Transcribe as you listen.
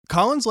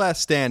Colin's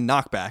Last Stand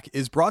Knockback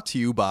is brought to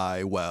you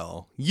by,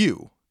 well,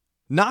 you.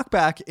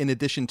 Knockback, in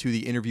addition to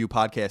the interview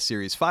podcast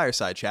series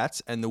Fireside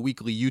Chats and the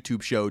weekly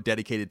YouTube show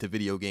dedicated to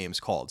video games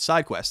called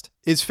SideQuest,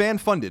 is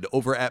fan-funded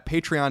over at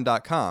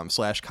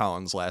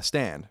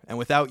patreon.com/ColinsLastStand, and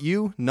without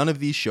you, none of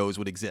these shows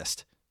would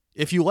exist.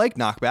 If you like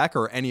Knockback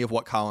or any of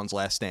what Colin's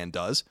Last Stand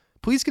does,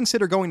 please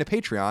consider going to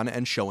Patreon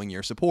and showing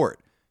your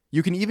support.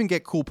 You can even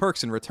get cool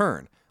perks in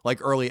return, like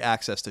early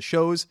access to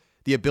shows,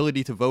 the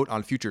ability to vote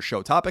on future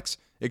show topics,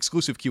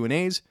 exclusive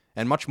Q&As,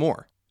 and much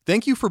more.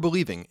 Thank you for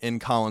believing in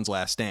Colin's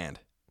Last Stand.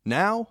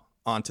 Now,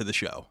 on to the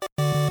show.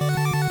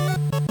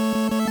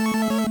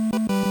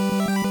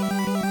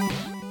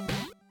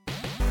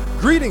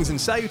 Greetings and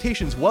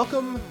salutations.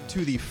 Welcome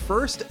to the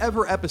first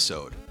ever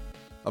episode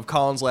of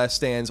Colin's Last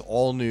Stand's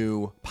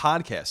all-new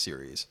podcast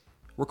series.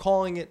 We're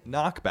calling it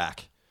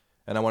Knockback,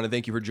 and I want to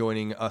thank you for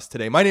joining us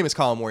today. My name is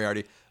Colin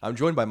Moriarty. I'm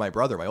joined by my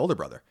older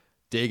brother,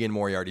 Dagan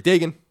Moriarty.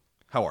 Dagan,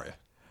 how are you?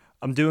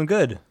 I'm doing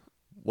good.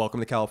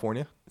 Welcome to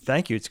California.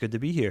 Thank you. It's good to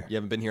be here. You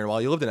haven't been here in a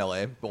while. You lived in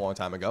LA a long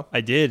time ago.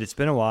 I did. It's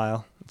been a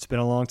while. It's been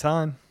a long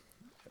time.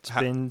 It's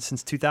been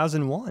since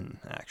 2001,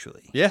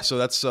 actually. Yeah, so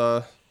that's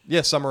summer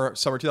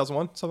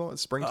 2001,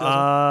 spring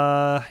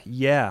 2001.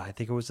 Yeah, I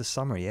think it was the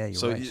summer. Yeah,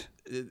 you're right.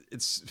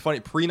 It's funny,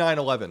 pre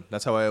 9/11.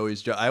 That's how I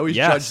always judge. I always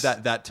Yes.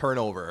 judge that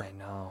turnover. I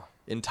know.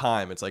 In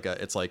time. It's like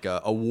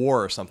a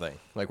war or something,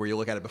 like where you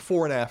look at it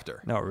before and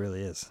after. No, it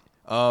really is.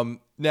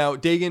 Now,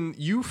 Dagan,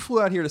 you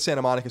flew out here to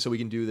Santa Monica so we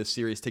can do this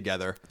series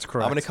together. That's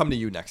correct. I'm going to come to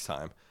you next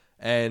time.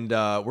 And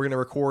we're going to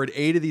record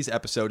 8 of these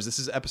episodes. This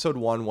is episode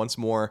 1 once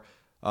more.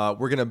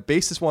 We're going to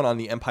base this one on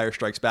The Empire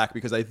Strikes Back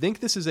because I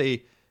think this is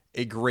a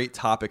great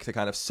topic to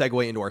kind of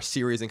segue into our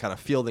series and kind of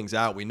feel things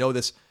out. We know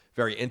this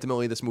very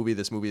intimately, this movie.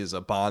 This movie is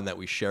a bond that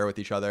we share with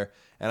each other.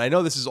 And I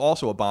know this is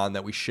also a bond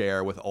that we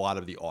share with a lot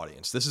of the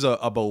audience. This is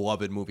a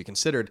beloved movie,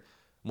 considered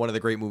one of the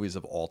great movies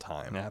of all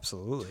time.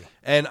 Absolutely.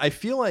 And I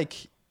feel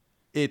like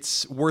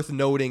it's worth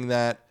noting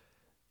that,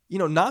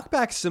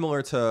 Knockback,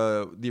 similar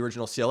to the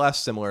original CLS,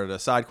 similar to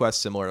SideQuest,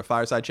 similar to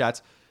Fireside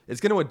Chats, it's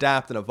going to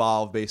adapt and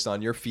evolve based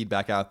on your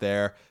feedback out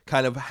there,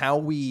 kind of how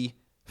we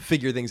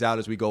figure things out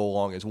as we go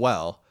along as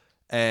well.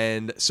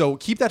 And so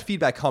keep that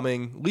feedback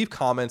coming. Leave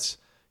comments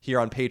here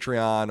on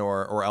Patreon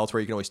or elsewhere.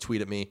 You can always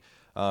tweet at me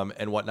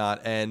and whatnot.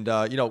 And,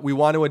 we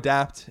want to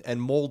adapt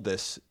and mold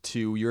this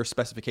to your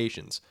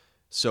specifications.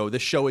 So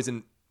this show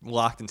isn't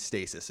locked in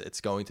stasis.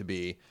 It's going to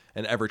be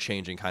an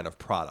ever-changing kind of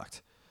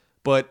product.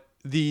 But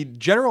the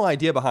general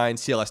idea behind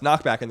CLS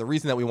Knockback, and the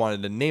reason that we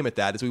wanted to name it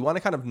that, is we want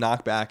to kind of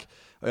knock back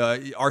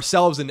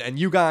ourselves and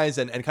you guys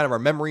and kind of our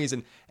memories.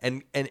 And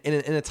in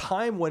a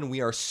time when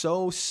we are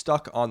so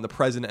stuck on the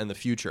present and the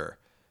future,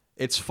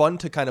 it's fun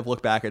to kind of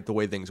look back at the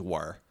way things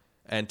were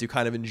and to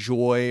kind of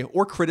enjoy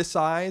or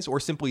criticize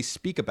or simply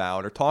speak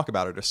about or talk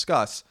about or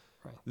discuss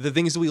the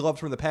things that we loved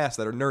from the past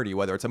that are nerdy,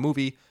 whether it's a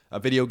movie, a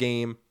video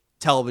game,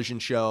 television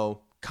show,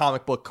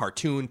 comic book,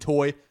 cartoon,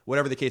 toy,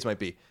 whatever the case might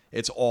be.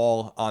 It's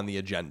all on the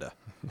agenda.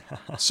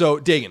 So,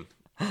 Dagan,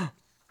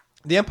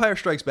 The Empire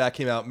Strikes Back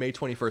came out May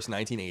 21st,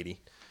 1980.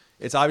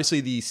 It's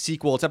obviously the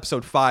sequel. It's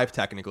episode 5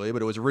 technically,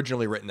 but it was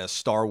originally written as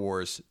Star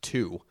Wars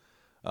 2.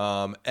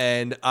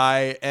 And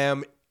I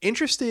am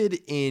interested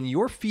in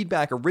your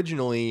feedback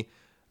originally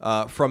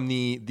from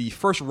the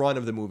first run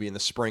of the movie in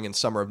the spring and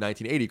summer of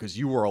 1980, because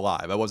you were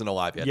alive. I wasn't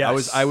alive yet.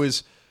 Yes. I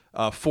was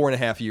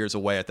 4.5 years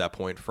away at that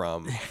point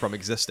from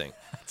existing.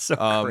 That's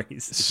so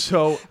crazy.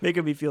 So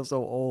making me feel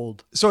so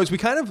old. So as we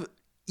kind of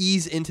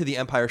ease into the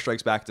Empire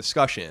Strikes Back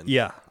discussion,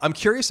 yeah, I'm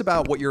curious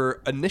about what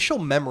your initial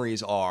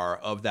memories are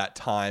of that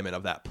time and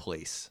of that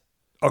place.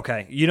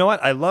 Okay. You know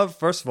what? I love,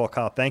 first of all,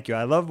 Kyle, thank you.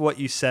 I love what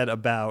you said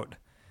about,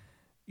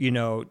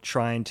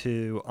 trying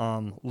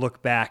to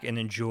look back and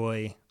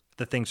enjoy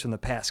the things from the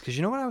past. Because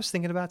you know what I was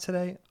thinking about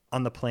today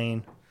on the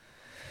plane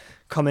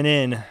coming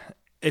in?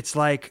 It's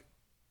like,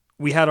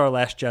 we had our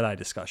Last Jedi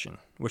discussion,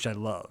 which I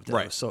loved.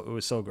 Right. It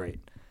was so great.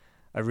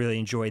 I really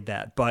enjoyed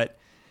that. But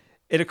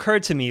it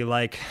occurred to me,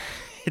 like,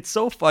 it's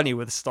so funny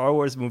with Star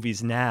Wars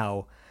movies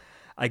now.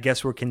 I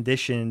guess we're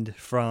conditioned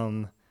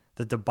from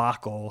the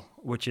debacle,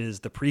 which is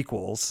the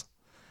prequels,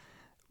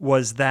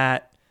 was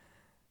that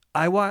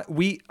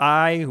we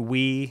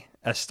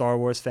as Star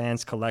Wars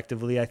fans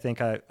collectively, I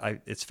think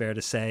it's fair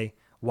to say,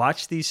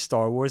 watch these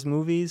Star Wars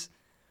movies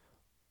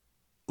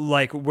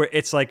like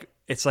it's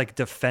like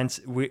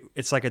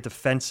a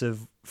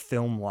defensive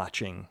film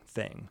watching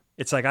thing.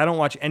 It's like I don't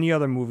watch any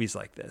other movies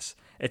like this.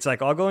 It's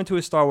like I'll go into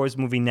a Star Wars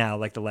movie now,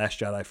 like The Last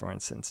Jedi, for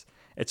instance.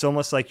 It's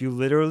almost like you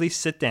literally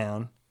sit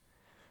down,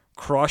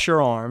 cross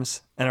your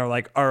arms, and are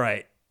like, all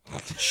right,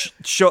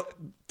 show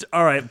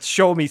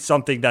me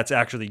something that's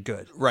actually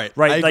good. Right.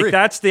 Right. I agree. Like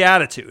that's the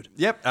attitude.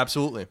 Yep,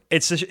 absolutely.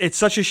 It's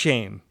such a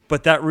shame,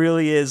 but that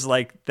really is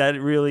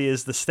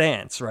the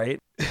stance, right?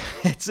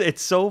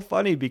 It's so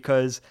funny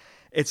because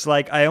it's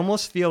like I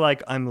almost feel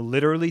like I'm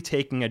literally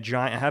taking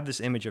I have this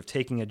image of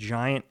taking a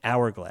giant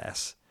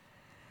hourglass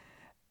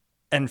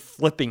and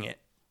flipping it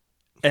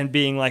and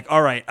being like,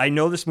 all right, I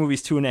know this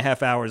movie's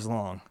 2.5 hours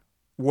long.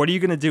 What are you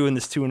going to do in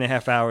this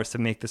 2.5 hours to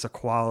make this a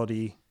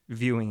quality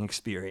viewing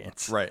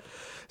experience. Right.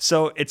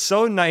 So it's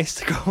so nice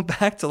to go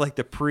back to like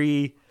the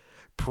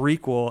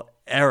prequel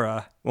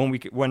era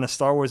when a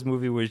Star Wars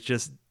movie was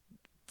just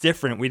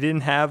different. We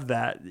didn't have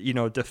that,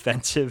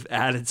 defensive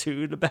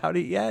attitude about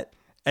it yet.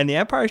 And The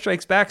Empire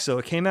Strikes Back, so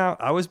it came out,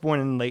 I was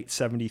born in late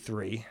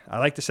 73. I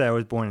like to say I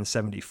was born in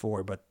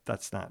 74, but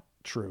that's not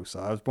true. So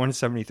I was born in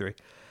 73.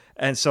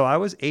 And so I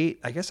was 8,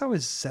 I guess I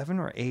was 7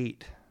 or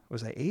 8.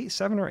 Was I 8,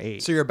 7 or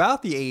 8? So you're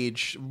about the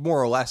age, more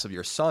or less, of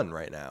your son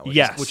right now.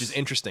 Which is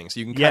interesting.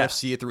 So you can kind of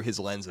see it through his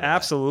lens.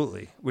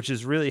 Absolutely, which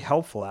is really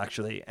helpful,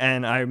 actually.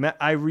 And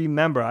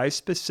I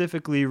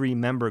specifically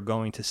remember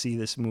going to see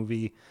this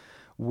movie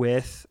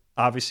with,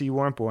 obviously you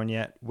weren't born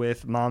yet,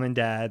 with mom and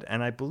dad.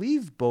 And I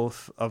believe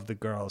both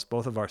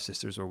of our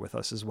sisters were with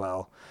us as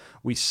well.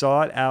 We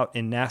saw it out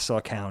in Nassau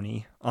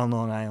County on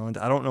Long Island.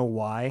 I don't know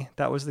why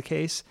that was the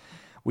case.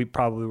 We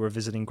probably were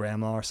visiting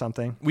grandma or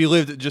something. We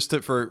lived,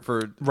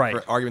 for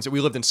argument's sake,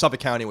 we lived in Suffolk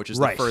County, which is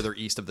the further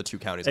east of the two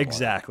counties.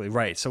 Exactly,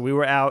 right. So we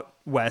were out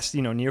west,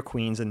 near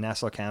Queens in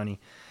Nassau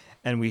County,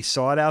 and we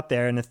saw it out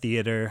there in the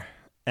theater.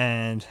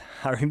 And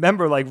I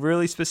remember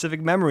really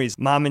specific memories.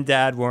 Mom and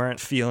dad weren't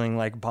feeling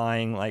like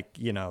buying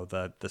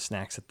the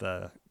snacks at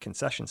the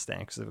concession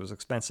stand because it was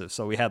expensive.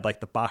 So we had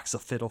the box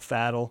of Fiddle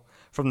Faddle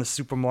from the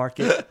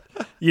supermarket.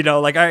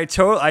 I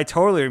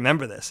totally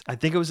remember this. I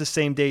think it was the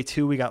same day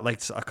too. We got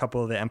a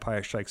couple of the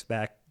Empire Strikes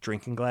Back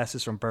drinking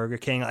glasses from Burger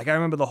King. I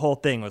remember the whole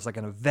thing. It was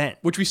an event.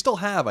 Which we still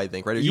have, I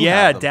think, right?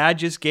 Yeah, dad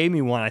just gave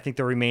me one. I think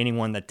the remaining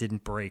one that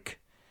didn't break,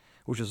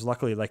 which was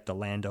luckily the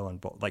Lando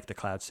and the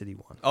Cloud City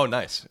one. Oh,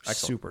 nice. Excellent.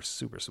 Super,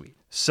 super sweet.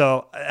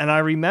 So, and I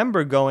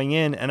remember going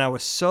in and I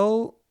was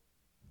so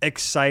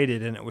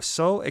excited and it was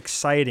so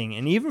exciting.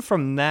 And even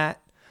from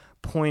that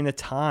point of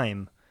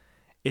time,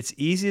 it's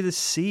easy to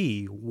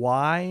see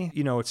why,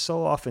 it's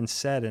so often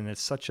said, and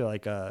it's such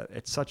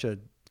a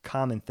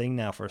common thing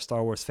now for a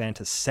Star Wars fan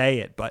to say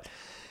it, but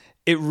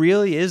it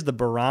really is the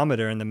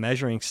barometer and the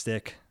measuring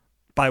stick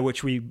by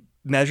which we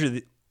measure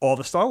all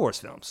the Star Wars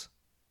films.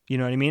 You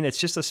know what I mean? It's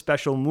just a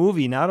special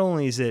movie. Not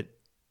only is it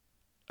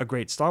a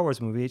great Star Wars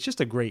movie, it's just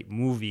a great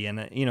movie. And,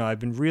 I've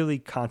been really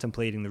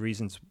contemplating the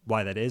reasons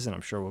why that is, and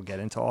I'm sure we'll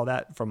get into all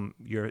that from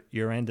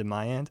your end and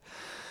my end.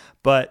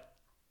 But,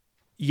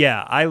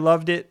 yeah, I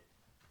loved it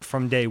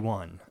from day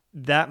one.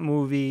 That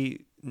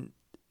movie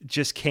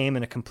just came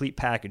in a complete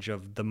package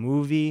of the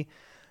movie.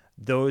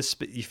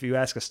 If you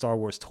ask a Star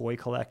Wars toy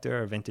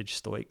collector, a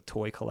vintage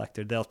toy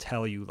collector, they'll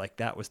tell you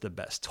that was the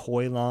best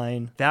toy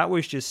line. That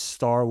was just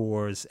Star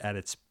Wars at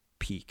its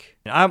peak.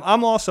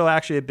 I'm also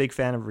actually a big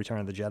fan of Return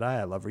of the Jedi.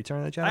 I love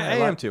Return of the Jedi. I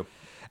am too.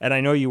 And I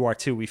know you are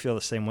too. We feel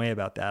the same way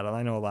about that. And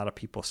I know a lot of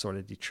people sort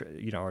of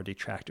are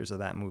detractors of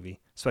that movie,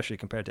 especially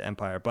compared to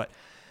Empire. But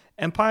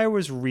Empire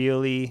was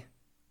really,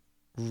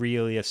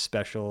 really a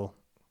special,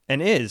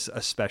 and is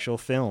a special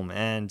film.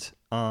 And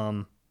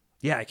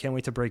yeah, I can't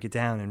wait to break it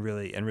down and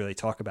really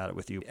talk about it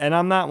with you. And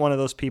I'm not one of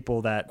those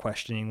people that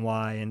questioning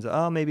why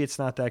and maybe it's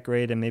not that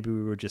great and maybe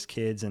we were just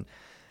kids. And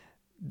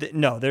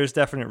no, there's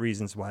definite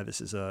reasons why this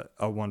is a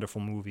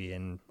wonderful movie,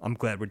 and I'm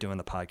glad we're doing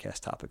the podcast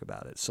topic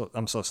about it. So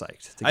I'm so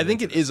psyched. I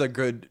think it is a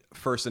good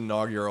first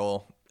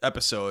inaugural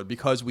episode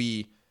because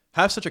we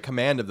have such a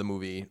command of the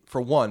movie,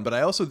 for one, but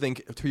I also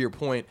think, to your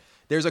point,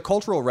 there's a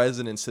cultural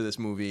resonance to this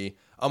movie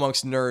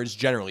amongst nerds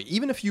generally.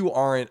 Even if you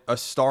aren't a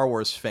Star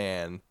Wars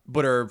fan,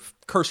 but are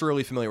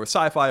cursorily familiar with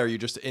sci-fi, or you're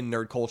just in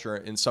nerd culture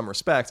in some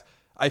respect,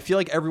 I feel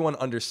like everyone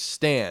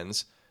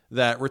understands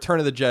that Return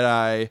of the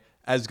Jedi,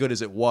 as good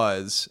as it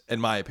was,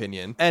 in my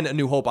opinion, and A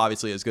New Hope,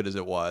 obviously, as good as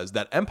it was,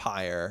 that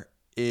Empire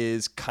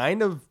is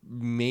kind of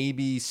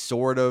maybe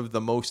sort of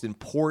the most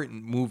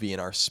important movie in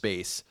our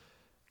space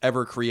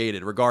ever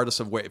created, regardless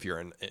of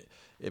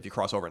if you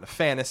cross over into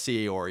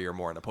fantasy or you're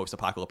more into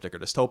post-apocalyptic or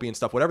dystopian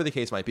stuff, whatever the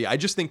case might be. I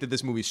just think that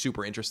this movie is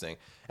super interesting.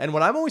 And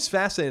what I'm always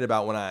fascinated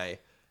about when I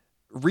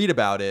read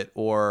about it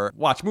or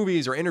watch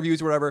movies or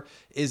interviews or whatever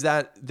is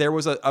that there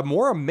was a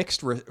more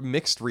mixed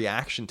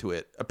reaction to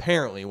it,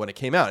 apparently, when it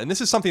came out. And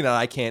this is something that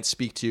I can't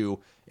speak to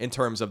in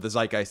terms of the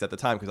zeitgeist at the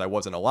time because I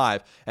wasn't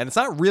alive. And it's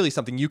not really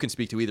something you can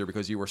speak to either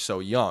because you were so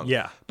young.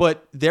 Yeah.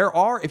 But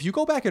if you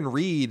go back and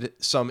read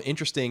some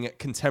interesting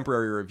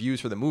contemporary reviews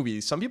for the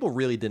movie, some people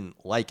really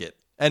didn't like it.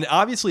 And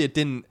obviously it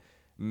didn't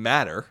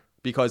matter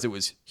because it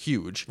was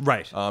huge.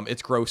 Right.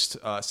 It's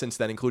grossed since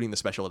then, including the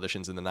special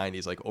editions in the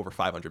 90s, over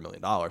 $500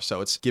 million.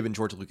 So it's given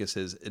George Lucas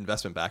his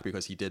investment back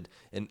because he did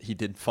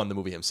fund the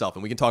movie himself.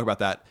 And we can talk about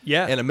that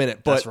in a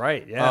minute. But, that's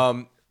right,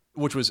 yeah.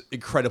 Which was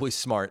incredibly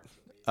smart,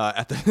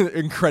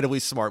 incredibly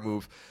smart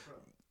move.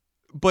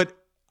 But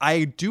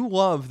I do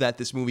love that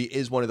this movie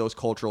is one of those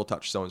cultural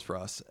touchstones for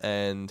us.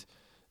 And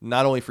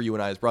not only for you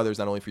and I as brothers,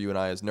 not only for you and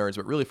I as nerds,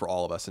 but really for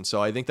all of us. And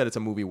so I think that it's a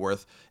movie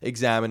worth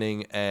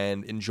examining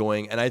and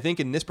enjoying. And I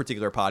think in this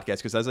particular podcast,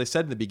 because as I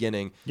said in the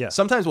beginning,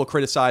 sometimes we'll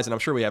criticize, and I'm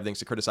sure we have things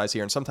to criticize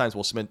here, and sometimes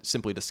we'll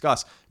simply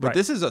discuss. But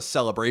this is a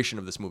celebration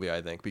of this movie,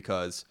 I think,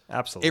 because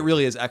it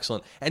really is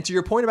excellent. And to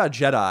your point about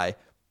Jedi,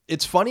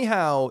 it's funny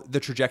how the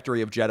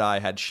trajectory of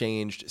Jedi had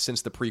changed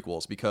since the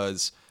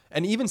prequels,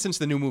 and even since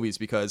the new movies,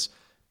 because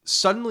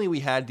suddenly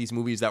we had these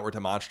movies that were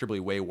demonstrably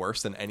way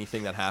worse than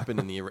anything that happened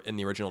in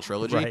the original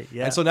trilogy. Right,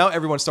 yeah. And so now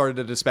everyone started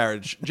to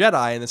disparage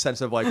Jedi in the sense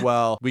of like,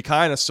 well, we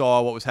kind of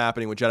saw what was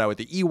happening with Jedi with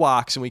the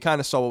Ewoks, and we kind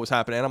of saw what was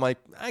happening. And I'm like,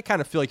 I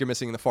kind of feel like you're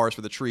missing the forest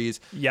for the trees.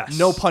 Yes.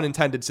 No pun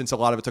intended, since a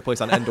lot of it took place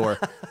on Endor.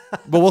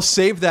 But we'll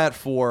save that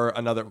for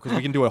another, because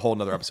we can do a whole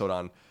another episode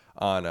on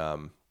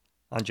Jedi.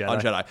 On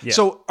Jedi. Yeah.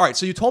 So, all right.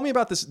 So you told me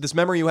about this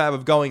memory you have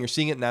of going. You're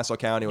seeing it in Nassau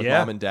County with Yeah.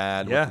 mom and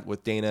dad, Yeah.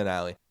 with Dana and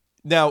Allie.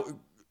 Now,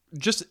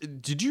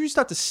 did you just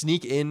have to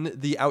sneak in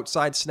the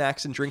outside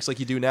snacks and drinks like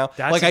you do now?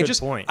 That's like a I good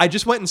just point. I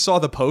just went and saw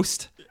the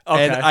Post.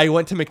 Okay. And I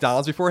went to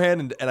McDonald's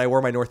beforehand, and I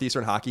wore my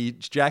Northeastern hockey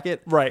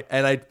jacket. Right.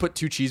 And I put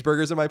 2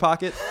 cheeseburgers in my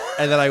pocket,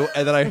 and then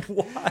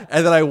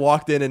I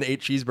walked in and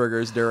ate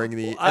cheeseburgers during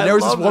the. I And there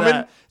was this love woman.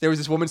 that. There was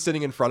this woman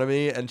sitting in front of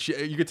me, and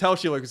you could tell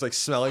she was like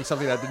smelling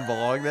something that didn't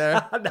belong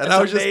there. That's and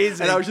I was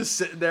amazing. I was just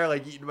sitting there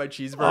like eating my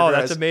cheeseburger. Oh,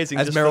 that's as, amazing,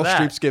 As just Meryl for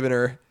that. Streep's giving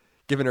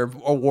her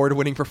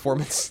award-winning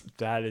performance.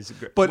 That is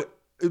great. But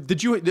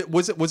did you?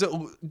 Was it?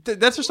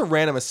 That's just a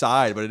random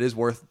aside, but it is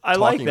worth. I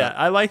like talking that.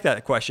 about. I like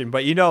that question.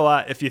 But you know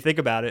what? If you think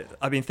about it,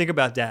 I mean, think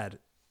about Dad.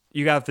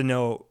 You have to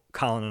know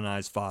Colin and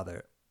I's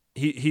father.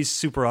 He's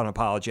super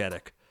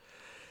unapologetic.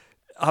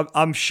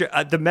 I'm sure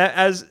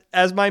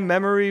as my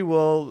memory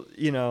will,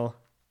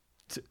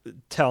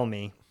 tell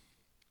me,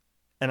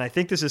 and I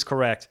think this is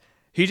correct.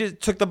 He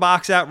just took the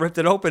box out, ripped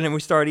it open, and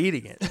we started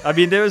eating it. I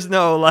mean, there was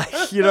no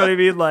you know what I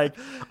mean? Like,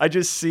 I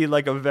just see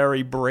like a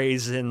very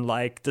brazen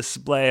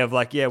display of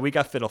yeah, we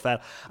got fiddle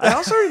fat. I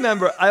also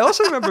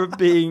remember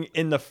being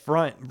in the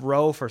front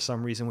row for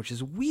some reason, which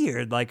is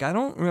weird. Like, I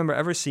don't remember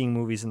ever seeing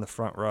movies in the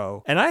front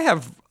row. And I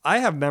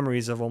have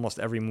memories of almost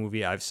every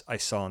movie I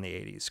saw in the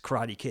 80s.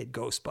 Karate Kid,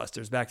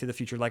 Ghostbusters, Back to the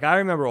Future. Like, I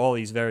remember all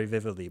these very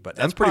vividly. But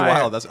That's pretty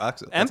wild. That's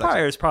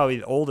Empire is probably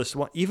the oldest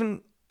one,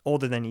 even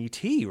older than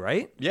E.T.,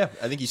 right? Yeah,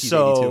 I think E.T.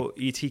 So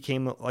E.T.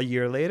 came a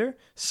year later.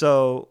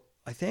 So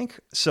I think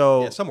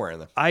so. Yeah, somewhere in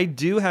there. I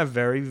do have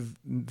very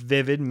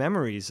vivid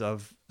memories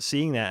of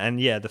seeing that,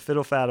 and yeah, the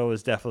fiddle faddle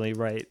is definitely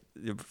right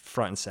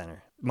front and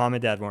center. Mom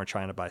and Dad weren't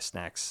trying to buy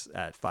snacks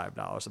at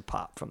 $5 a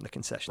pop from the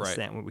concession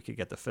stand where we could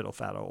get the fiddle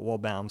faddle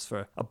Waldbaum's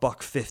for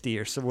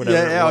 $1.50 or so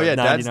whatever. Yeah,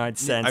 99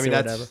 cents. I mean, or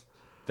whatever.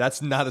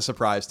 that's not a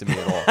surprise to me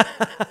at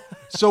all.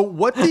 So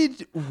what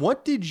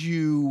did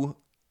you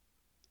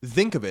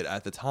think of it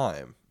at the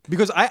time?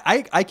 Because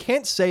I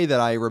can't say that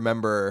I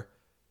remember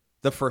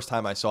the first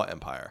time I saw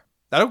Empire.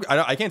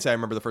 I can't say I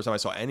remember the first time I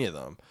saw any of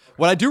them.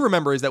 What I do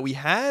remember is that we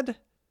had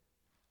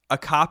a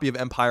copy of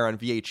Empire on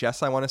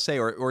VHS, I want to say,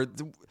 or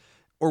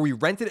we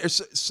rented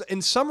it.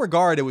 In some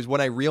regard, it was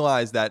when I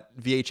realized that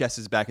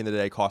VHSs back in the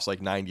day cost like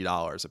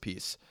 $90 a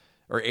piece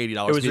or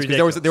 $80 a piece.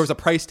 Because there was a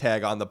price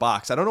tag on the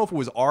box. I don't know if it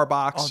was our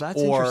box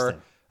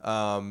or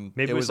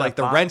maybe it was like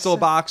the rental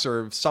box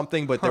or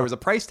something, but there was a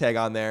price tag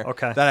on there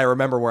that I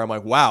remember where I'm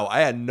like, wow, I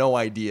had no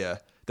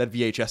idea that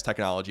VHS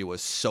technology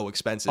was so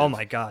expensive. Oh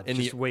my God.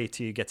 Just wait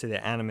till you get to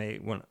the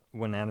anime,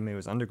 when anime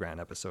was underground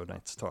episode.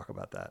 Let's talk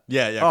about that.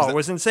 Yeah. Oh, it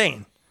was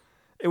insane.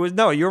 It was,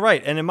 no, you're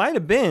right. And it might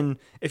have been,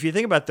 if you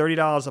think about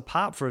 $30 a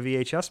pop for a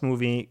VHS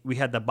movie, we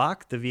had the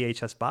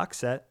VHS box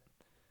set.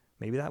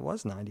 Maybe that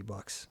was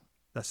 $90.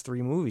 That's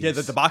 3 movies. Yeah,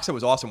 the box set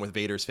was awesome with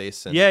Vader's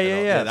face. And,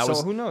 yeah. That so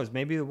was, who knows?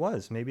 Maybe it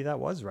was. Maybe that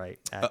was right.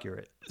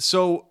 Accurate.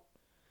 So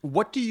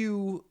did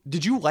you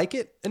like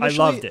it initially?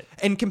 I loved it.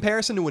 In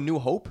comparison to A New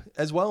Hope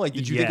as well? Like,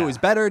 did you think it was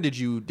better?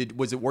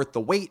 Was it worth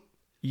the wait?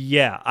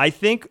 Yeah, I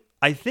think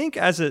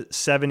as a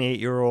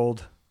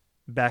 7-8-year-old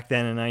back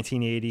then in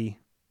 1980,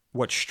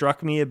 what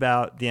struck me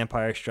about The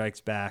Empire Strikes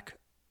Back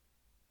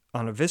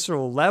on a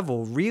visceral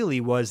level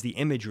really was the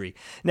imagery.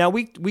 Now,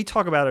 we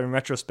talk about it in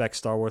retrospect,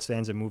 Star Wars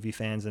fans and movie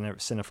fans and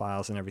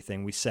cinephiles and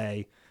everything. We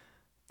say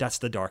that's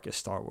the darkest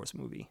Star Wars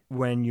movie.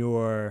 When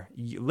you're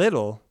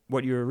little,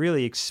 what you're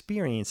really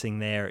experiencing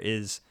there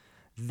is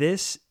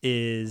this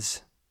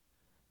feels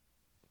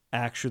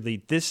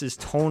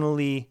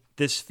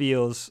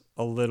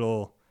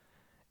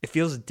it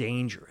feels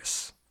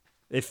dangerous.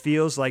 It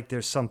feels like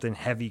there's something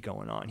heavy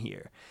going on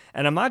here.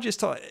 And I'm not just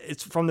talking,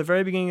 it's from the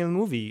very beginning of the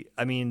movie.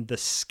 I mean, the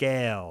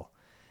scale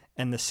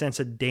and the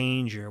sense of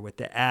danger with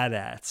the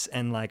AT-ATs.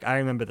 And I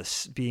remember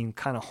this being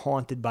kind of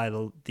haunted by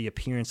the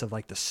appearance of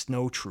the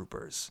snow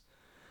troopers.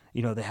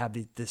 They have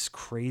this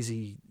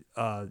crazy,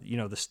 I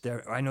know they're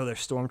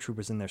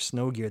stormtroopers in their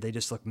snow gear. They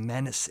just look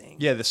menacing.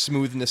 Yeah, the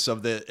smoothness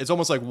of it's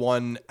almost like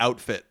one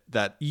outfit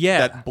that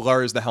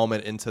blurs the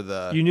helmet into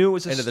the. You knew it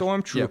was a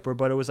stormtrooper,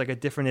 but it was like a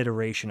different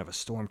iteration of a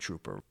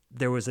stormtrooper.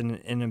 There was an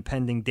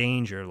impending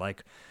danger.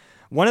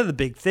 One of the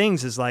big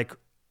things is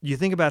you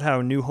think about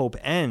how New Hope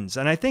ends,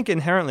 and I think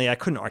inherently I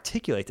couldn't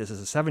articulate this as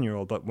a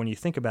 7-year-old, but when you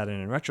think about it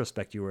in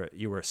retrospect,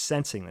 you were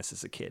sensing this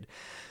as a kid.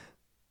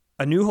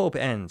 A New Hope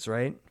ends,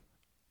 right?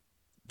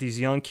 These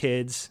young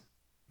kids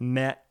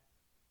met,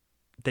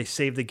 they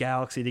saved the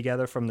galaxy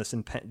together from this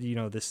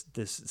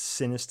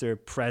sinister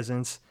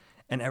presence,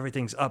 and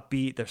everything's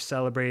upbeat. They're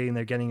celebrating,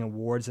 they're getting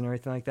awards and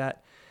everything like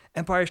that.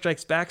 Empire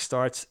Strikes Back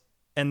starts,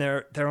 and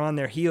they're on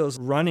their heels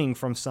running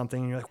from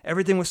something. And you're like,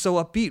 everything was so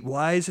upbeat.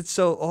 Why is it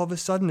so, all of a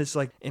sudden it's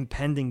like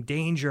impending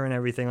danger and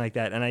everything like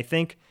that? And I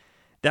think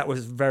that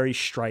was very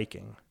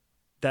striking.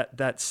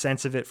 That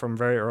sense of it from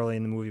very early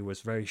in the movie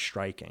was very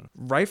striking.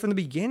 Right from the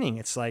beginning,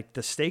 it's like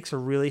the stakes are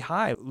really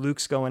high.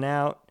 Luke's going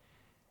out.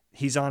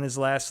 He's on his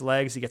last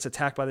legs. He gets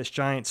attacked by this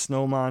giant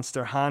snow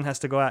monster. Han has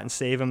to go out and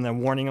save him. They're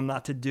warning him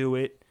not to do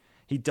it.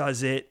 He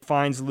does it,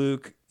 finds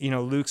Luke.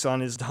 Luke's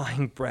on his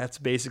dying breaths.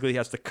 Basically, he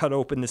has to cut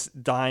open this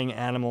dying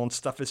animal and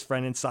stuff his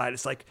friend inside.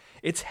 It's like,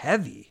 it's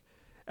heavy.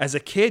 As a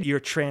kid, you're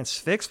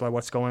transfixed by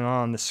what's going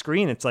on the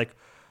screen. It's like,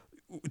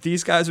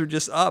 these guys were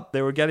just up.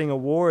 They were getting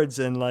awards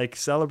and like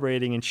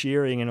celebrating and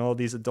cheering, and all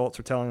these adults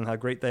were telling them how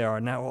great they are.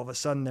 And now all of a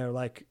sudden they're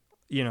like,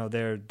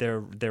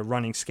 they're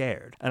running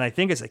scared. And I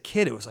think as a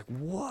kid, it was like,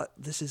 what?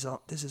 This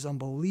is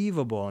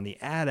unbelievable. And the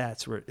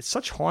AT-ATs it's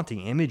such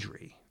haunting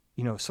imagery.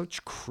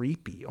 Such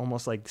creepy,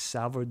 almost like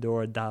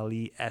Salvador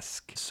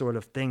Dali-esque sort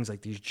of things,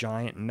 like these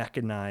giant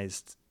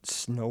mechanized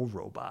snow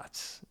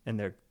robots, and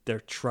they're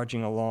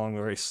trudging along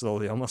very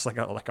slowly, almost like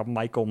a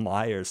Michael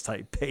Myers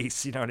type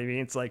pace. You know what I mean?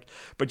 It's like,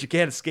 but you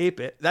can't escape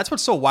it. That's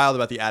what's so wild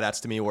about the AT-ATs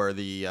to me, where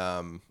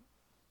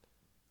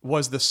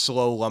was the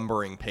slow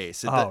lumbering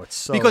pace. It's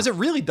so, because it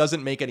really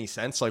doesn't make any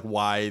sense, like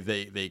why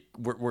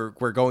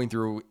we're going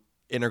through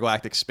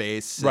intergalactic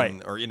space, right?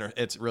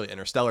 It's really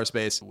interstellar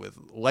space with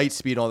light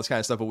speed and all this kind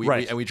of stuff. But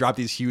we drop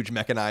these huge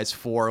mechanized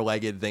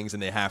 4-legged things,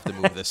 and they have to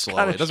move this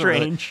slowly. It doesn't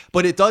strange,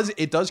 but it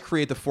does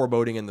create the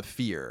foreboding and the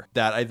fear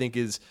that I think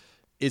is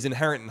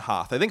inherent in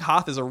Hoth. I think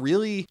Hoth is a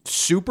really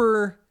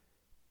super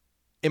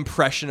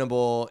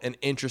impressionable and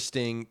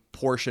interesting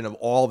portion of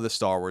all of the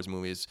Star Wars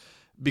movies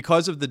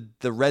because of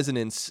the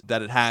resonance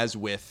that it has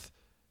with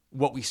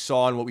what we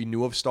saw and what we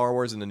knew of Star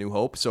Wars and A New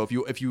Hope. So if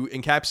you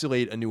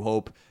encapsulate A New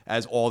Hope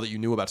as all that you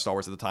knew about Star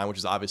Wars at the time, which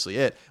is obviously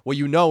it, what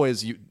you know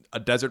is a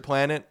desert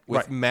planet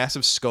with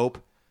massive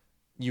scope.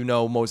 You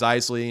know Mos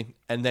Eisley,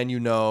 and then you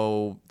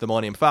know the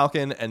Millennium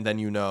Falcon, and then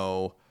you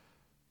know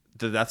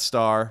the Death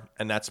Star,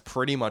 and that's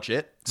pretty much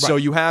it. Right. So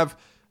you have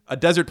a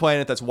desert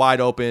planet that's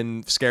wide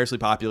open, scarcely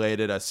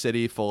populated, a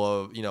city full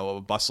of,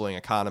 a bustling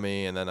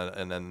economy, and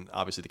then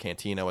obviously the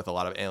cantina with a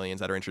lot of aliens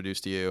that are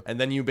introduced to you. And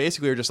then you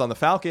basically are just on the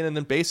Falcon, and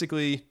then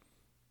basically,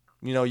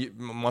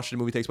 much of the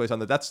movie takes place on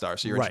the Death Star.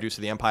 So you're introduced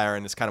to the Empire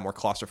and this kind of more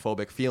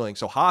claustrophobic feeling.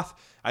 So Hoth,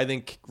 I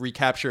think,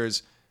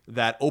 recaptures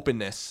that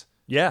openness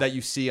that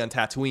you see on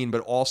Tatooine,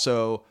 but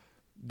also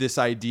this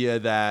idea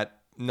that,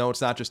 no,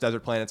 it's not just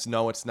desert planets.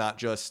 No, it's not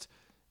just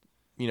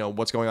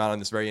what's going on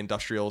this very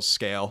industrial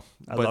scale.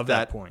 I love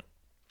that point.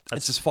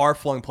 It's this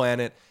far-flung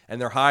planet, and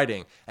they're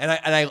hiding. And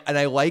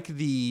I like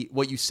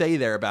what you say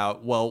there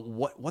about, well,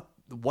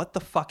 what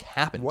the fuck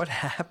happened? What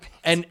happened?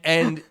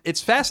 And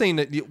it's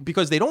fascinating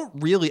because they don't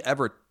really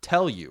ever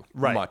tell you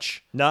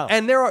much. No.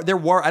 And there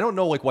were, I don't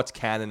know like what's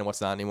canon and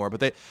what's not anymore,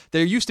 but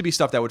there used to be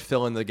stuff that would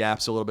fill in the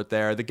gaps a little bit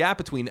there. The gap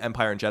between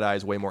Empire and Jedi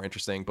is way more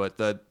interesting, but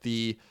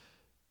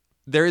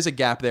there is a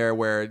gap there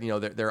where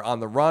they're on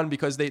the run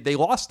because they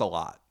lost a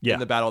lot in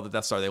the Battle of the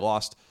Death Star. They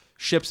lost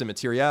ships and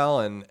materiel,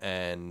 and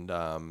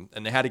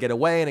they had to get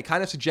away. And it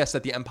kind of suggests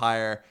that the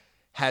Empire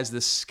has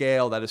this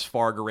scale that is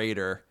far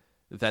greater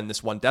than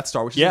this one Death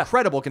Star, which is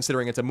incredible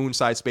considering it's a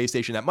moon-sized space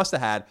station that must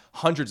have had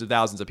hundreds of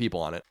thousands of people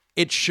on it.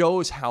 It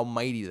shows how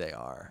mighty they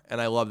are, and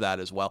I love that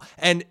as well.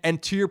 And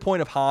to your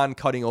point of Han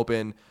cutting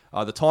open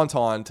the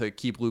Tauntaun to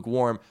keep Luke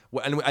warm,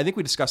 and I think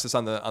we discussed this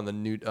on the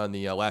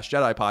Last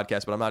Jedi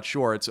podcast, but I'm not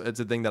sure. It's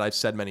a thing that I've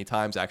said many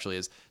times actually,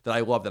 is that I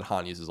love that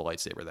Han uses a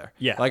lightsaber there.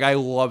 Yeah, like I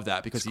love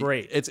that because it's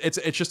great.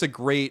 It's just a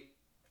great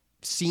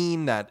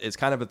scene that is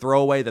kind of a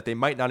throwaway that they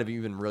might not have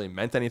even really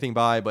meant anything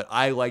by, but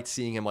I liked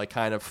seeing him like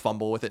kind of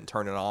fumble with it and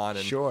turn it on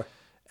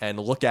and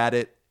look at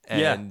it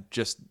and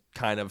just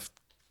kind of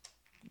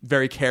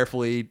very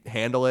carefully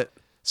handle it.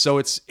 So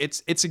it's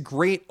a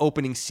great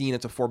opening scene.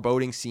 It's a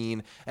foreboding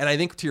scene, and I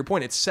think to your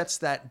point, it sets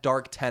that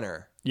dark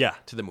tenor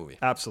to the movie.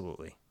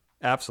 Absolutely.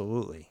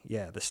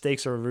 Yeah, the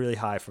stakes are really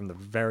high from the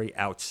very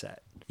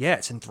outset. Yeah,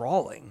 it's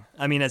enthralling.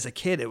 I mean, as a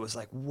kid, it was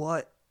like,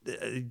 what?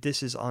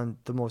 This is on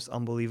the most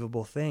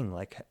unbelievable thing.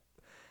 Like,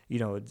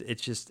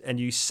 it's just, and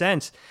you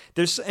sense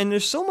there's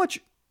so much.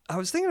 I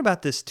was thinking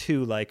about this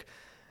too. Like,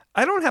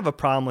 I don't have a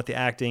problem with the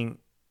acting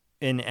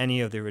in any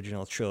of the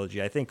original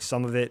trilogy. I think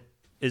some of it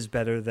is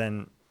better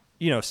than,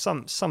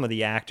 some of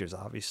the actors.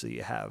 Obviously,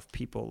 you have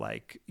people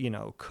like,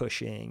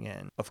 Cushing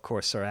and, of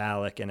course, Sir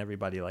Alec and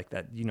everybody like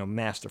that,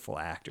 masterful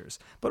actors.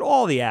 But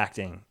all the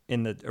acting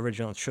in the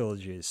original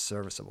trilogy is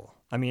serviceable.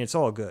 I mean, it's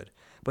all good.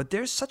 But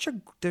there's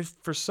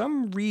for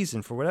some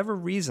reason, for whatever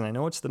reason, I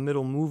know it's the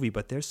middle movie,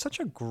 but there's such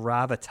a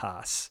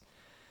gravitas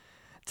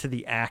to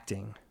the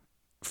acting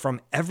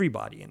from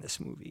everybody in this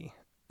movie.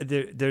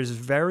 There's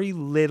very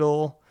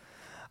little.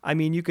 I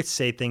mean, you could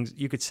say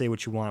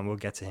what you want. We'll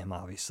get to him,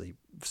 obviously,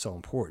 so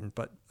important.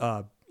 But,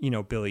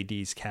 Billy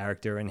Dee's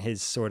character and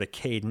his sort of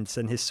cadence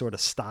and his sort of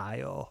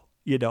style,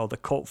 the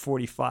Colt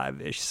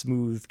 45-ish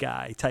smooth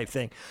guy type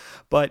thing.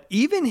 But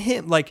even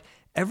him, like,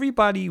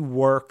 everybody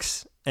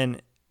works,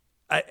 and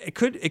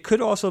it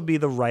could also be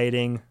the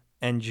writing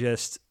and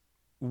just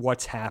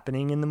what's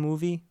happening in the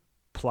movie,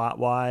 plot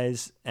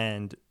wise,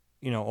 and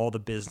all the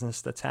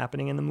business that's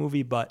happening in the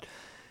movie. But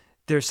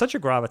there's such a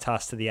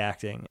gravitas to the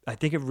acting. I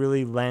think it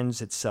really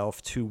lends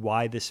itself to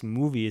why this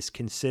movie is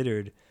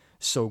considered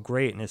so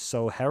great and is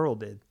so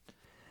heralded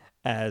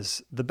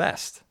as the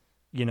best.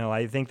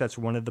 I think that's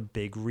one of the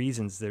big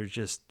reasons. There's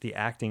just, the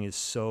acting is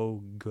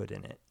so good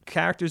in it.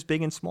 Characters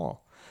big and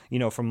small.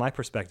 From my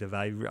perspective,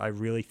 I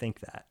really think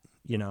that.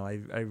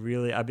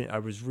 I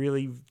was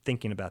really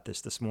thinking about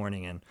this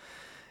morning,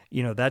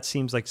 and that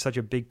seems like such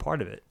a big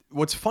part of it.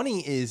 What's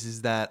funny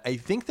is that I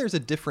think there's a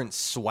different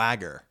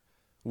swagger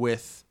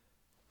with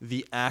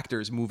the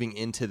actors moving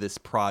into this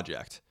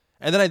project.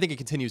 And then I think it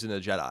continues into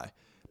Jedi,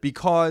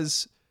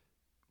 because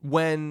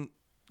when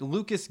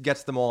Lucas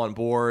gets them all on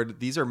board,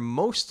 these are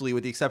mostly,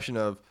 with the exception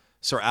of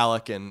Sir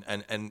Alec and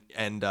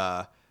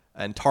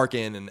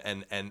Tarkin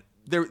and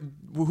they're,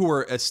 who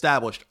were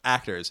established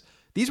actors.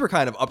 These were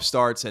kind of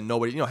upstarts, and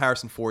nobody,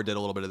 Harrison Ford did a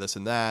little bit of this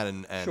and that,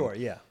 and sure,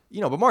 yeah.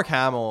 But Mark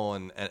Hamill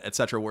and et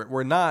cetera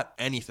were not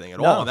anything at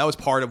all. And that was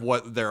part of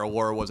what their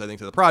allure was, I think,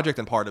 to the project,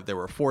 and part of they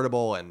were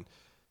affordable, and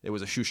it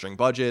was a shoestring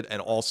budget.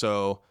 And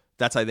also,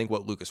 that's, I think,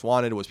 what Lucas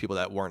wanted, was people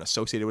that weren't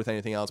associated with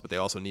anything else, but they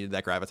also needed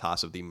that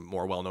gravitas of the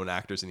more well-known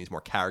actors and these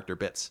more character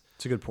bits.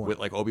 It's a good point. With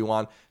like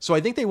Obi-Wan. So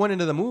I think they went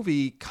into the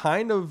movie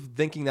kind of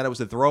thinking that it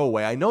was a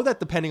throwaway. I know that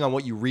depending on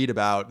what you read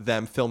about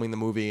them filming the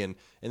movie and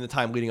in the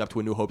time leading up to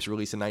A New Hope's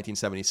release in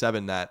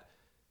 1977, that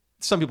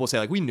some people say,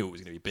 like, we knew it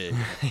was going to be big.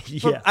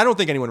 Yeah. I don't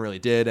think anyone really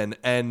did.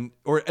 And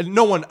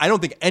no one, I don't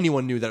think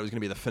anyone knew that it was going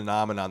to be the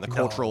phenomenon, the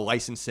cultural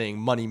licensing,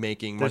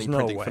 money-making,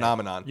 money-printing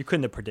phenomenon. You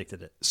couldn't have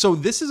predicted it. So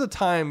this is a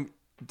time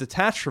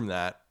detached from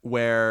that,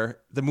 where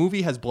the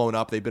movie has blown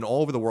up. They've been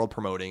all over the world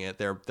promoting it.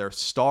 They're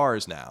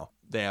stars now.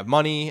 They have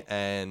money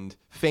and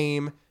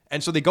fame.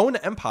 And so they go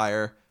into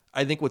Empire,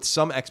 I think, with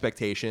some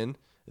expectation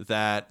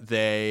that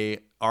they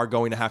are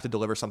going to have to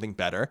deliver something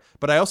better.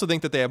 But I also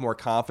think that they have more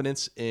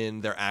confidence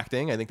in their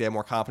acting. I think they have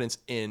more confidence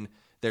in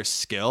their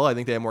skill. I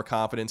think they have more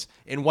confidence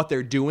in what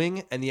they're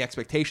doing and the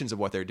expectations of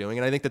what they're doing.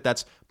 And I think that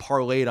that's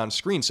parlayed on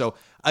screen. So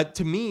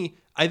to me,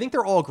 I think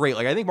they're all great.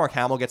 Like, I think Mark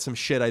Hamill gets some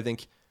shit. I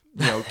think,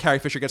 Carrie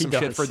Fisher gets some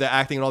shit for the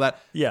acting and all that.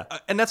 Yeah.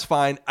 And that's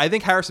fine. I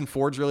think Harrison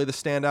Ford's really the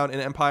standout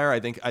in Empire. I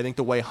think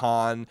the way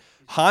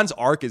Han's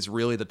arc is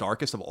really the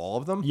darkest of all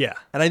of them. Yeah.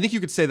 And I think you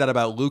could say that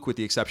about Luke, with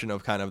the exception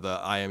of kind of the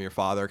I am your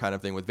father kind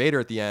of thing with Vader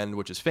at the end,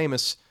 which is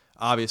famous,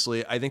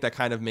 obviously. I think that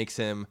kind of makes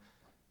him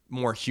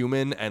more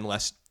human and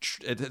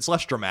it's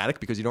less dramatic,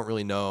 because you don't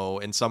really know,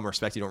 in some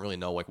respect, you don't really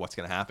know like what's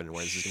going to happen and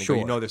when it's going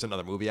to go. There's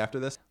another movie after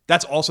this.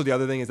 That's also the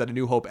other thing, is that A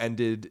New Hope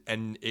ended,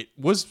 and it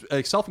was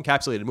a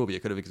self-encapsulated movie. It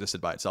could have existed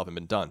by itself and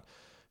been done.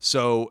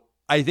 So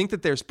I think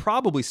that there's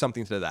probably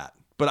something to that.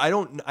 But I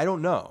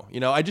don't know.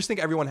 I just think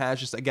everyone has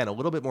just, again, a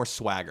little bit more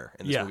swagger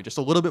in this movie. Just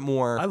a little bit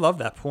more. I love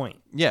that point.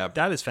 Yeah.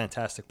 That is a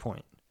fantastic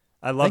point.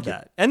 I love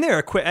that. And they're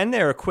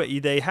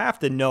equipped. They have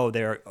to know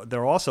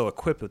they're also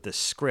equipped with this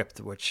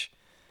script, which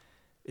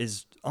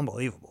is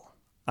unbelievable.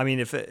 I mean,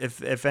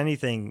 if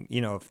anything,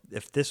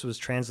 if this was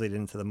translated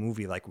into the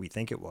movie like we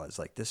think it was,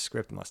 like, this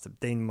script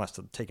they must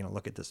have taken a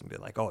look at this and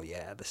been like, oh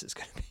yeah, this is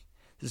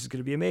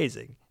gonna be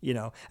amazing.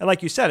 And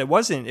like you said, it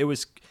was,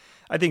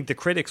 I think the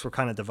critics were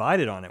kind of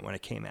divided on it when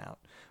it came out,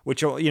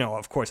 which,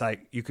 of course,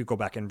 you could go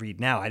back and read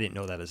now. I didn't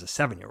know that as a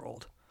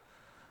 7-year-old.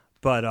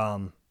 But,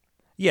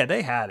 yeah,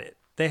 they had it.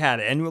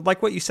 And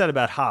like what you said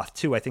about Hoth,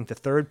 too, I think the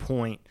third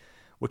point,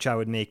 which I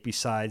would make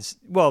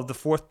the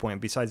fourth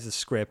point, besides the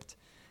script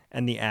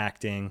and the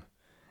acting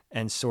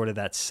and sort of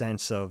that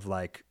sense of,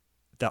 like,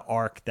 the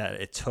arc that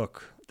it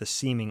took, the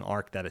seeming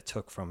arc that it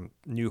took from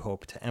New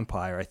Hope to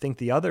Empire, I think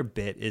the other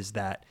bit is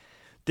that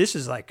this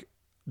is, like,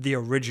 the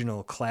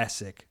original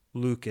classic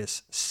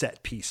Lucas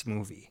set piece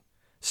movie,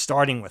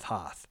 starting with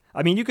Hoth.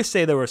 I mean, you could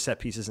say there were set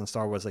pieces in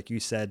Star Wars, like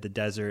you said, the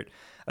desert,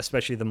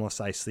 especially the Mos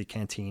Eisley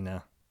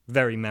Cantina,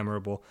 very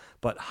memorable.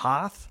 But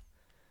Hoth,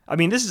 I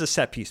mean, this is a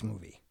set piece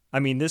movie. I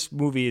mean, this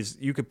movie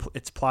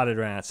it's plotted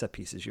around set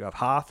pieces. You have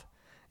Hoth,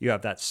 you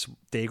have that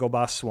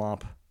Dagobah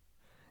swamp,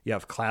 you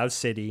have Cloud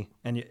City,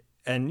 and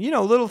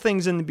little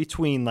things in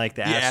between, like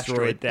the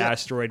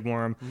asteroid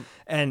worm. Mm-hmm.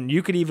 And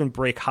you could even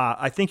break Hoth.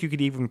 I think you could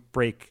even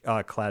break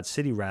Cloud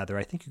City, rather.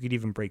 I think you could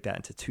even break that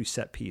into two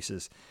set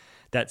pieces.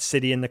 That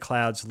City in the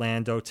Clouds,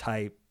 Lando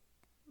type,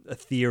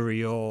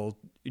 ethereal,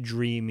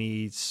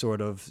 dreamy sort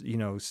of,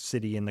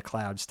 City in the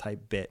Clouds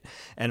type bit.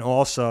 And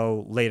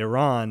also later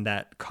on,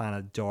 that kind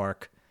of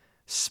dark,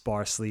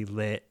 sparsely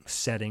lit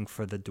setting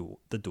for the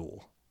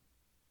duel.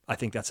 I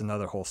think that's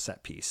another whole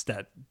set piece.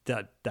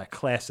 That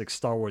classic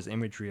Star Wars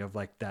imagery of,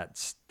 like,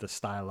 the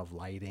style of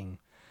lighting.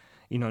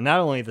 Not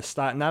only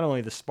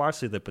the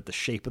sparsely lit, but the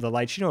shape of the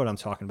lights. You know what I'm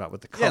talking about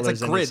with the colors. Yeah,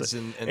 it's like grids.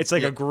 It's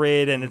like a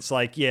grid, and it's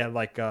like,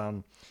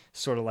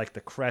 sort of like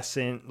the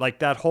crescent, like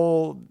that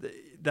whole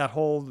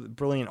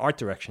brilliant art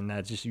direction.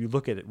 That just, you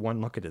look at it,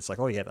 one look at it, it's like,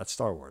 oh yeah, that's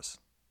Star Wars.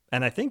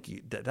 And I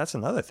think that's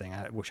another thing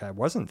which I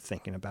wasn't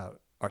thinking about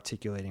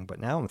articulating, but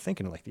now I'm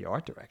thinking, like, the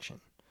art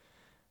direction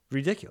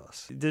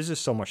ridiculous. There's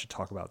just so much to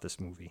talk about this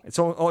movie. It's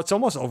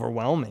almost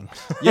overwhelming.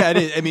 Yeah, it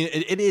is. I mean,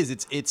 it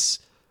is. It's.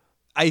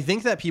 I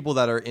think that people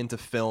that are into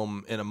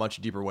film in a much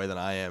deeper way than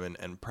I am,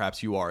 and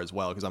perhaps you are as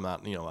well, because I'm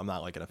not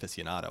like an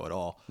aficionado at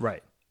all.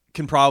 Right.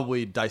 Can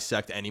probably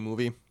dissect any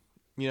movie,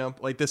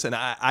 like this, and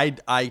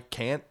I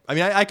can't. I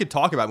mean, I could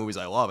talk about movies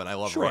I love, and I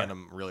love Sure.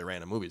 really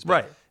random movies. But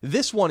Right.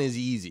 This one is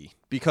easy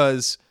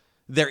because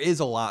there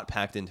is a lot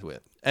packed into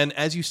it, and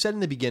as you said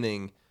in the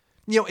beginning,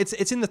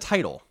 it's in the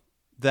title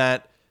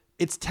that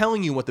it's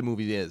telling you what the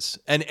movie is,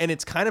 and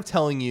it's kind of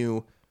telling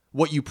you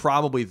what you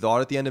probably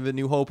thought at the end of A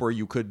New Hope, or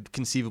you could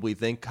conceivably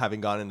think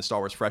having gone into Star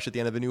Wars fresh at the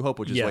end of A New Hope,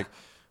 which is like,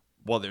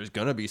 well, there's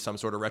gonna be some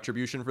sort of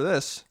retribution for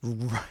this,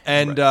 Right.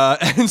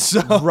 and so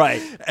Right.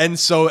 and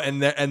so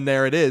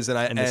there it is,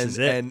 and this is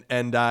it.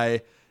 and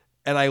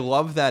I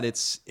love that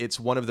it's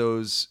one of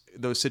those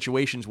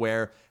situations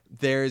where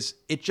there is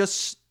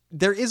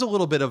a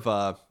little bit of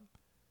a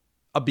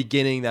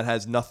beginning that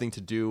has nothing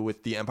to do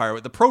with the Empire.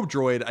 The probe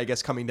droid, I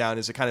guess, coming down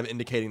is kind of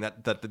indicating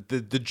that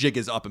the jig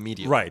is up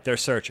immediately. Right. They're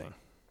searching.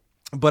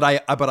 But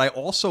I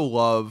also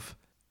love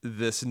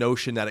this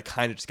notion that it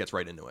kind of just gets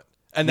right into it,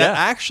 and that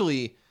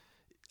actually,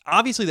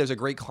 obviously, there's a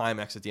great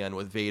climax at the end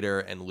with Vader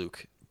and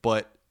Luke.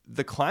 But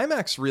the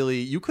climax really,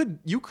 you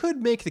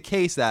could make the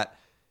case that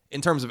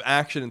in terms of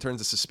action, in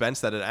terms of suspense,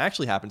 that it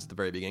actually happens at the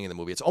very beginning of the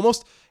movie. It's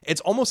almost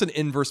an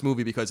inverse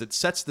movie because it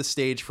sets the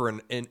stage for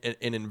an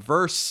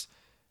inverse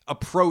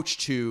approach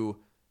to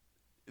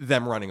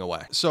them running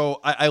away. So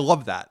I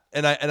love that,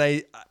 and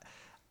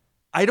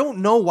I don't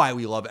know why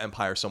we love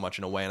Empire so much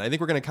in a way, and I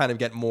think we're going to kind of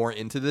get more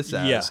into this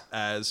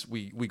as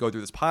we go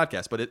through this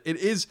podcast, but it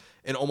is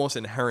an almost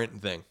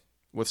inherent thing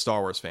with Star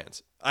Wars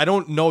fans. I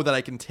don't know that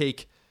I can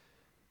take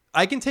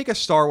a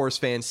Star Wars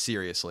fan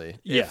seriously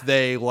if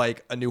they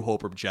like A New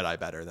Hope or Jedi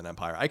better than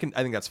Empire. I think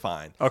that's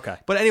fine. Okay.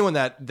 But anyone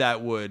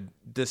that would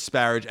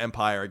disparage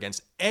Empire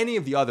against any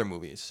of the other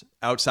movies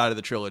outside of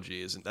the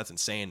trilogy that's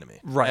insane to me.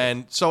 Right.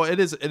 And so it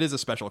is a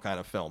special kind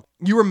of film.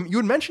 You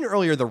had mentioned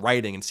earlier the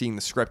writing and seeing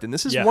the script, and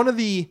this is kind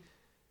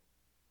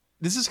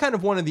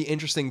of one of the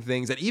interesting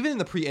things that even in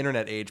the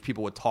pre-internet age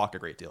people would talk a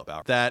great deal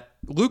about. That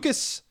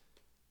Lucas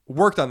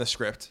worked on the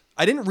script.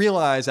 I didn't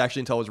realize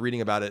actually until I was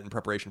reading about it in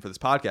preparation for this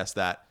podcast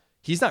that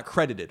he's not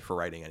credited for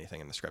writing anything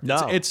in the script.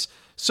 No.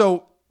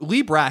 So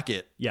Lee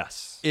Brackett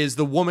Yes. is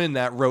the woman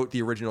that wrote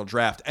the original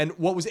draft. And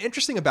what was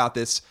interesting about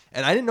this,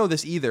 and I didn't know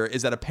this either,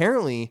 is that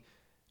apparently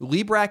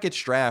Lee Brackett's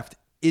draft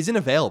isn't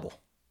available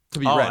to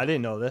be read. I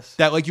didn't know this.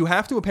 That like you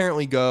have to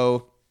apparently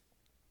go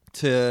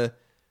to,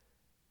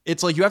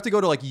 it's like you have to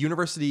go to like a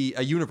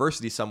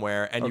university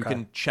somewhere, and you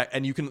can check,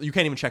 and you can't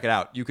even check it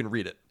out. You can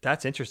read it.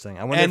 That's interesting.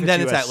 I wonder. And if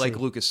then it's it's at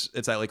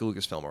USC. like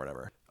Lucasfilm or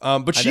whatever.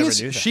 But I she never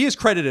knew that. is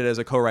credited as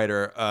a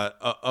co-writer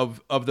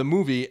of the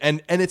movie,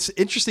 and it's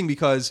interesting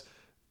because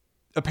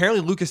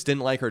apparently Lucas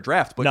didn't like her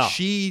draft, but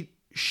she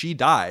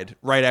died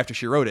right after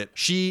she wrote it.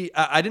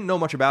 I didn't know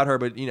much about her,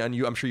 but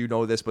I'm sure you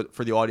know this, but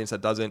for the audience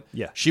that doesn't,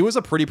 she was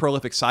a pretty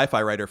prolific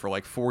sci-fi writer for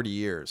like 40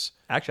 years.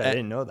 Actually, I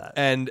didn't know that.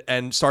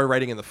 And started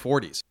writing in the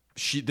 40s.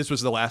 This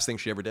was the last thing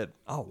she ever did.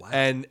 Oh, wow.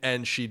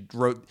 And she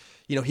wrote,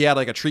 he had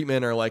like a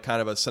treatment or like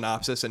kind of a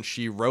synopsis, and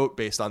she wrote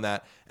based on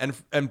that.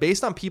 And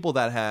based on people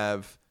that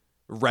have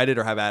read it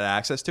or have had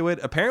access to it,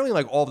 apparently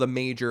like all the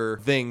major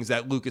things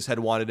that Lucas had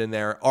wanted in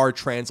there are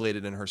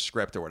translated in her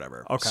script or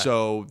whatever. Okay.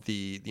 So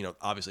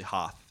obviously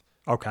Hoth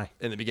Okay.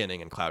 in the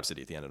beginning and Cloud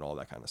City at the end and all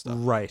that kind of stuff.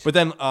 Right. But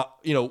then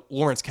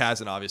Lawrence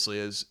Kasdan obviously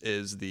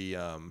is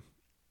the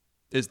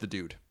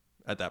dude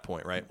at that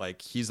point, right?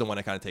 Like he's the one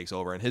that kind of takes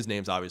over, and his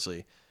name's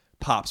obviously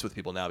pops with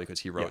people now because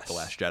he wrote The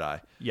Last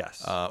Jedi.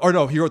 Yes. Or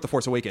no, he wrote The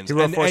Force Awakens. He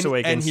wrote Force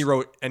Awakens.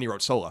 And he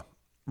wrote Solo.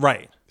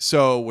 Right.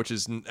 So, which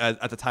is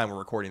at the time we're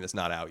recording this,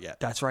 not out yet.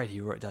 That's right.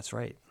 He wrote. That's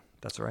right.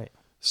 That's right.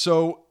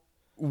 So,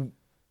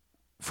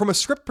 from a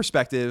script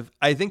perspective,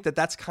 I think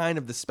that's kind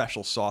of the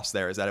special sauce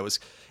there, is that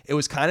it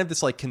was kind of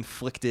this like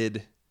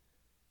conflicted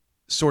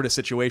sort of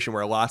situation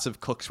where lots of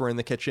cooks were in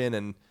the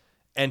kitchen,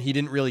 and he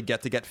didn't really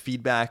get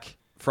feedback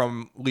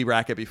from Lee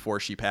Brackett before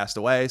she passed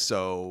away,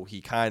 so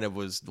he kind of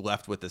was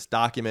left with this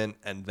document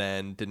and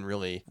then didn't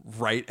really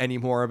write any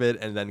more of it,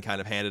 and then kind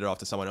of handed it off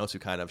to someone else who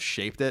kind of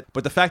shaped it.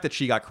 But the fact that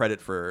she got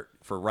credit for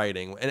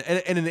writing,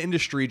 and in an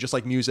industry just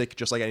like music,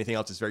 just like anything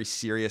else, is very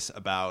serious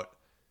about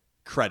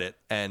credit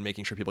and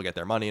making sure people get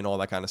their money and all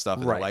that kind of stuff,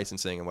 and their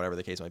licensing and whatever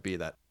the case might be,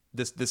 that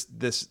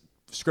this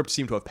script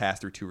seemed to have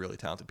passed through two really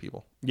talented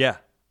people. Yeah.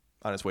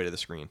 On its way to the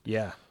screen.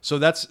 Yeah. So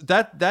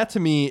that to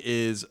me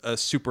is a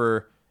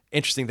super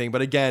interesting thing,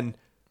 but again,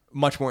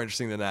 much more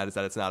interesting than that is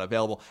that it's not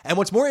available. And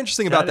what's more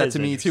interesting about that to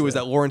me too is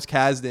that Lawrence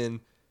Kasdan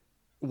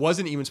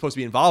wasn't even supposed to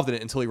be involved in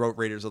it until he wrote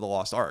Raiders of the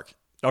Lost Ark.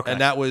 Okay. And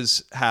that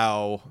was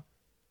how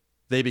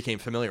they became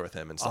familiar with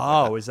him and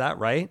stuff. Oh, is that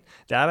right?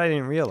 That I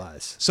didn't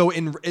realize. So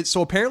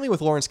apparently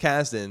with Lawrence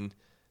Kasdan,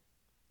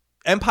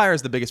 Empire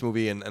is the biggest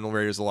movie, and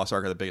Raiders of the Lost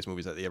Ark are the biggest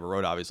movies that he ever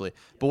wrote, obviously.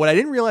 But what I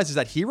didn't realize is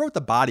that he wrote The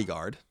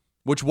Bodyguard,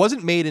 which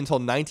wasn't made until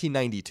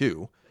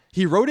 1992.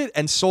 He wrote it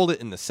and sold it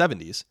in the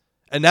 70s.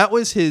 And that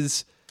was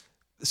his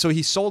so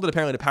he sold it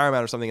apparently to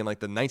Paramount or something in like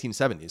the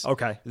 1970s.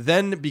 Okay.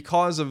 Then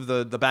because of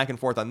the back and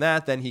forth on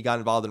that, then he got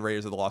involved in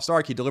Raiders of the Lost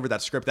Ark. He delivered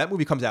that script. That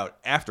movie comes out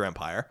after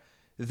Empire.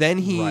 Then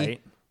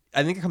Right.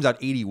 I think it comes out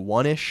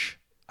 81-ish.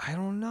 I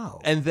don't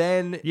know. And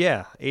then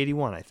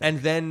 81, I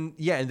think.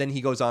 and then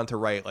he goes on to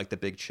write like The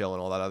Big Chill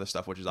and all that other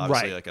stuff, which is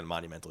obviously Right. like a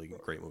monumentally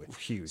great movie.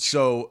 Huge.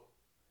 So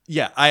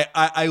yeah,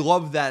 I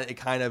love that it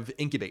kind of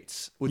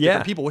incubates with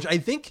different people, which I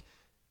think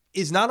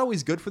is not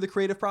always good for the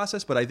creative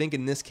process, but I think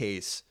in this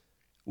case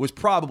was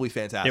probably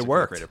fantastic It for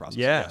worked. the creative process.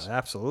 Yeah, Yes.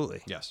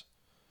 absolutely. Yes.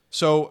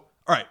 So,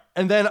 all right.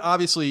 And then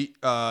obviously,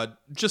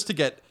 just to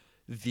get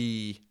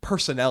the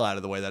personnel out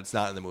of the way that's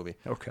not in the movie.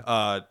 Okay.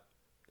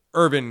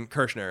 Irvin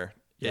Kershner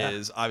Yeah.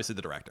 is obviously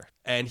the director.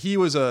 And he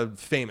was a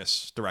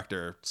famous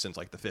director since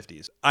like the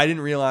 50s. I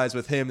didn't realize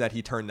with him that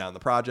he turned down the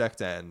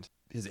project and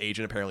his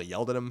agent apparently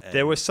yelled at him. And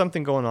There was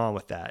something going on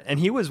with that. And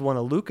he was one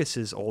of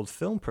Lucas's old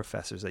film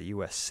professors at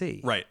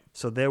USC. Right.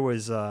 So there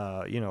was,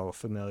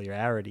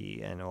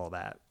 familiarity and all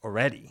that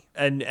already.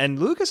 And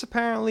Lucas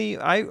apparently,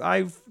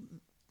 I've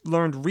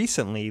learned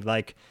recently,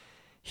 like,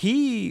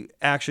 he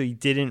actually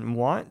didn't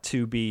want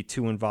to be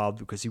too involved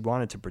because he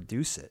wanted to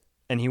produce it.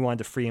 And he wanted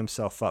to free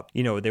himself up.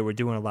 You know, they were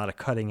doing a lot of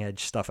cutting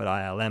edge stuff at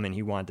ILM, and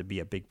he wanted to be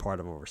a big part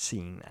of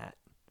overseeing that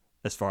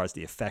as far as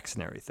the effects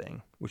and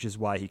everything, which is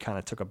why he kind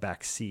of took a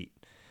back seat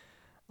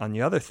on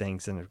the other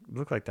things, and it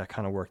looked like that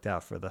kind of worked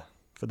out for the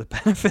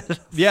benefit of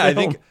Yeah, I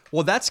film.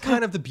 think that's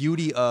kind of the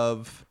beauty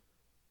of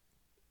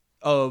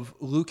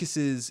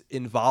Lucas's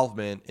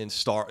involvement in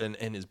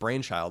in his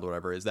brainchild or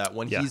whatever, is that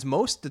when he's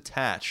most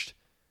detached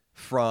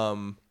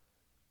from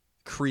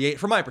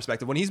my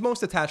perspective, when he's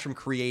most detached from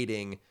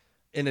creating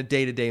in a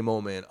day-to-day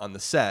moment on the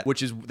set,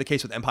 which is the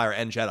case with Empire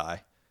and Jedi,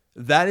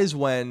 that is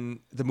when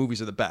the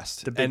movies are the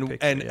best. The big picture,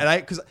 and I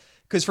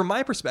because from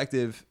my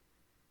perspective,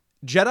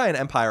 Jedi and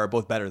Empire are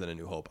both better than A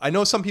New Hope. I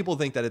know some people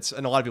think that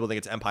and a lot of people think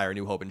it's Empire, A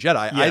New Hope, and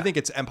Jedi. Yeah. I think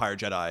it's Empire,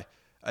 Jedi,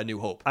 A New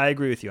Hope. I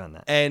agree with you on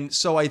that. And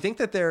so I think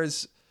that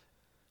there's,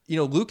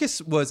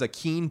 Lucas was a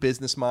keen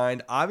business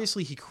mind.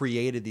 Obviously, he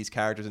created these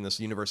characters in this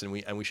universe, and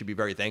we should be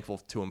very thankful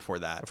to him for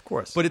that. Of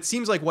course. But it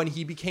seems like when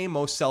he became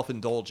most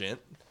self-indulgent,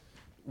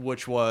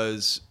 which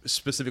was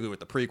specifically with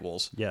the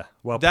prequels, Yeah,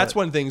 well that's put.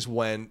 when things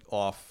went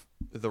off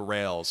the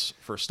rails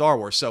for Star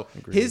Wars. So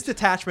his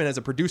detachment as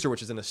a producer,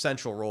 which is an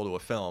essential role to a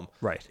film,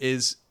 Right.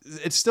 it's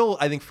still,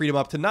 I think, freed him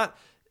up to not.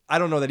 I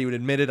don't know that he would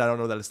admit it. I don't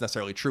know that it's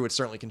necessarily true. It's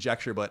certainly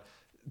conjecture, but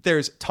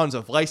there's tons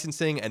of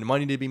licensing and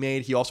money to be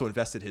made. He also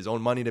invested his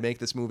own money to make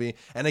this movie.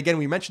 And again,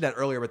 we mentioned that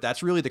earlier, but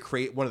that's really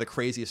one of the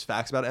craziest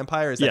facts about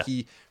Empire is that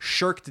he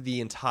shirked the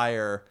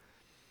entire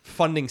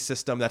funding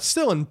system that's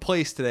still in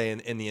place today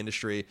in the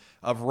industry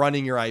of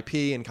running your IP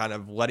and kind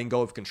of letting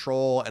go of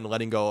control and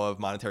letting go of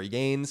monetary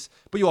gains.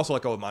 But you also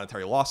let go of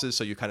monetary losses,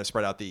 so you kind of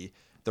spread out the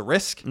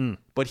risk.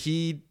 But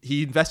he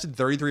invested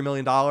 $33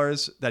 million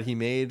that he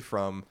made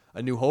from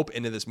A New Hope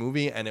into this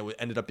movie, and it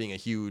ended up being a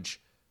huge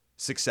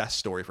success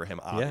story for him,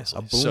 obviously.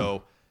 a boom.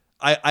 So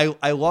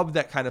I love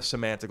that kind of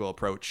semantical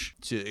approach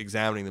to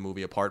examining the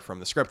movie apart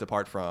from the script,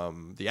 apart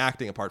from the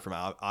acting, apart from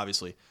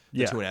obviously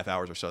the 2.5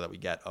 hours or so that we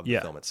get of the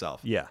film itself.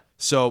 Yeah.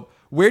 So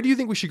where do you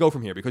think we should go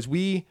from here? Because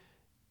we've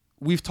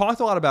talked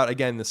a lot about,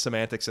 again, the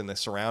semantics and the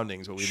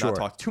surroundings, but we've not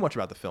talked too much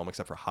about the film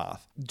except for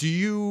Hoth.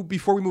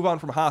 Before we move on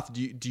from Hoth,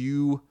 do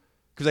you,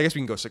 because I guess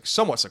we can go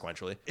somewhat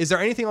sequentially, is there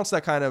anything else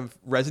that kind of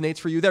resonates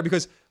for you there?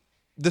 Because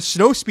the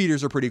snow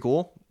speeders are pretty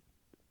cool.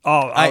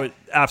 Oh,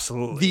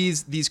 absolutely.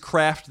 These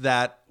craft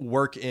that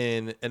work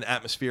in an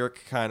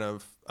atmospheric kind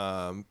of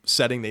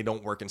setting, they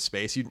don't work in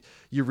space.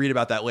 You read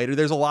about that later.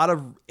 There's a lot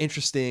of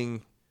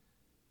interesting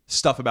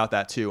stuff about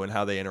that too, and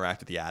how they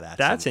interact with the AT-ATs.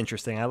 That's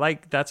interesting.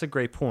 That's a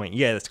great point.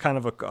 Yeah, it's kind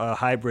of a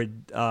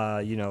hybrid,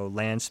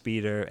 land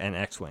speeder and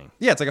X-wing.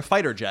 Yeah, it's like a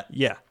fighter jet.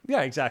 Yeah,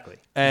 exactly.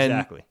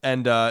 Exactly.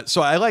 And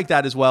so I like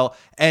that as well.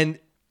 And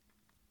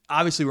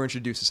obviously, we're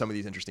introduced to some of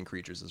these interesting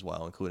creatures as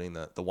well, including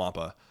the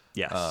Wampa.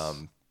 Yes.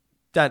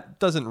 That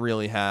doesn't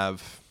really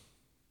have,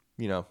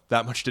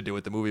 that much to do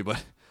with the movie,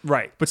 but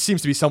right. but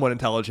seems to be somewhat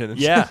intelligent.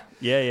 Yeah.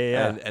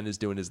 And is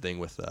doing his thing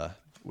with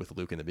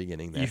Luke in the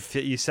beginning there.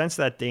 You sense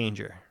that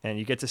danger, and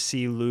you get to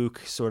see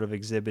Luke sort of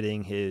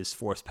exhibiting his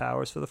Force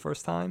powers for the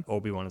first time.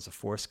 Obi-Wan is a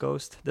Force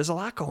ghost. There's a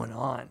lot going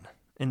on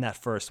in that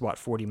first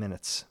 40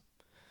 minutes,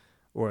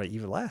 or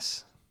even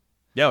less.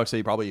 Yeah, I would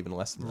say probably even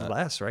less than that.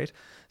 Less, right?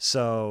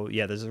 So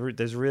yeah,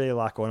 there's really a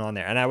lot going on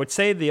there, and I would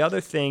say the other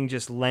thing,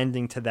 just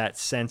lending to that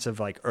sense of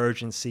like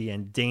urgency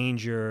and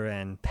danger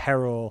and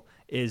peril,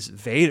 is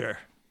Vader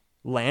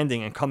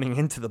landing and coming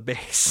into the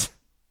base.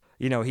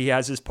 He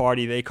has his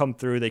party. They come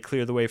through. They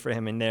clear the way for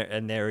him, and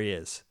there he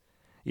is.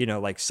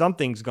 Like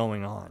something's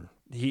going on.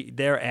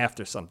 They're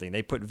after something.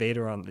 They put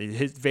Vader on.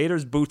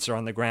 Vader's boots are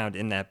on the ground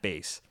in that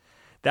base.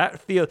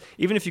 That feels,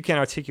 even if you can't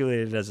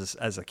articulate it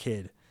as a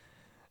kid,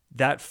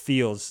 that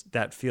feels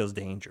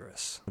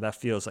dangerous. That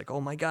feels like,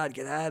 oh my God,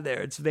 get out of there!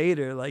 It's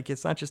Vader. Like,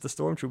 it's not just the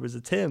stormtroopers.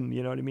 It's him.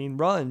 You know what I mean?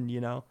 Run.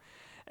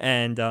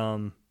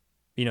 And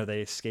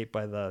they escape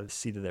by the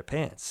seat of their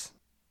pants.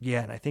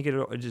 Yeah, and I think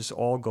it just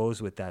all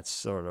goes with that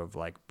sort of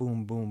like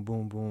boom, boom,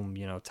 boom,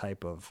 boom,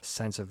 type of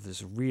sense of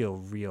this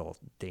real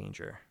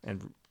danger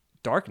and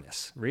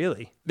darkness,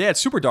 really. Yeah, it's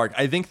super dark.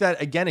 I think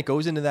that, again, it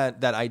goes into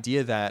that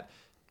idea that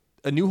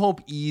A New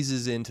Hope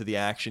eases into the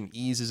action,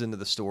 eases into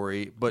the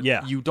story, but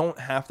you don't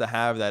have to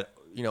have that.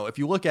 If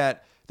you look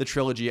at the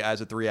trilogy as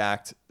a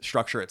 3-act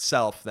structure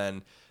itself,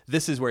 then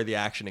this is where the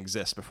action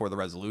exists before the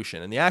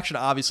resolution. And the action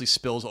obviously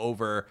spills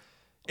over.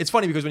 It's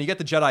funny because when you get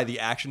the Jedi, the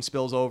action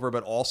spills over,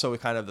 but also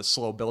kind of the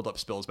slow buildup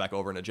spills back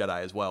over into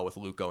Jedi as well, with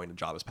Luke going to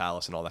Jabba's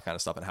palace and all that kind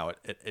of stuff, and how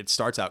it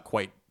starts out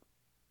quite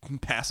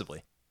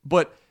passively.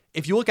 But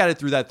if you look at it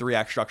through that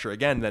 3-act structure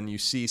again, then you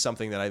see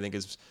something that I think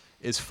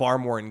is far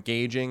more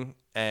engaging.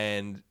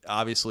 And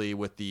obviously,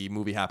 with the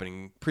movie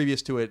happening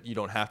previous to it, you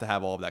don't have to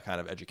have all of that kind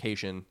of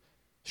education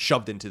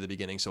shoved into the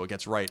beginning, so it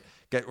gets right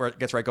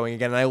going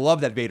again. And I love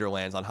that Vader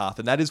lands on Hoth,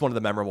 and that is one of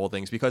the memorable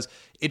things, because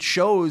it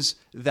shows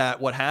that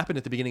what happened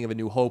at the beginning of A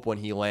New Hope when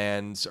he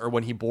lands, or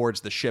when he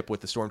boards the ship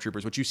with the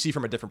stormtroopers, which you see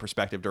from a different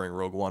perspective during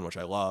Rogue One, which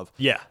I love.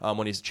 Yeah.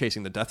 When he's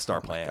chasing the Death Star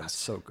plans. God,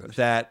 so good.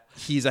 That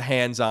he's a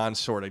hands-on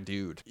sort of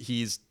dude.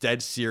 He's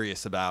dead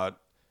serious about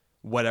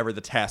whatever the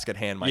task at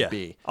hand might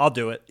be. I'll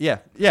do it. Yeah,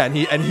 and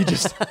he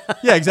just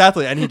yeah,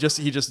 exactly. And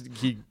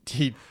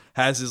he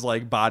has his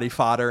like body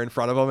fodder in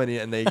front of him,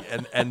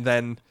 and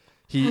then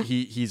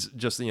he's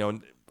just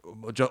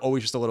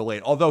always just a little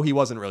late. Although he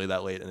wasn't really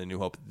that late in A New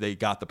Hope. They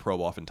got the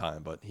probe off in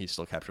time, but he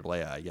still captured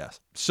Leia, I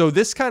guess. So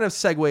this kind of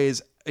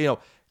segues.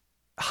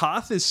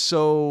 Hoth is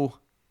so,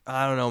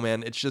 I don't know,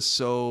 man. It's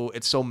so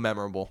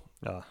memorable,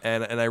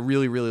 and I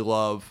really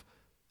love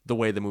the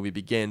way the movie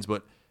begins,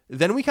 but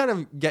then we kind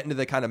of get into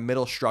the kind of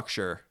middle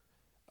structure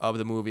of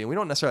the movie, and we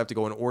don't necessarily have to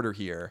go in order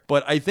here.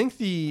 But I think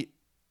the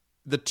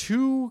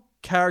two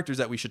characters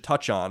that we should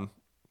touch on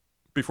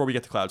before we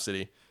get to Cloud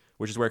City,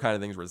 which is where kind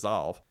of things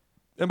resolve.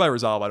 And by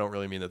resolve, I don't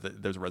really mean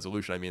that there's a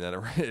resolution. I mean that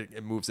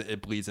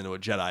it bleeds into a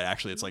Jedi.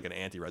 Actually, it's like an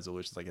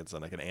anti-resolution. It's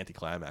like an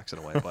anti-climax in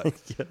a way. But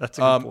yeah, that's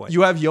a good point.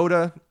 You have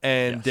Yoda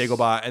and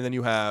Dagobah, and then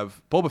you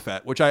have Boba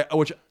Fett,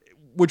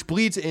 which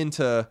bleeds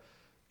into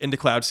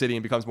Cloud City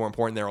and becomes more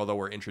important there, although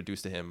we're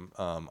introduced to him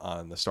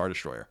on the Star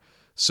Destroyer.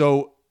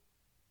 So,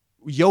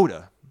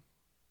 Yoda,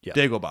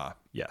 Dagobah.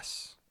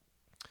 Yes.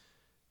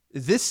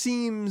 This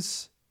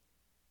seems,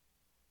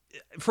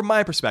 from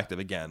my perspective,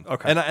 again,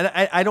 okay. And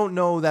I don't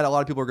know that a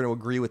lot of people are going to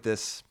agree with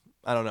this.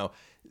 I don't know.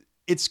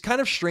 It's kind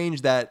of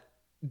strange that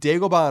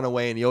Dagobah in a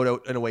way and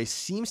Yoda in a way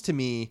seems to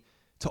me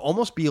to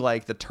almost be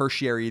like the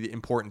tertiary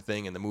important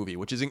thing in the movie,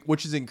 which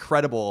is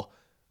incredible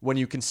when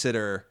you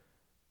consider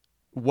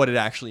what it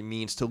actually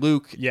means to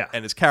Luke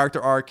and his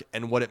character arc,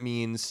 and what it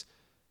means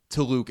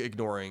to Luke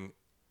ignoring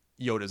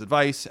Yoda's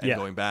advice and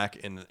going back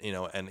and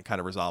kind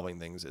of resolving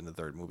things in the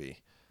third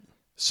movie.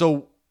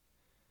 So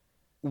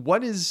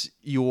what is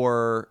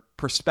your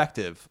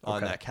perspective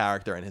on that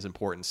character and his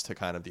importance to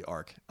kind of the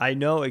arc? I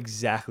know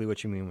exactly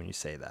what you mean when you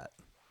say that.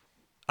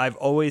 I've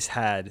always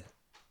had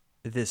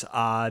this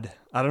odd,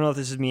 I don't know if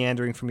this is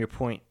meandering from your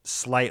point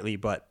slightly,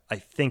 but I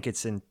think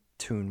it's in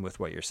tune with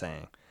what you're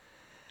saying.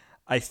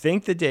 I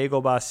think the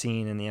Dagobah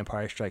scene in The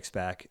Empire Strikes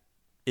Back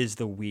is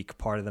the weak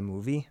part of the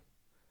movie.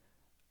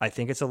 I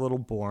think it's a little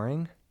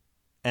boring,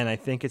 and I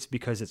think it's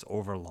because it's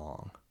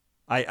overlong.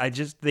 I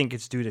just think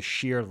it's due to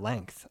sheer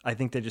length. I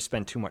think they just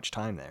spend too much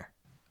time there.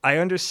 I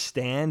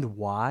understand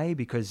why,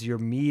 because you're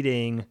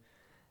meeting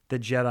the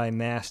Jedi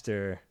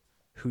Master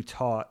who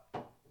taught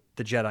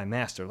the Jedi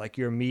Master. Like,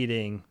 you're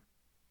meeting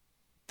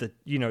the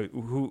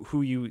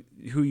who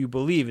you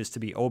believe is to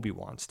be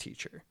Obi-Wan's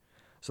teacher.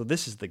 So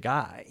this is the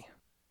guy.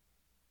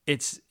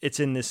 It's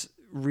in this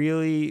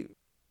really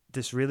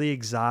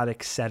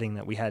exotic setting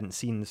that we hadn't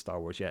seen in Star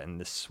Wars yet, in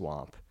this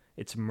swamp.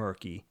 It's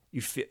murky.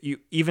 You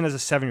even as a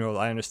 7-year-old,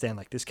 I understand,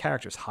 like, this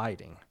character is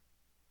hiding.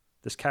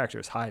 This character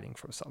is hiding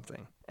from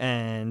something.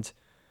 And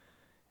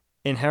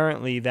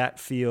inherently that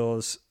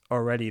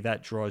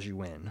draws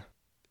you in.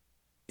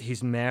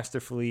 He's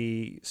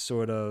masterfully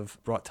sort of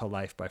brought to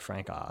life by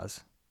Frank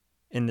Oz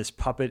in this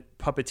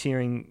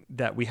puppeteering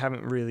that we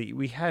hadn't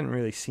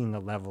really seen the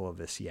level of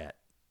this yet.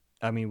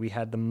 I mean, we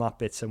had the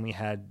Muppets and we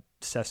had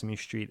Sesame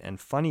Street and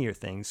funnier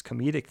things,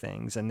 comedic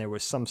things, and there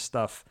was some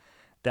stuff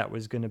that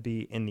was going to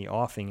be in the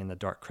offing in the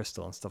Dark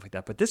Crystal and stuff like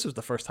that. But this was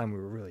the first time we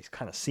were really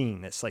kind of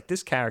seeing this. Like,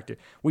 this character,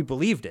 we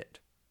believed it.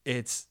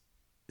 It's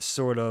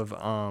sort of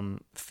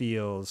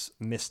feels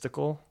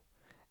mystical,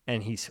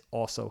 and he's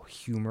also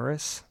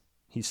humorous.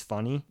 He's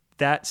funny.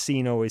 That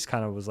scene always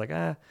kind of was like,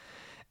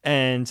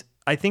 And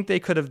I think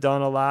they could have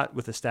done a lot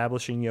with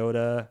establishing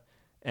Yoda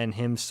and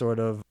him sort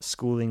of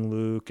schooling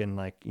Luke and,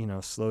 like,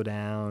 slow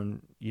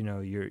down,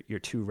 you're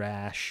too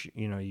rash,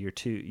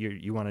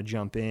 you want to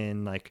jump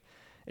in, like,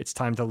 it's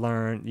time to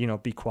learn,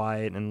 be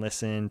quiet and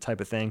listen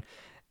type of thing.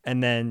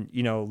 And then,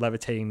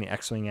 levitating the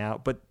X-Wing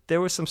out. But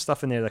there was some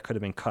stuff in there that could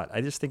have been cut.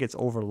 I just think it's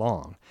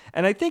overlong.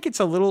 And I think it's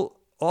a little,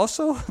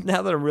 also,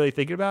 now that I'm really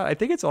thinking about it, I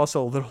think it's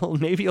also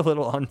maybe a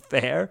little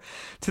unfair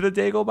to the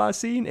Dagobah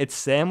scene. It's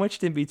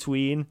sandwiched in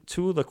between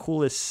two of the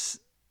coolest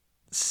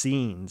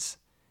scenes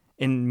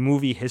in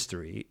movie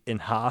history in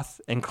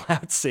Hoth and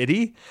Cloud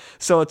City.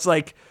 So it's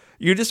like,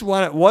 you just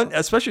want it one,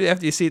 especially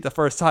after you see it the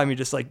first time. You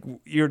just like,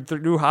 you're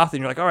through Hoth and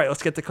you're like, all right,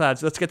 let's get to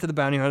Clouds. Let's get to the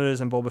bounty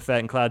hunters and Boba Fett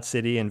and Cloud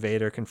City and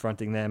Vader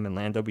confronting them and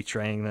Lando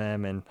betraying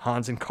them and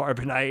Han's in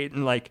Carbonite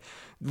and like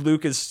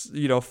Luke is,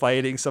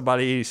 fighting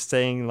somebody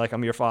saying like,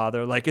 I'm your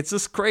father. Like, it's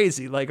just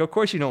crazy. Like, of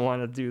course you don't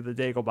want to do the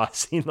Dagobah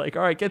scene. Like,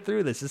 all right, get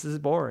through this. This is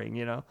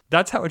boring,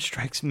 That's how it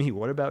strikes me.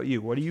 What about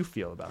you? What do you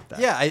feel about that?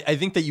 Yeah, I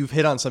think that you've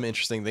hit on some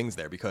interesting things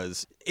there,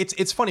 because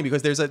it's funny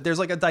because there's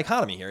like a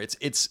dichotomy here.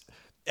 It's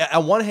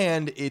on one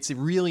hand, it's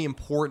really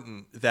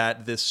important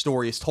that this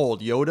story is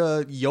told.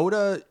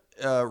 Yoda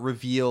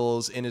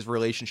reveals in his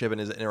relationship and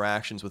his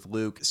interactions with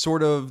Luke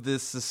sort of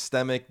this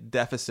systemic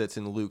deficits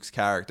in Luke's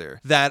character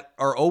that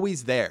are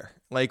always there.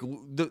 Like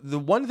the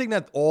one thing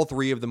that all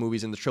three of the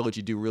movies in the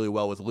trilogy do really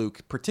well with Luke,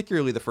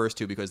 particularly the first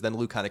two, because then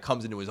Luke kind of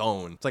comes into his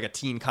own. It's like a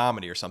teen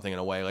comedy or something in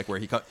a way, like where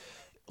he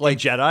like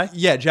Jedi?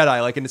 Yeah,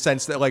 Jedi, like in the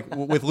sense that like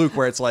with Luke,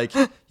 where it's like,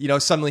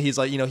 suddenly he's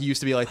like, he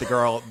used to be like the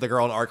girl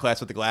in art class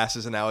with the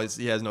glasses, and now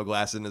he has no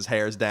glasses and his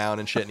hair's down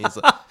and shit, and he's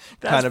like,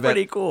 That's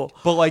pretty cool.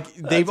 But like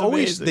they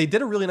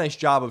did a really nice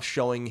job of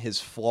showing his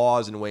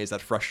flaws in ways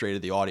that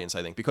frustrated the audience,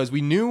 I think, because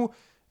we knew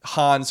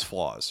Han's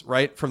flaws,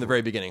 right? From the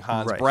very beginning.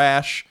 Han's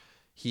brash.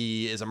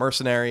 He is a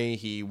mercenary.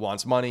 He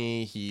wants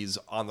money. He's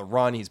on the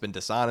run. He's been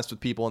dishonest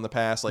with people in the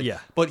past.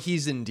 But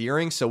he's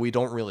endearing, so we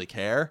don't really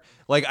care.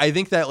 Like, I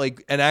think that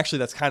and actually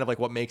that's kind of like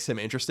what makes him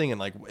interesting, and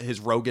like his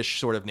roguish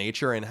sort of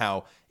nature and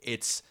how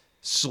it's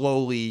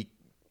slowly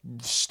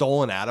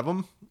stolen out of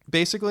him,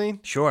 basically.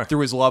 Sure.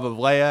 Through his love of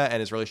Leia and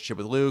his relationship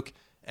with Luke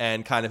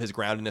and kind of his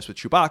groundedness with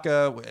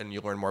Chewbacca. And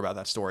you learn more about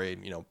that story,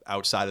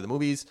 outside of the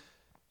movies.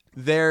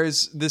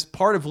 There's this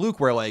part of Luke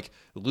where like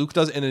Luke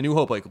does in A New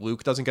Hope, like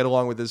Luke doesn't get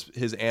along with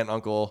his aunt and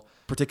uncle,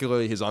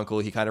 particularly his uncle.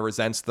 He kind of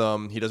resents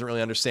them. He doesn't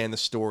really understand the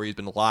story. He's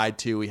been lied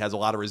to. He has a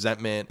lot of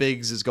resentment.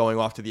 Biggs is going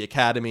off to the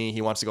academy.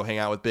 He wants to go hang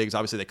out with Biggs.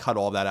 Obviously they cut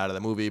all of that out of the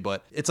movie,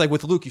 but it's like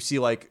with Luke, you see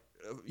like,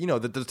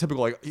 the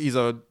typical, like he's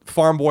a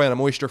farm boy on a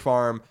moisture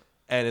farm,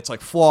 and it's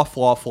like flaw.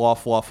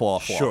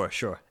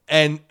 Sure.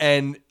 And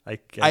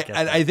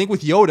I think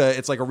with Yoda,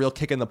 it's like a real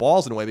kick in the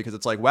balls in a way, because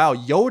it's like, wow,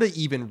 Yoda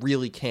even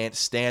really can't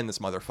stand this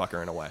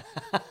motherfucker in a way.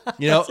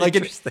 Like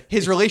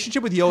his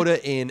relationship with Yoda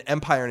in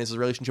Empire and his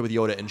relationship with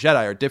Yoda in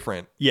Jedi are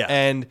different. Yeah.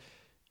 And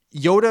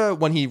Yoda,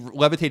 when he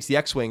levitates the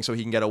X-Wing so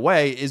he can get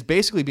away, is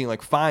basically being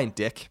like, fine,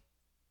 dick,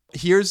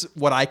 here's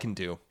what I can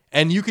do.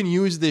 And you can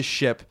use this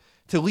ship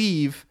to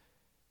leave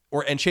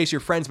and chase your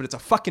friends, but it's a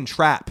fucking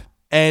trap.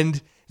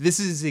 And this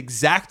is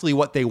exactly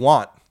what they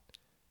want.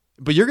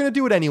 But you're going to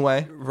do it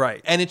anyway.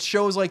 Right. And it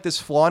shows like this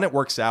flaw, and it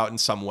works out in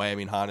some way. I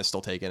mean, Han is still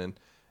taken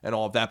and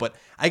all of that. But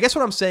I guess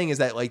what I'm saying is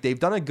that like they've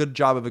done a good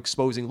job of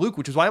exposing Luke,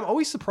 which is why I'm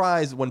always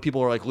surprised when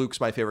people are like, Luke's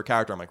my favorite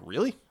character. I'm like,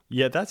 really?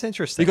 Yeah, that's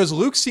interesting. Because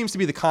Luke seems to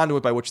be the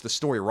conduit by which the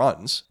story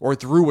runs, or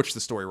through which the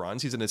story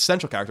runs. He's an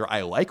essential character.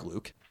 I like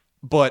Luke.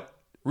 But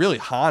really,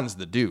 Han's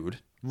the dude.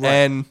 Right.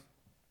 And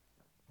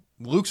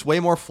Luke's way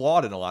more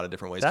flawed in a lot of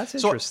different ways. That's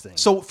interesting.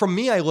 So for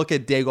me, I look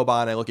at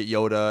Dagobah and I look at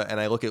Yoda and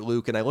I look at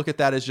Luke and I look at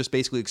that as just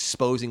basically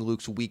exposing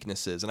Luke's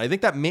weaknesses. And I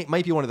think that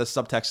might be one of the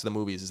subtexts of the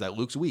movies, is that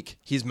Luke's weak.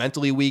 He's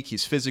mentally weak.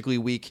 He's physically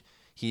weak.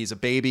 He's a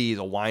baby. He's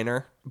a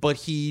whiner. But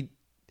he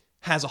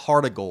has a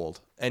heart of gold,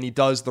 and he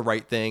does the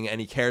right thing, and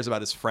he cares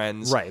about his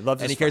friends. Right.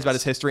 Loves his and he cares friends. about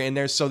his history. And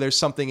there's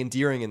something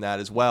endearing in that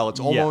as well. It's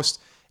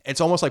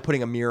almost like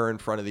putting a mirror in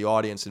front of the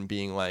audience and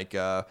being like,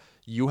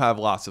 you have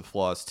lots of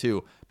flaws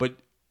too.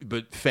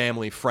 But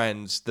family,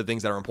 friends, the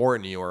things that are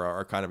important to you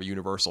are kind of a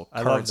universal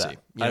currency.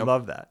 I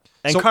love that.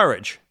 And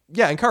courage.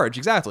 Yeah, and courage,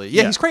 exactly.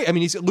 Yeah, he's crazy. I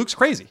mean, Luke's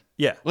crazy.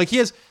 Yeah. Like, he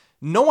has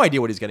no idea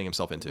what he's getting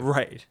himself into.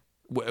 Right.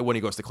 When he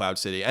goes to Cloud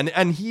City.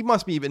 And he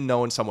must be even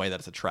know in some way that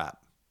it's a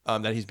trap,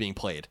 that he's being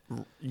played.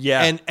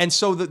 Yeah. And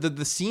so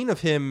the scene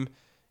of him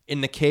in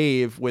the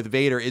cave with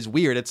Vader is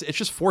weird. It's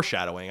just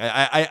foreshadowing.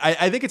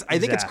 I think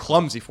it's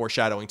clumsy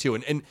foreshadowing too.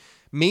 And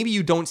maybe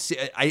you don't see.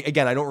 I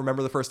don't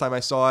remember the first time I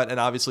saw it, and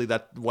obviously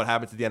that what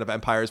happens at the end of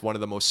Empire is one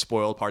of the most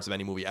spoiled parts of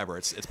any movie ever.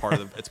 It's part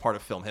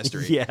of film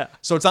history. Yeah.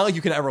 So it's not like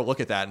you can ever look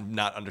at that and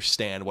not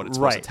understand what it's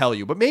supposed to tell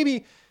you. But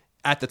maybe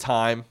at the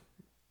time,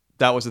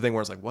 that was the thing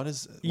where it's like, what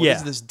is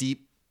this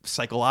deep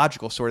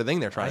psychological sort of thing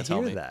they're trying to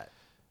tell me? That.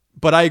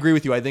 But I agree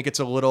with you. I think it's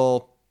a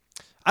little.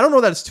 I don't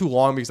know that it's too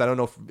long, because I don't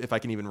know if I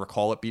can even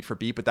recall it beat for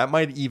beat. But that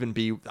might even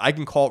be. I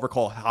can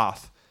recall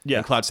Hoth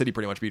and Cloud City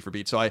pretty much beat for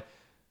beat. So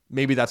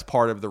maybe that's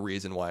part of the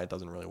reason why it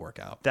doesn't really work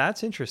out.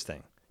 That's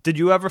interesting. Did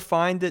you ever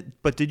find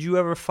it? But did you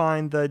ever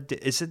find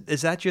is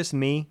that just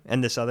me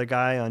and this other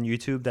guy on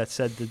YouTube that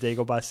said the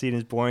Dagobah scene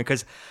is boring?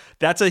 Because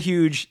that's a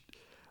huge.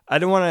 I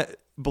don't want to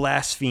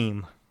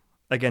blaspheme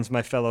against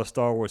my fellow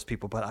Star Wars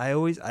people, but I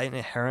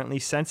inherently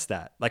sense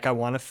that. Like, I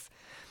want to.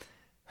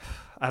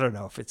 I don't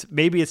know if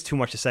maybe it's too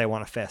much to say I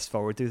want to fast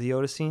forward through the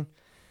Yoda scene.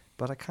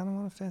 But I kind of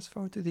want to fast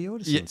forward through the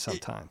Yoda scene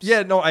sometimes.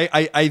 Yeah, no,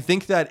 I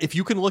think that if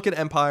you can look at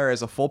Empire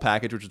as a full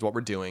package, which is what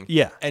we're doing,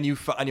 and you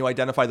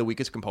identify the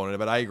weakest component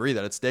of it, I agree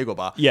that it's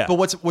Dagobah. Yeah. But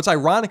what's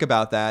ironic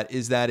about that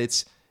is that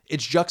it's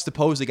it's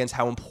juxtaposed against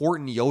how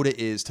important Yoda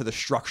is to the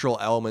structural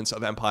elements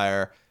of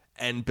Empire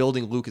and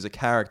building Luke as a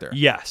character.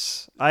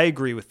 Yes, I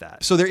agree with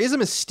that. So there is a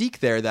mystique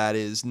there that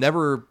is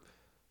never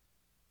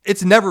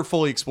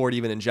fully explored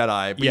even in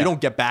Jedi, but you don't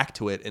get back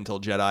to it until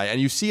Jedi, and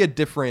you see a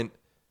different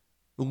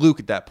Luke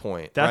at that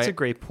point. That's right? a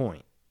great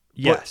point.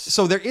 Yes. But,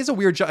 so there is a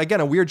weird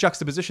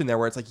juxtaposition there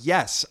where it's like,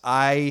 yes,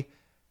 I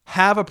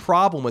have a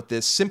problem with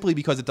this simply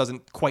because it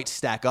doesn't quite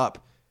stack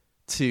up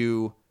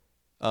to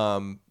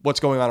what's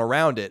going on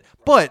around it.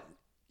 But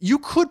you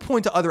could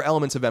point to other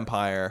elements of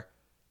Empire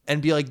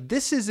and be like,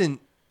 this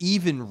isn't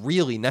even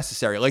really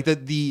necessary. Like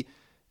the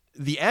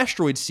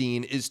asteroid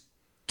scene is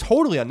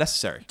totally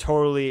unnecessary.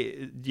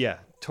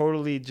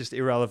 Totally just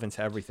irrelevant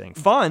to everything.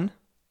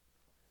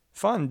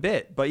 Fun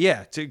bit, but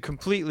yeah,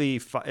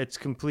 it's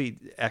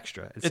complete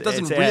extra. It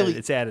doesn't really.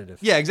 It's additive.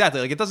 Yeah,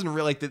 exactly. Like it doesn't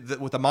really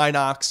with the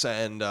Minox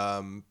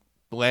and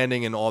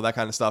landing and all that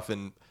kind of stuff,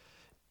 and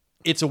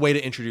it's a way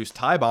to introduce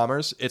TIE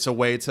bombers. It's a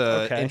way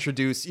to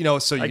introduce,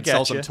 so you can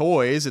sell some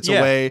toys. It's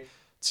a way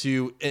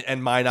to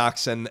and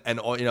Minox and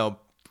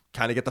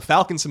kind of get the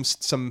Falcon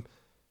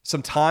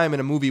some time in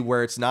a movie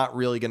where it's not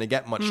really going to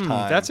get much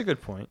time. That's a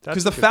good point.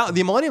 Because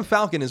the Millennium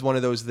Falcon is one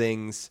of those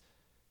things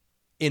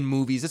in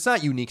movies. It's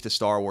not unique to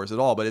Star Wars at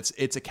all, but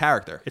it's a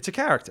character. It's a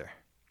character.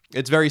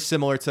 It's very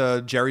similar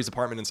to Jerry's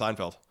apartment in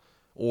Seinfeld,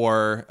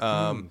 or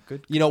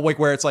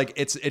where it's like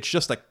it's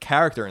just a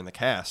character in the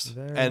cast,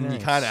 Very and nice. you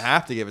kind of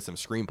have to give it some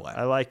screenplay.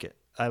 I like it.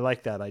 I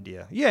like that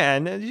idea. Yeah,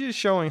 and you're just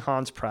showing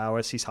Han's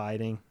prowess. He's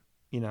hiding.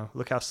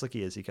 Look how slick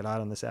he is. He can hide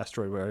on this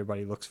asteroid where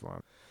everybody looks for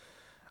him.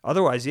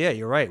 Otherwise, yeah,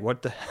 you're right.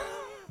 What the,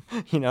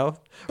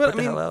 But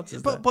hell else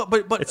is that?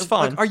 But it's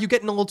fun. Like, are you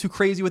getting a little too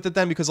crazy with it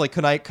then? Because like,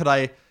 could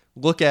I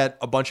look at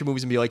a bunch of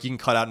movies and be like, you can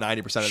cut out 90%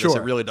 of this.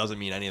 It really doesn't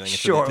mean anything.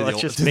 Sure, let's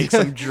just make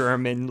some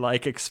German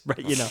like like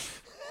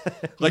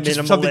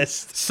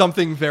minimalist.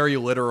 something very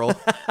literal.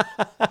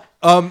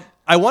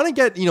 I want to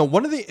get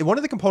one of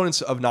the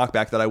components of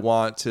Knockback that I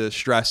want to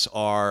stress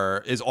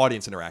is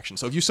audience interaction.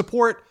 So if you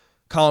support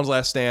Colin's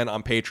Last Stand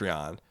on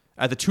Patreon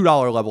at the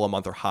 $2 level a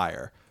month or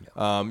higher,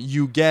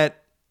 you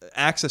get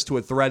access to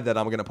a thread that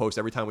I'm going to post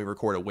every time we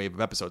record a wave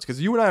of episodes,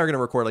 because you and I are going to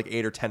record like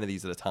 8 or 10 of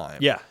these at a time.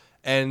 Yeah.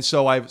 And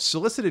so I've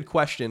solicited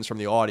questions from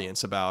the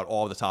audience about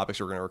all the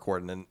topics we're going to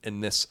record in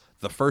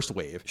the first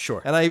wave.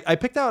 Sure. And I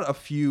picked out a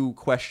few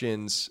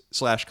questions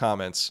 /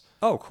 comments.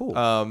 Oh, cool.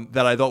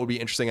 That I thought would be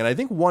interesting. And I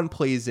think one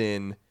plays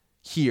in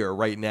here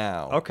right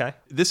now. Okay.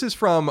 This is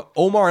from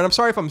Omar. And I'm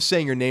sorry if I'm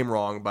saying your name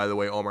wrong, by the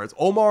way, Omar. It's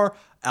Omar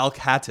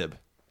Al-Khatib.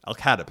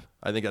 Al-Khatib.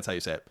 I think that's how you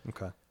say it.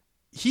 Okay.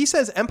 He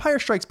says Empire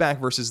Strikes Back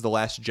versus The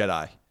Last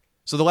Jedi.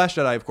 So The Last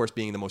Jedi, of course,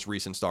 being the most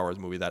recent Star Wars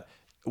movie that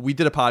we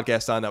did a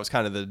podcast on. That was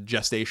kind of the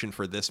gestation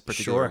for this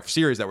particular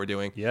series that we're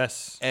doing.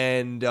 Yes.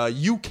 And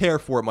you care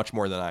for it much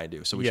more than I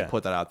do, so we should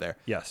put that out there.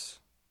 Yes.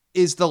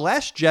 Is The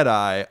Last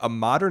Jedi a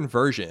modern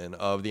version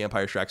of The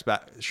Empire Strikes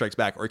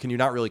Back, or can you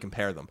not really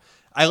compare them?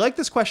 I like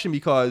this question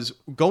because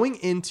going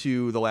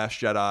into The Last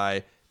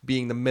Jedi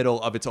being the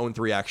middle of its own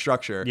 3-act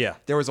structure,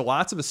 there was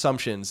lots of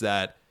assumptions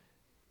that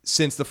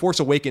since The Force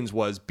Awakens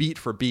was beat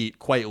for beat,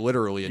 quite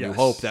literally, A New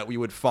Hope, that we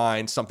would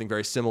find something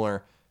very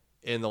similar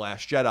in The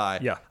Last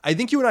Jedi. Yeah. I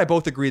think you and I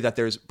both agree that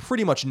there's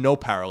pretty much no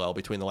parallel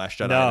between The Last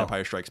Jedi and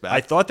Empire Strikes Back.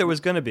 I thought there was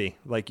going to be,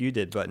 like you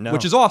did, but no.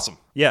 Which is awesome.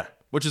 Yeah.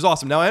 Which is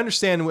awesome. Now, I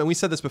understand when we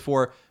said this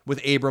before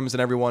with Abrams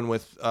and everyone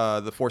with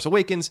The Force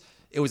Awakens,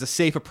 it was a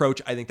safe approach.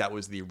 I think that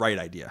was the right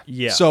idea.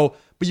 Yeah. So,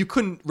 but you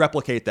couldn't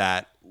replicate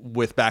that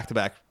with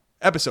back-to-back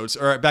episodes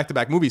or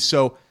back-to-back movies.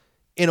 So,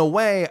 in a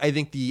way, I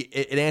think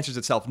it answers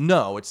itself.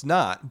 No, it's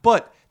not.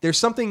 But there's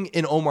something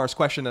in Omar's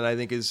question that I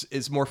think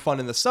is more fun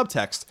in the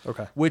subtext.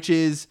 Okay. Which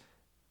is,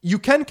 you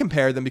can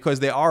compare them because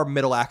they are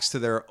middle acts to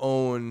their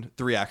own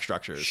 3-act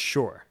structures.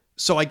 Sure.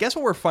 So I guess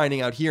what we're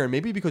finding out here, and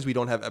maybe because we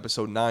don't have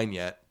episode 9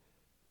 yet,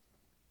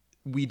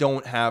 we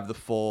don't have the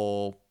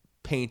full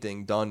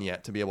painting done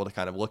yet to be able to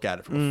kind of look at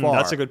it from afar.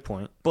 That's a good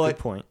point. But good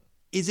point.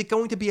 Is it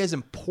going to be as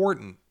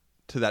important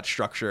to that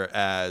structure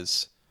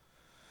as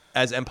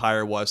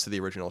Empire was to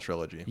the original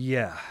trilogy?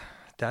 Yeah,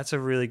 that's a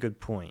really good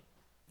point.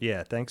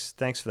 Yeah, thanks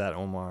for that,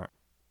 Omar.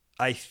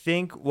 I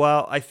think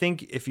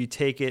if you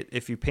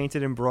paint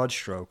it in broad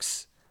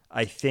strokes,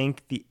 I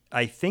think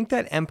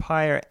that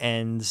Empire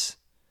ends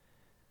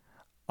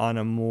on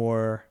a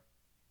more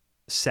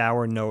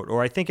sour note,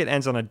 or I think it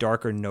ends on a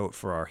darker note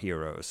for our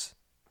heroes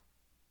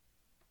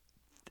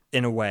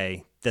in a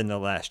way than The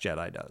Last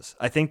Jedi does.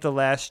 I think The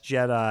Last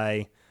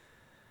Jedi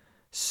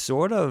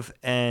sort of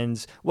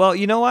ends, well,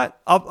 you know what?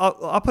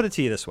 I'll put it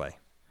to you this way.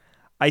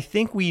 I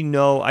think we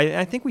know,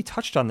 I think we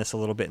touched on this a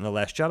little bit in the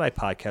Last Jedi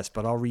podcast,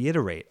 but I'll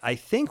reiterate. I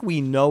think we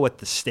know what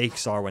the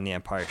stakes are when The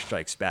Empire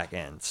Strikes Back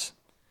ends.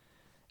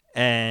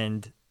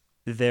 And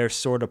they're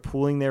sort of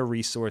pooling their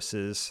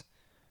resources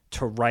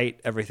to right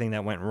everything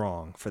that went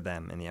wrong for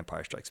them in The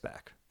Empire Strikes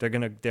Back.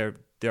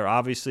 They're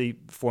obviously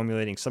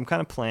formulating some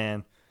kind of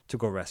plan to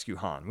go rescue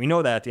Han. We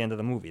know that at the end of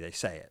the movie. They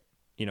say it.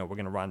 We're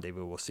going to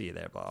rendezvous. We'll see you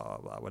there, blah, blah,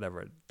 blah,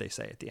 whatever they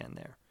say at the end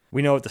there.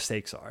 We know what the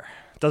stakes are.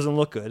 It doesn't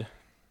look good,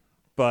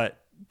 but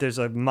there's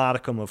a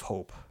modicum of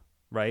hope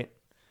right?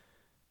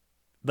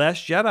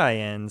 Last Jedi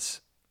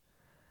ends.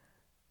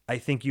 I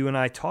think you and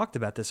I talked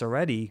about this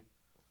already.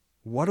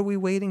 What are we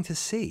waiting to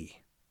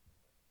see?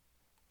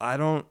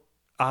 I'm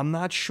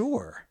not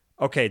sure.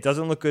 Okay, it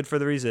doesn't look good for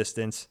the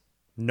Resistance.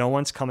 No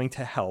one's coming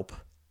to help.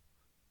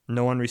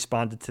 No one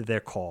responded to their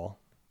call,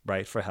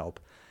 right, for help.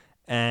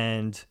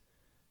 And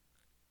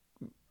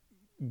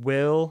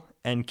will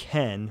and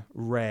can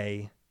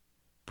Rey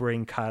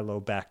bring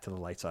Kylo back to the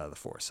light side of the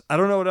Force? I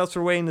don't know what else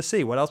we're waiting to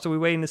see. What else are we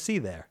waiting to see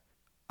there?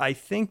 I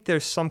think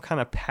there's some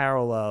kind of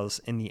parallels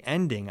in the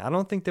ending. I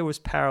don't think there was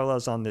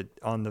parallels on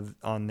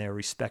their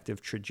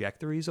respective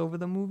trajectories over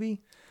the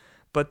movie,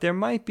 but there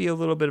might be a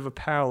little bit of a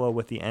parallel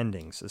with the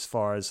endings as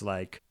far as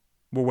like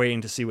we're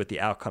waiting to see what the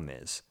outcome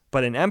is.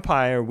 But in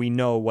Empire, we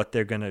know what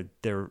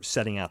they're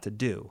setting out to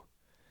do.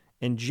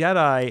 In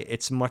Jedi,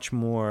 it's much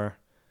more,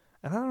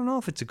 and I don't know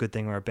if it's a good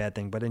thing or a bad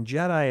thing, but in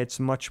Jedi, it's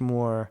much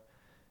more,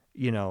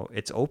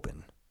 it's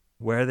open.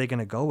 Where are they going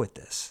to go with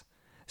this?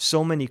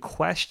 So many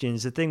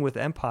questions. The thing with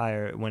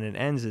Empire, when it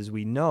ends, is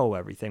we know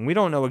everything. We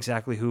don't know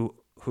exactly who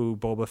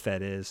Boba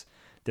Fett is.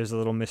 There's a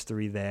little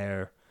mystery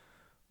there.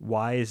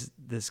 Why is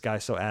this guy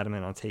so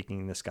adamant on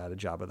taking this guy to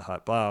Jabba the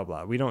Hutt? Blah,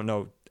 blah, blah. We don't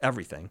know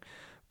everything,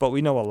 but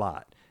we know a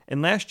lot.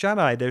 In Last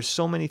Jedi, there's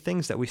so many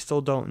things that we still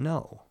don't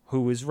know.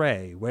 Who is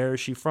Rey? Where is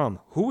she from?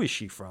 Who is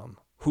she from?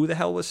 Who the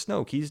hell was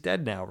Snoke? He's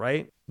dead now,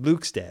 right?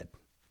 Luke's dead.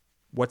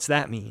 What's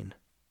that mean?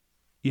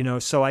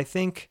 So I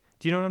think...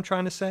 Do you know what I'm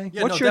trying to say?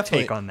 Yeah, What's your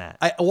take on that?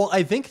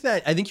 I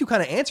think you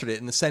kind of answered it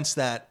in the sense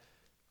that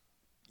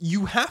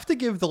you have to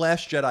give The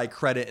Last Jedi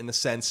credit in the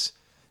sense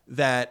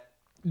that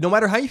no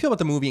matter how you feel about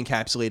the movie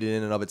encapsulated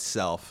in and of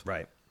itself,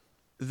 right,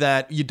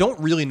 that you don't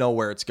really know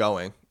where it's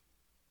going.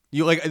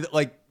 You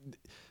like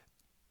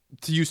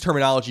to use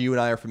terminology you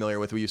and I are familiar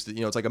with. We used to,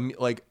 it's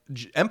like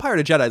Empire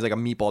to Jedi is like a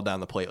meatball down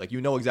the plate. Like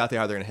you know exactly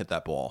how they're going to hit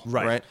that ball,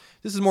 right?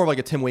 This is more like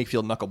a Tim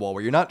Wakefield knuckleball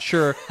where you're not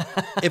sure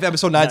if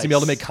Episode 9's going to be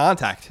able to make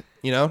contact,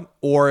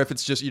 or if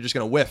it's just you're just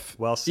going to whiff.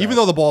 Well said. Even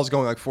though the ball is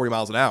going like 40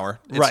 miles an hour,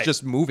 it's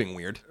just moving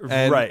weird,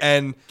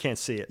 and can't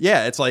see it.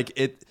 Yeah, it's like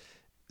it.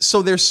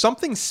 So there's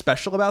something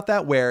special about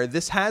that where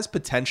this has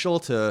potential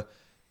to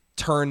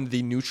turn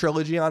the new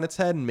trilogy on its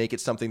head and make it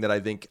something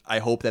that I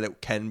hope that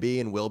it can be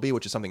and will be,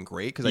 which is something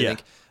great because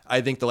I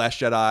think The Last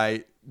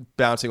Jedi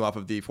bouncing off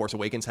of The Force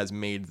Awakens has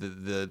made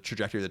the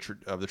trajectory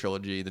of the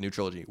trilogy, the new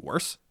trilogy,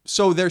 worse.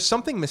 So there's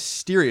something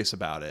mysterious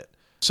about it.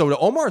 So to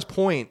Omar's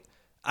point,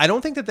 I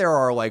don't think that there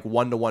are like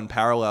one-to-one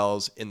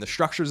parallels in the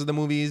structures of the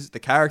movies, the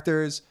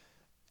characters,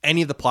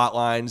 any of the plot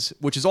lines,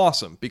 which is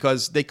awesome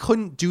because they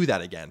couldn't do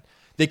that again.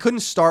 They couldn't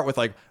start with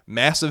like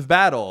massive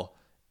battle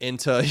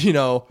into,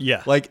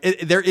 like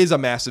there is a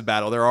massive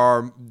battle. There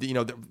are, the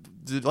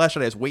Last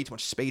Jedi has way too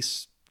much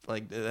space,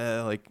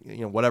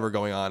 whatever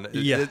going on.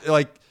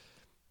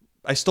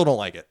 I still don't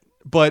like it.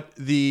 But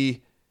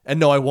and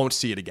no, I won't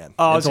see it again.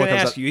 Oh, I was going to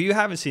ask you. You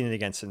haven't seen it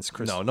again since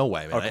Christmas. No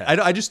way, man. Okay.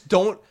 I just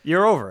don't.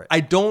 You're over it. I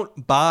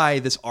don't buy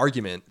this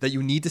argument that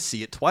you need to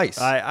see it twice.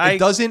 It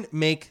doesn't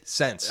make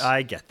sense.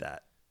 I get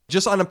that.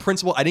 Just on a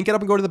principle, I didn't get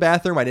up and go to the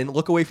bathroom. I didn't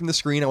look away from the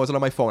screen. I wasn't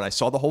on my phone. I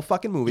saw the whole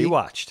fucking movie. You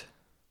watched.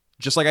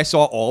 Just like I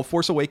saw all of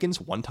Force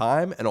Awakens one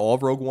time and all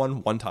of Rogue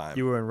One one time.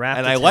 You were in rapt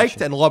And attention. I liked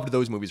and loved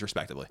those movies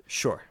respectively.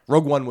 Sure.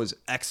 Rogue One was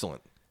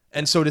excellent.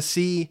 And so to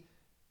see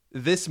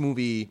this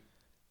movie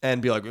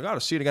and be like, we got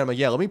to see it again. I'm like,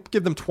 yeah, let me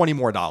give them $20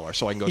 more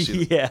so I can go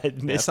see it.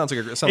 It missed. Sounds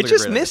like it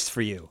just missed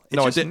for you. It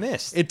just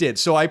missed. It did.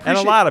 So I appreciate.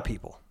 And a lot of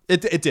people.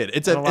 It did.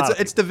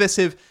 It's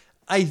divisive.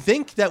 I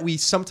think that we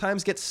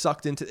sometimes get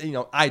sucked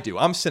into, I do.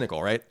 I'm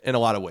cynical, right? In a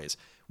lot of ways.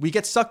 We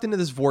get sucked into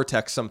this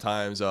vortex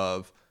sometimes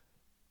of,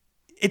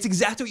 it's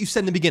exactly what you said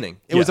in the beginning.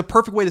 It was a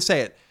perfect way to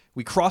say it.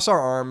 We cross our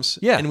arms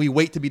and we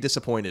wait to be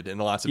disappointed in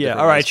lots of different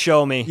ways. All right,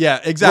 show me. Yeah,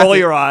 exactly. Roll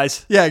your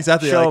eyes. Yeah,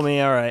 exactly. Show me,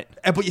 all right.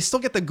 But you still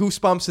get the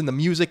goosebumps and the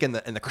music and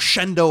the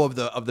crescendo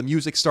of the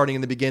music starting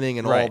in the beginning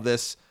and all of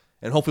this.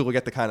 And hopefully we'll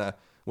get the kind of,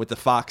 with the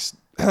Fox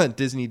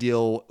Disney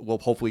deal, we'll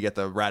hopefully get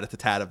the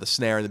rat-a-tat-tat of the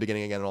snare in the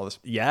beginning again and all this.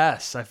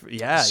 Yes.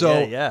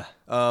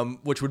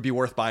 Which would be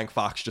worth buying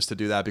Fox just to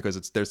do that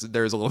because there's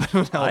a little bit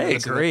of an I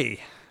agree.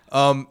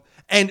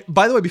 And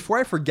by the way, before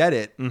I forget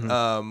it,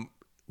 because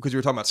we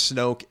were talking about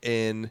Snoke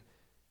in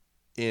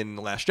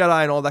Last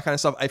Jedi and all that kind of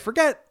stuff, I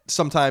forget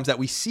sometimes that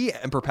we see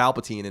Emperor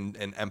Palpatine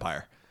in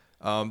Empire.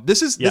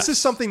 This is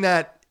something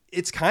that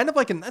it's kind of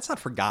like, and that's not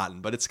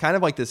forgotten, but it's kind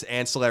of like this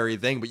ancillary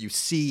thing. But you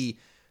see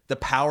the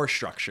power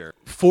structure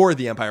for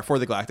the Empire, for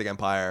the Galactic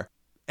Empire,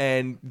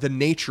 and the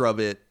nature of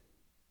it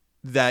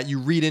that you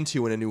read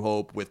into in A New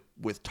Hope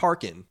with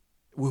Tarkin,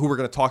 who we're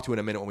going to talk to in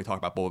a minute when we talk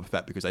about Boba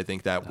Fett, because I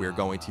think that we're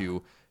going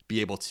to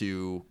be able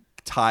to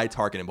tie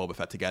Tarkin and Boba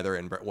Fett together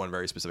in one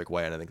very specific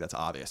way, and I think that's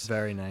obvious.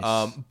 Very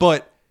nice.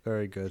 But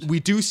very good.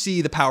 We do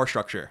see the power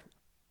structure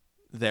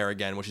there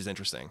again, which is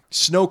interesting.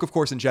 Snoke, of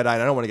course, in Jedi,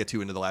 and I don't want to get too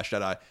into The Last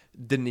Jedi,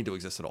 didn't need to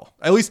exist at all.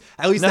 At least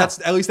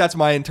that's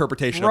my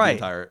interpretation of the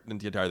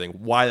entire thing.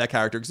 Why that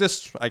character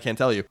exists, I can't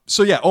tell you.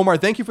 So yeah, Omar,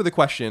 thank you for the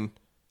question.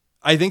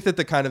 I think that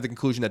the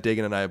conclusion that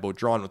Dagan and I have both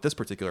drawn with this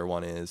particular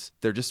one is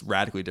they're just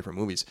radically different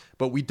movies,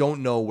 but we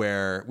don't know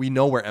where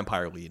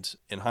Empire leads.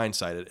 In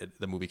hindsight,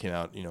 the movie came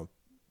out,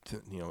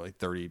 like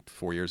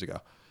 34 years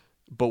ago.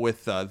 But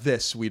with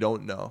this, we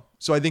don't know.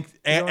 So I think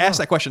ask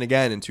that question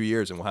again in 2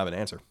 years, and we'll have an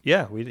answer.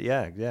 Yeah,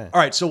 yeah.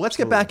 All right, so let's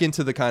get back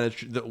into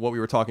the what we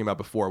were talking about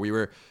before.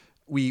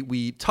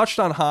 We touched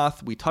on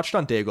Hoth, we touched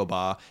on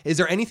Dagobah. Is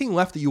there anything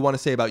left that you want to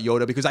say about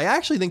Yoda? Because I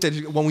actually think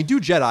that when we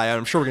do Jedi, and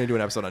I'm sure we're going to do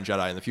an episode on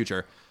Jedi in the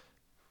future,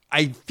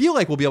 I feel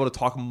like we'll be able to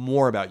talk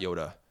more about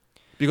Yoda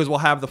because we'll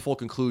have the full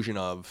conclusion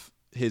of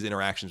his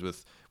interactions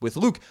with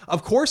Luke.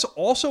 Of course,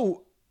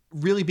 also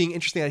really being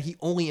interesting that he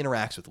only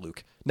interacts with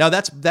Luke. Now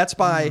that's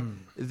by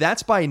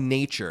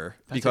nature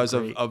because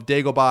of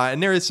Dagobah,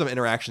 and there is some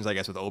interactions, I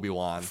guess, with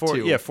Obi-Wan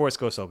too. Yeah, Force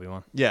Ghost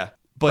Obi-Wan. Yeah.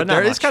 But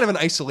there is kind of an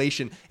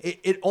isolation.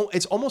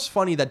 It's almost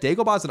funny that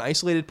Dagobah is an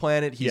isolated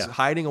planet. He's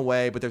hiding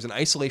away, but there's an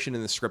isolation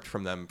in the script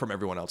from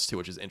everyone else too,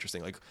 which is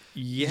interesting. Like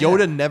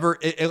Yoda never,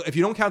 if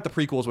you don't count the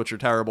prequels, which are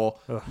terrible,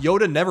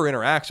 Yoda never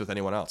interacts with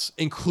anyone else,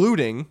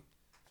 including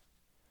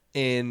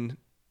in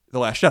The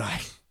Last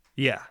Jedi.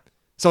 Yeah.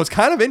 So it's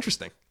kind of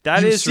interesting.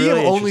 You see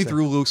really him only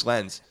through Luke's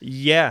lens.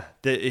 Yeah,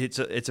 it's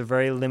a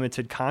very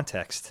limited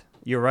context.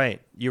 You're right.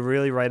 You're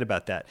really right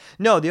about that.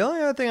 No, the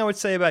only other thing I would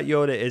say about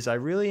Yoda is I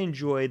really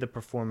enjoy the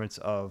performance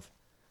of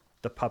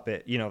the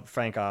puppet,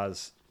 Frank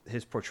Oz,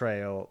 his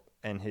portrayal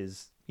and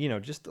his,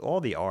 just all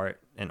the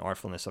art and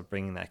artfulness of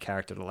bringing that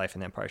character to life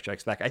in Empire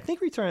Strikes Back. I think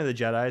Return of the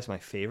Jedi is my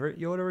favorite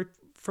Yoda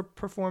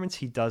performance.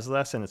 He does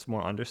less and it's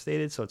more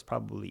understated, so it's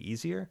probably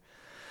easier.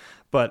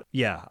 But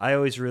yeah, I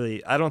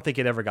don't think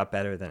it ever got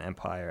better than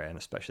Empire and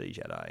especially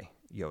Jedi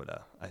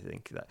Yoda. I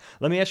think that.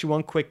 Let me ask you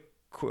one quick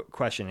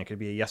question. It could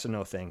be a yes or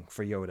no thing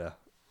for Yoda.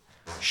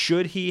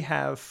 Should he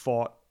have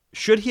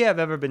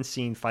ever been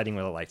seen fighting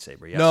with a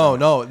lightsaber? Yes no.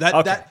 No.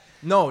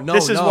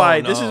 This is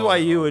why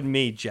you and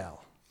me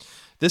gel.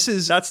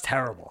 That's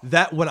terrible.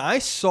 That when I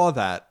saw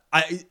that,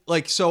 I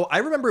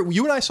remember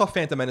you and I saw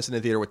Phantom Menace in the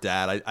theater with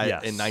Dad.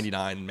 In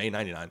May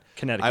 99.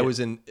 Connecticut. I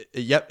was in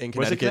Connecticut.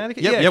 Was it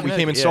Connecticut? Yep, Connecticut, we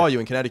came and saw you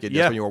in Connecticut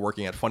just when you were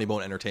working at Funny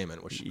Bone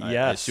Entertainment, which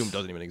I assume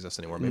doesn't even exist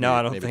anymore. No,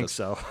 I don't think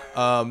so.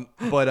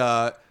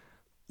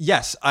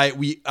 Yes, I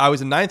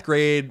was in 9th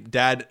grade.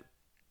 Dad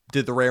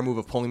did the rare move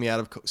of pulling me out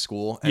of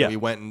school, and we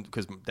went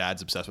because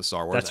Dad's obsessed with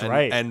Star Wars. That's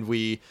right. And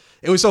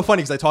it was so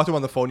funny because I talked to him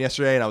on the phone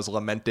yesterday, and I was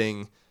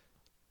lamenting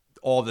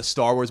all the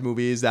Star Wars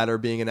movies that are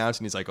being announced,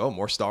 and he's like, "Oh,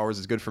 more Star Wars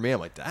is good for me."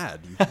 I'm like, "Dad,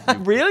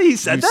 really? He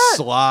said that?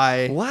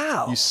 Sly,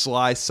 wow, you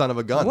sly son of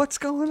a gun. What's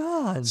going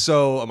on?"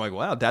 So I'm like,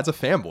 "Wow, Dad's a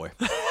fanboy."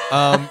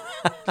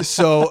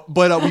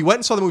 We went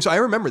and saw the movie. So I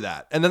remember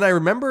that, and then I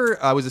remember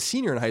I was a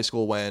senior in high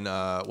school when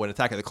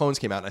Attack of the Clones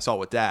came out, and I saw it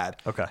with Dad.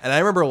 Okay, and I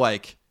remember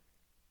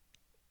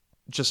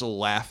just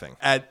laughing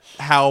at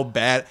how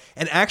bad.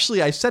 And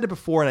actually, I said it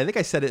before, and I think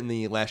I said it in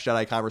the Last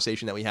Jedi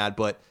conversation that we had,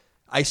 but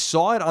I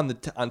saw it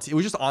it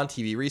was just on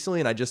TV recently,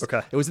 and it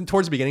was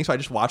towards the beginning, so I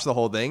just watched the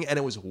whole thing, and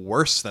it was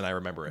worse than I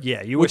remember it.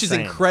 Yeah, which is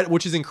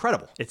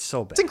incredible. It's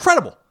so bad. It's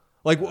incredible.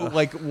 Like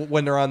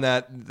when they're on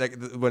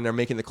when they're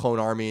making the clone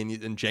army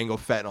and Jango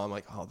Fett, and I'm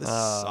like, oh, this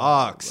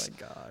sucks. Oh my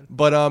god.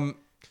 But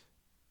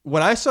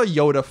when I saw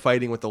Yoda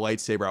fighting with the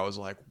lightsaber, I was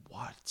like,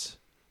 what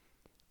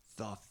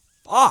the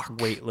fuck?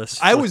 Weightless.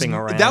 The reason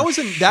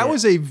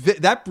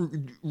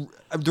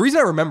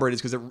I remember it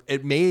is because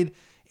it made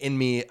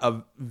me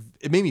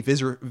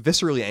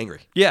viscerally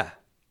angry. Yeah,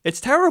 it's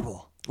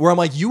terrible. Where I'm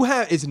like,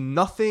 is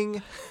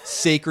nothing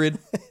sacred.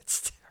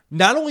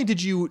 Not only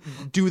did you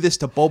do this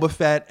to Boba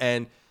Fett,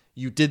 and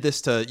you did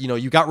this to,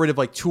 you got rid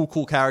of two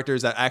cool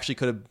characters that actually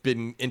could have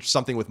been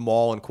something with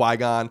Maul and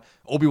Qui-Gon.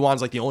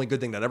 Obi-Wan's the only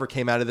good thing that ever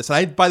came out of this.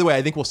 And by the way,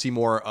 I think we'll see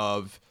more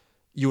of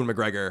Ewan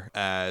McGregor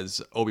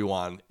as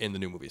Obi-Wan in the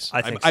new movies.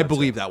 I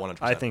believe that 100%.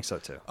 I think so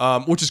too.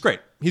 Which is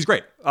great. He's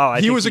great.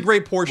 He was a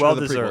great portion of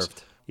the deserved.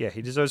 prequels. Yeah,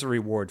 he deserves a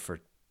reward for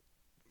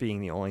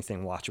being the only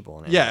thing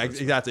watchable. Yeah,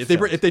 exactly.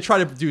 If they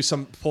try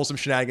to pull some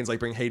shenanigans, like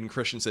bring Hayden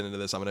Christensen into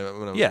this, I'm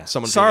gonna.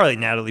 Sorry,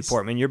 Natalie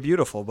Portman, you're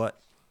beautiful,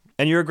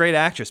 and you're a great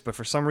actress, but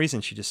for some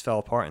reason she just fell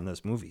apart in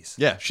those movies.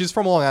 Yeah, she's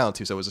from Long Island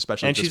too, so it was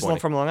especially. And she's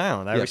from Long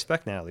Island. I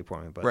respect Natalie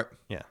Portman, but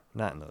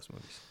not in those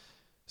movies.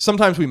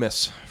 Sometimes we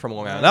miss from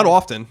Long Island. Not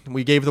often.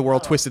 We gave the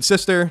world Twisted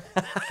Sister,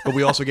 but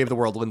we also gave the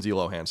world Lindsay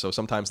Lohan. So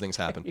sometimes things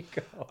happen.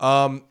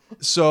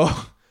 So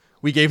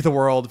we gave the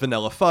world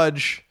Vanilla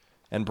Fudge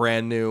and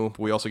Brand New, but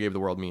we also gave the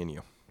world Me and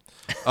You.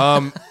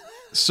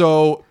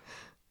 So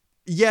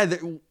yeah,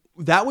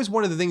 that was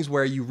one of the things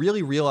where you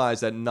really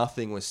realized that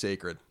nothing was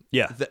sacred.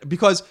 Yeah,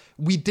 because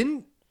we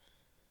didn't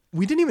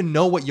even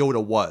know what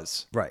Yoda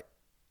was. Right.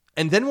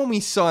 And then when we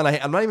saw, and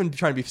I'm not even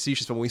trying to be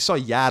facetious, but when we saw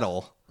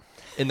Yaddle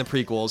in the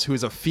prequels, who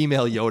is a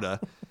female Yoda,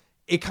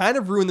 it kind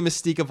of ruined the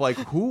mystique of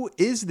who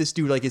is this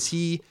dude? Is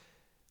he?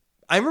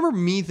 I remember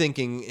me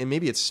thinking, and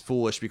maybe it's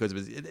foolish because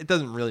it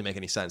doesn't really make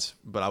any sense,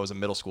 but I was a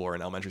middle schooler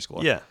and elementary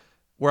schooler. Yeah.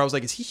 Where I was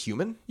like, is he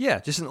human? Yeah,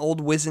 just an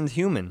old wizened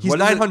human. He's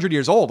 900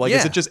 years old.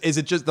 Is it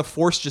just the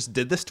Force just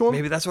did this to him?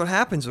 Maybe that's what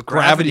happens with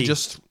gravity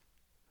just.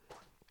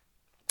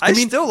 I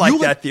still like you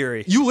live- that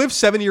theory. You live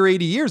 70 or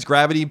 80 years,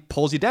 gravity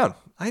pulls you down.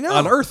 I know.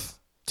 On Earth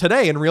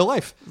today in real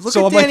life. Look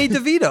So at I'm Danny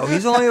like, DeVito.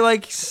 He's only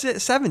like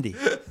 70.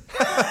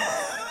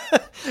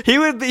 He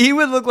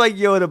would look like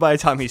Yoda by the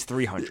time he's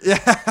 300.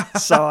 Yeah.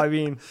 So I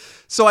mean,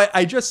 so I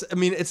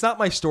it's not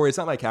my story, it's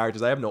not my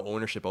characters. I have no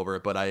ownership over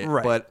it, but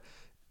but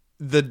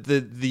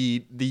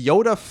the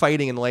Yoda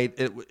fighting in light,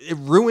 it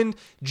ruined,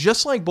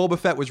 just like Boba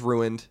Fett was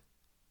ruined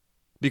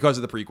because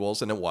of the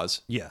prequels, and it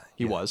was. Yeah.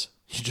 He was.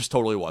 He just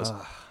totally was.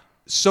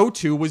 So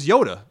too was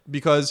Yoda,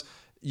 because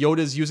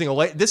Yoda's using a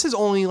light. This is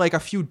only like a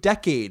few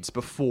decades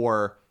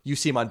before you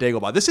see him on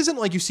Dagobah. This isn't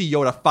like you see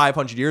Yoda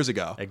 500 years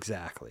ago.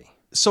 Exactly.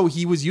 So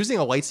he was using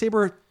a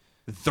lightsaber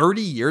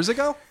 30 years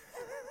ago?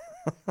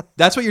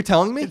 That's what you're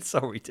telling me? It's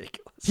so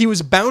ridiculous. He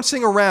was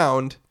bouncing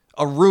around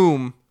a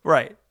room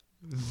Right.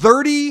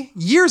 30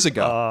 years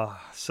ago.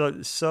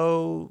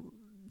 So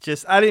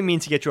just, I didn't mean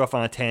to get you off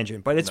on a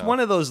tangent, but it's one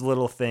of those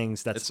little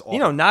things that's, It's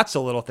awful. not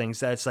so little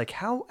things that it's like,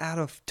 how out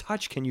of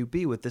touch can you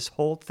be with this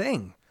whole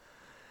thing?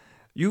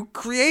 You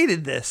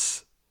created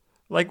this.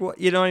 Like, what,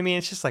 you know what I mean?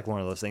 It's just like one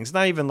of those things. It's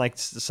not even like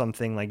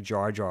something like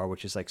Jar Jar,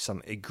 which is like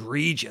some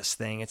egregious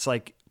thing. It's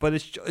like, but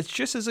it's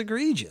just as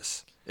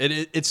egregious.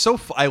 It's so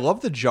I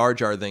love the Jar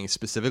Jar thing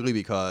specifically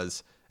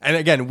because, and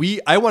again,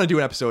 I want to do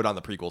an episode on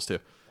the prequels too,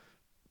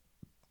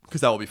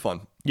 because that will be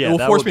fun. Yeah, it will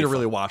that force would me be to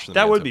really fun. watch them.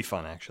 That would too. be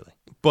fun, actually.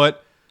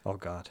 But Oh,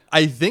 God.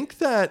 I think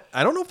that,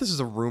 I don't know if this is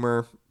a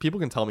rumor. People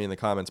can tell me in the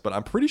comments, but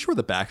I'm pretty sure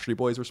the Backstreet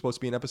Boys were supposed to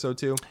be in episode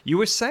 2. You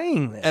were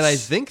saying this. And I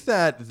think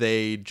that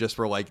they just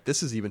were like,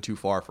 this is even too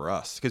far for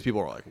us. Because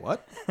people were like,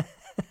 what?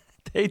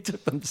 They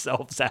took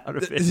themselves out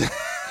of it.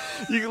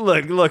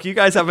 Look, you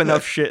guys have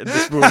enough shit in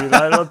this movie.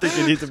 I don't think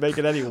you need to make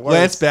it any worse.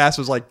 Lance Bass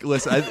was like,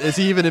 listen, is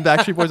he even in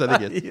Backstreet Boys? I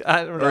think he is.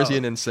 I don't know. Or is he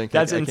in NSYNC?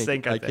 That's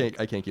NSYNC, I think.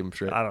 I can't keep him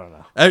straight. I don't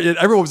know.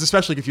 Everyone was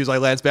especially confused.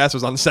 Like, Lance Bass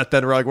was on the set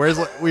then. We're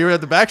like, we were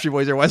at the Backstreet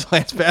Boys here. Why's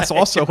Lance Bass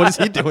also? What is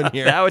he doing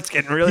here? Now it's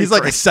getting really He's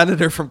like a crazy.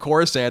 senator from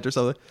Coruscant or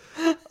something.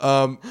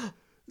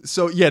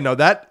 So yeah, no,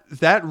 that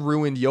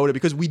ruined Yoda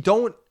because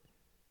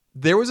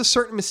there was a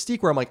certain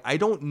mystique where I'm like, I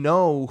don't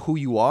know who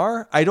you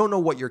are. I don't know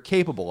what you're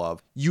capable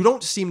of. You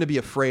don't seem to be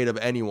afraid of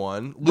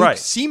anyone. Luke Right.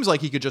 seems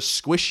like he could just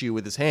squish you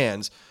with his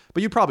hands,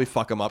 but you'd probably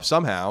fuck him up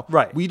somehow.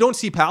 Right. We don't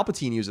see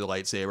Palpatine use a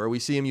lightsaber. We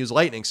see him use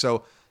lightning.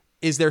 So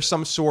is there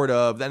some sort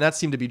of, and that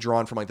seemed to be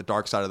drawn from like the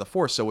dark side of the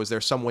Force. So was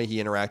there some way he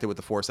interacted with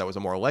the Force that was a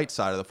more light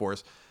side of the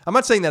Force? I'm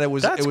not saying that it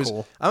was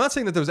Cool. I'm not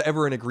saying that there was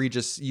ever an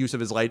egregious use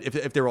of his light.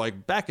 If they were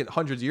like back at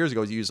hundreds of years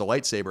ago, he used a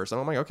lightsaber. So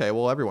I'm like, okay,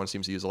 well, everyone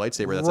seems to use a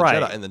lightsaber. That's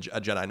Right. a Jedi and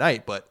a Jedi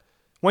Knight, but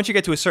Once you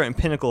get to a certain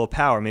pinnacle of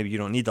power, maybe you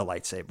don't need the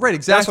lightsaber. Right,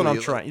 exactly. That's what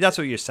I'm trying. That's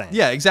what you're saying.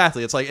 yeah,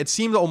 exactly. It's like it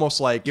seemed almost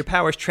like Your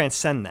powers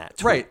transcend that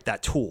tool, Right.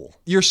 that tool.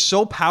 you're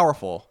so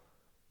powerful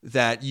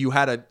that you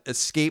had to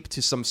escape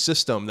to some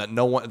system that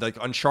no one, like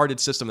uncharted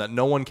system that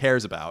no one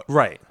cares about.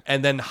 Right.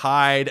 And then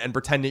hide and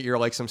pretend that you're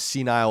like some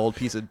senile old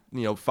piece of,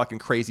 fucking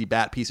crazy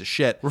bat piece of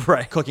shit.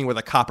 Right. Cooking with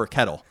a copper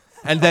kettle.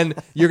 And then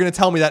you're going to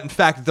tell me that, in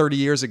fact, 30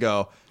 years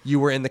ago, you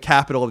were in the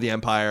capital of the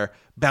Empire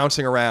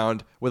bouncing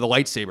around with a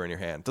lightsaber in your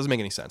hand. Doesn't make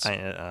any sense.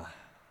 I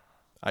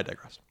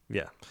digress.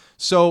 Yeah.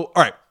 So,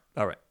 all right.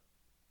 All right.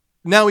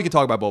 Now we can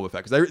talk about Boba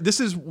Fett. Because this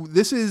is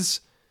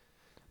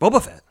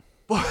Boba Fett.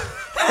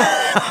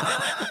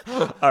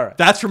 All right.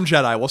 that's from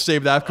Jedi. We'll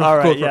save that. All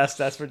right. Yes,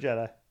 that's for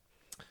Jedi.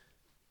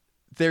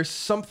 There's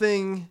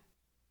something,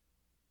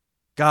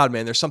 God,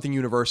 man, there's something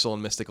universal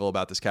and mystical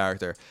about this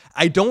character.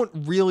 I don't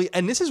really,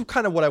 and this is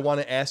kind of what I want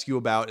to ask you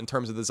about in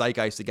terms of the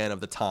zeitgeist again of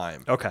the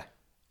time. Okay.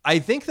 I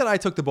think that I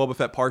took the Boba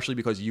Fett partially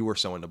because you were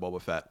so into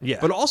Boba Fett. Yeah.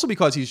 But also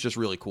because he's just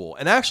really cool.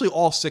 And actually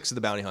all 6 of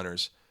the bounty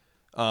hunters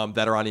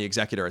that are on the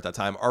Executor at that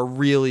time are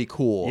really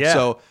cool. Yeah.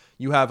 So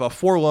you have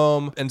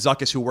Forlom and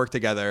Zuckuss who work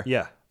together.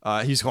 Yeah.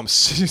 He used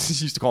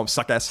to call him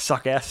suck ass.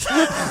 Suck ass.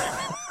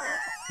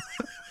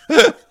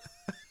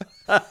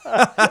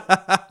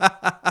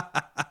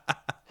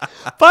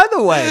 By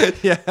the way,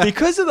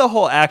 because of the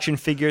whole action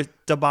figure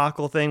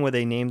debacle thing where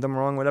they named them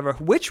wrong, whatever,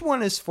 which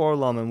one is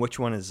Forlom and which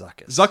one is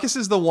Zuckuss? Zuckuss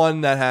is the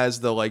one that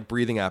has the like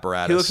breathing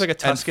apparatus. He looks like a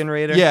Tusken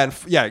Raider? Yeah,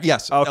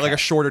 yes, Okay. like a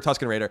shorter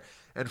Tusken Raider.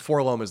 And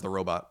Forlom is the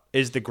robot.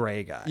 Is the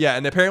gray guy. Yeah,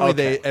 and apparently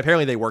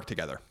Okay. they work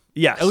together.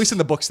 Yes. At least in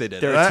the books they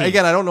did. They're a And team.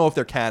 again, I don't know if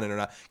they're canon or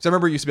not. Because I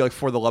remember it used to be like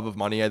For the Love of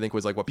Money, I think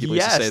was like what people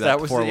used to say. Yes, that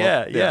was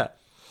Forlom-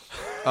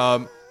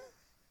 yeah.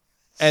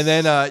 And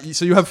then,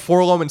 so you have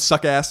Forlom and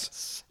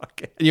Suckass.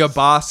 Okay. And you have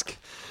Bosk,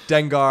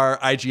 Dengar,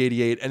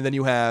 IG-88, and then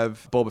you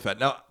have Boba Fett.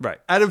 Now, Right.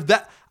 out of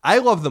that, I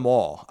love them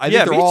all. I Yeah,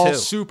 think they're me all too.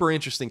 super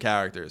interesting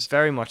characters.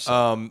 Very much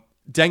so.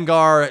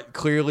 Dengar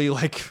clearly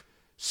like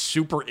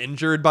super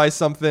injured by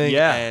something.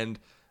 Yeah. And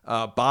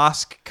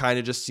Bosk kind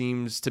of just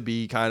seems to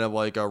be kind of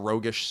like a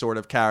roguish sort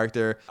of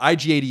character.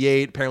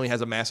 IG-88 apparently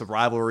has a massive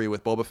rivalry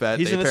with Boba Fett.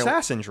 He's They an apparently-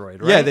 assassin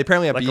droid, right? Yeah, they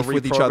apparently have like beef a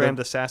with each other. reprogrammed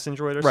assassin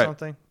droid or Right.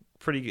 something.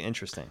 Pretty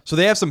interesting. So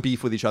they have some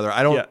beef with each other.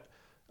 I don't.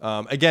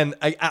 Yeah. Again,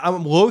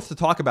 I'm loath to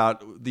talk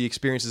about the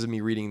experiences of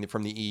me reading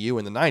from the EU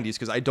in the 90s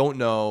because I don't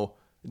know,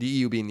 the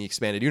EU being the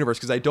expanded universe,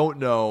 because I don't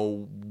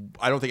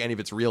think any of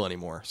it's real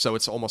anymore. So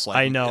it's almost like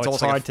I know. It's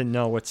almost hard like to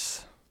know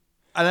what's...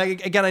 and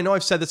again, I know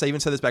I've said this. I even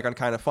said this back on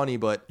Kind of Funny,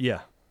 but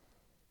Yeah.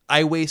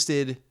 I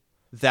wasted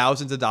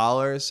thousands of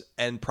dollars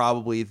and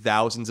probably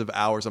thousands of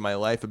hours of my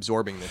life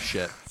absorbing this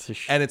shit.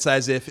 And it's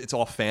as if it's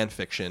all fan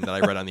fiction that I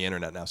read on the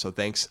internet now. So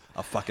thanks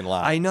a fucking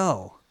lot. I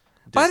know.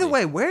 By the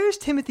way, where is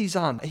Timothy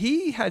Zahn?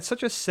 He had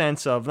such a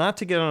sense of, not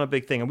to get on a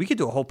big thing, and we could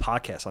do a whole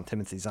podcast on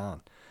Timothy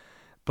Zahn,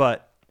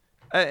 but,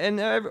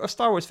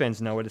 Star Wars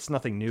fans know it, it's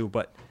nothing new,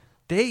 but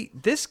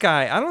this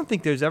guy, I don't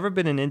think there's ever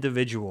been an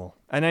individual,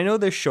 and I know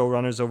there's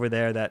showrunners over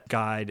there that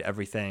guide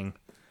everything,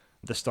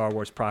 the Star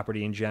Wars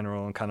property in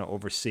general, and kind of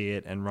oversee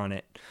it and run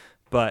it,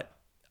 but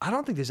I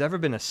don't think there's ever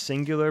been a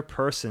singular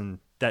person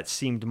that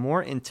seemed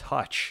more in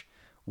touch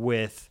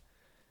with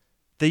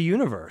the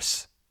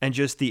universe and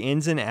just the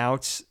ins and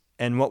outs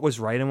and what was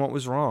right and what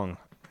was wrong.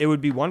 It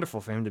would be wonderful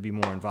for him to be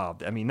more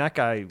involved. I mean, that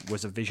guy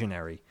was a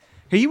visionary.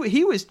 He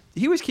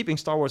was keeping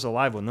Star Wars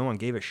alive when no one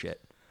gave a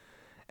shit,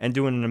 and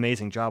doing an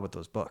amazing job with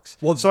those books.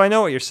 Well, so I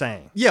know what you're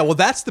saying. Yeah, well,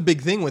 that's the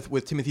big thing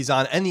with Timothy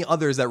Zahn and the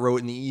others that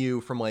wrote in the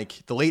EU from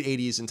like the late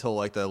 80s until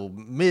like the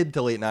mid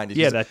to late 90s.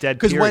 Yeah, that dead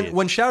period. Because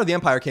when Shadow of the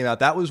Empire came out,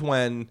 that was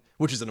when,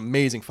 which is an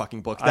amazing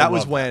fucking book. That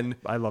was when...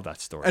 I love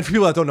that story. And for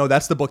people that don't know,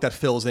 that's the book that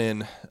fills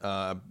in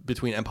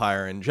between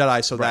Empire and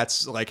Jedi. So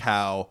that's like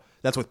how...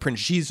 That's with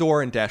Prince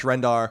Xizor and Dash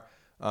Rendar,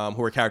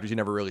 who are characters you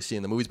never really see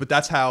in the movies. But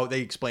that's how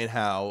they explain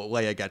how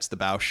Leia gets the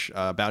Bausch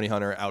bounty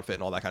hunter outfit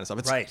and all that kind of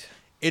stuff. Right.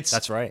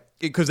 That's right.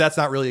 Because that's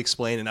not really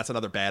explained, and that's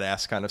another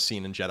badass kind of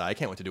scene in Jedi. I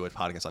can't wait to do a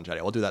podcast on Jedi.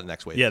 I'll do that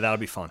next week. Yeah, that'll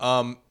be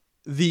fun.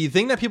 The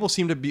thing that people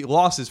seem to be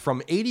lost is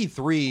from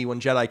 83 when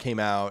Jedi came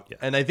out,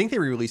 and I think they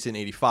re-released it in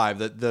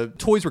 85. The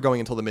toys were going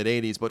until the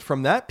mid-80s, but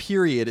from that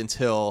period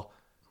until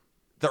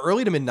the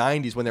early to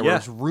mid-90s when there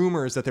was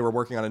rumors that they were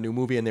working on a new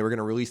movie and they were going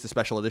to release the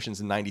special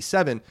editions in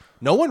 97,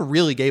 no one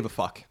really gave a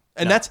fuck.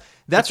 And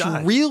that's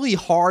really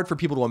hard for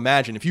people to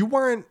imagine. If you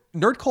weren't...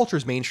 Nerd culture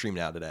is mainstream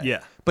now today.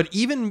 Yeah. But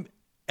even...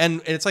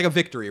 And it's like a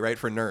victory, right,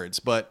 for nerds.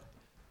 But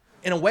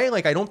in a way,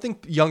 like, I don't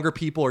think younger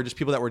people or just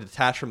people that were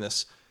detached from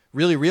this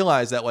really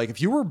realize that, like,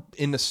 if you were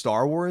into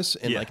Star Wars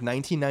in, like,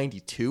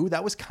 1992,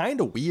 that was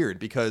kind of weird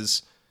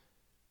because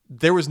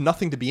there was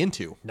nothing to be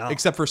into. No.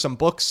 Except for some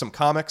books, some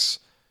comics.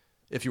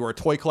 If you were a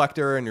toy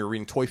collector and you're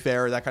reading Toy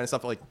Fair, that kind of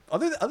stuff. Like,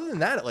 other than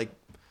that, like...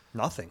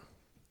 Nothing.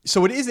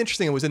 So it is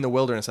interesting it was in the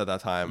wilderness at that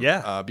time.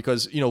 Yeah.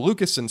 Because, you know,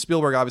 Lucas and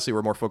Spielberg obviously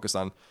were more focused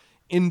on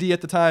indie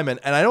at the time, and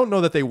I don't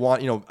know that they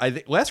want, you know, I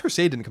think Last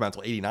Crusade didn't come out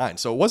until 89,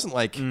 so it wasn't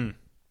like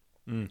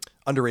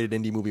underrated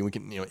indie movie. We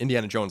can, you know,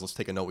 Indiana Jones, let's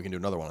take a note, we can do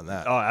another one on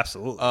that. Oh,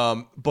 absolutely.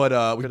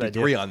 But we could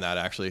agree on that,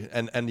 actually.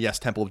 And yes,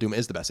 Temple of Doom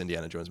is the best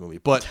Indiana Jones movie.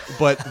 But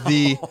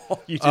the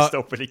you just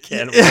opened a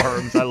can of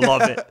worms. I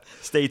love it.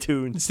 Stay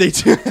tuned.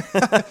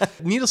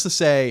 Needless to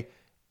say,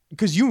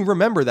 because you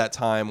remember that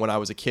time when I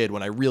was a kid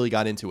when I really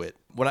got into it.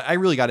 When I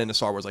really got into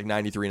Star Wars, like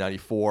 93,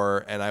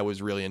 94, and I was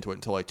really into it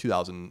until like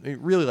 2000.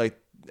 Really, like,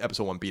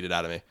 episode 1 beat it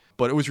out of me.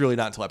 But it was really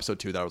not until episode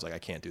 2 that I was like, I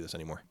can't do this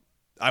anymore.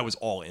 I was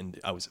all in.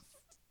 I was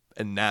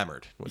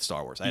enamored with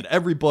Star Wars. I had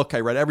every book. I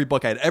read every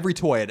book. I had every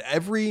toy. I had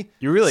every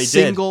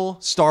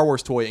single Star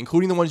Wars toy,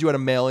 including the ones you had to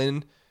mail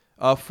in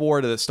for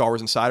to the Star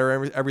Wars Insider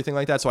and everything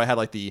like that. So I had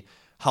like the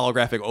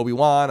holographic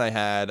Obi-Wan. I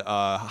had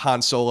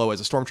Han Solo as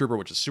a stormtrooper,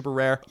 which is super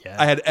rare. Yeah.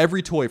 I had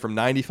every toy from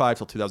 95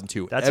 till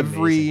 2002. That's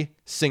every amazing.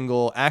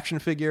 single action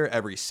figure,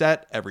 every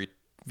set, every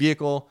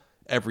vehicle,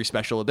 every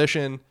special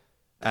edition.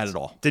 At it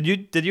all. Did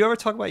you ever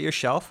talk about your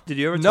shelf? Did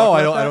you ever? No, talk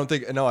I about don't. that? I don't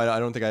think. No, I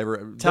don't think I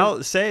ever.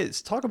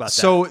 Talk about that.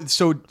 So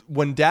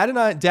when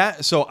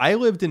so I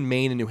lived in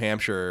Maine and New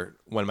Hampshire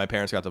when my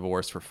parents got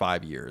divorced for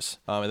 5 years,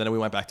 and then we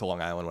went back to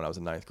Long Island when I was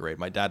in 9th grade.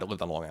 My dad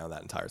lived on Long Island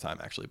that entire time,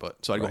 actually,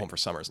 but so I'd go home for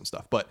summers and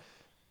stuff. But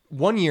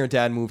one year,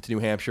 Dad moved to New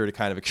Hampshire to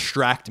kind of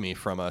extract me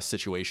from a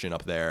situation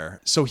up there.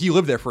 So he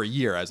lived there for a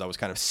year as I was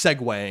kind of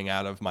segueing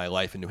out of my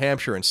life in New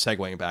Hampshire and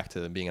segueing back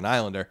to being an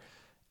Islander,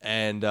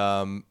 and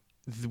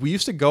we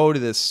used to go to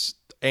this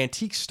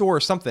antique store or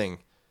something.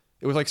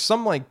 It was like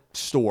some like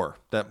store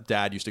that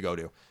Dad used to go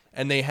to,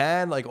 and they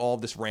had like all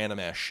this random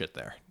ass shit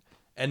there.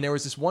 And there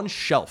was this one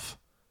shelf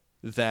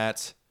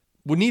that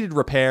needed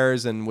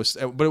repairs and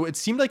it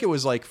seemed like it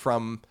was like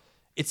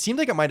it seemed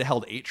like it might have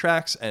held 8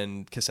 tracks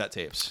and cassette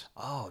tapes.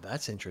 Oh,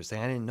 that's interesting.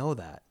 I didn't know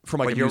that. From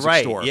like but a you're music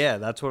right. store. Yeah,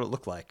 that's what it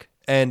looked like.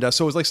 And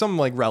so it was like some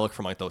like relic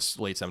from like those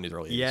late 70s,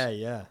 early 80s.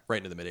 Yeah. Right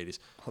into the mid 80s.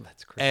 Oh,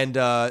 that's crazy. And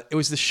it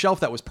was this shelf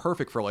that was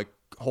perfect for like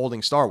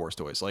holding Star Wars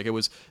toys. Like there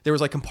was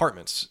like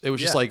compartments. It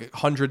was just like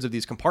hundreds of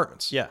these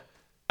compartments. Yeah.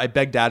 I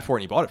begged Dad for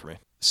it and he bought it for me.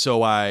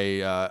 So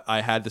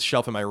I had this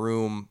shelf in my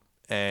room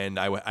and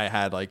I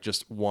had like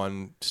just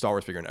one Star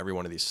Wars figure in every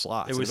one of these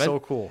slots. It was so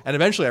cool. And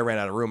eventually I ran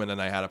out of room and then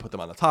I had to put them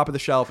on the top of the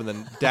shelf, and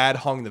then Dad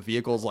hung the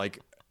vehicles like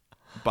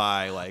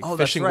by like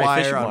fishing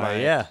wire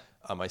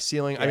on my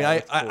ceiling.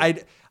 Yeah, I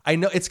mean, I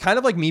know it's kind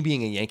of like me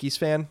being a Yankees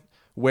fan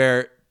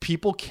where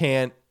people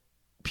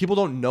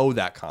don't know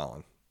that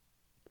Colin.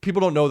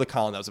 People don't know the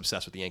Colin that was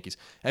obsessed with the Yankees,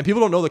 and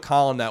people don't know the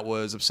Colin that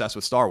was obsessed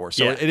with Star Wars.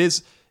 So it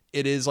is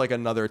it is like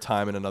another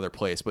time and another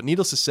place. But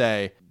needless to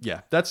say,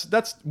 yeah,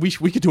 we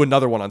could do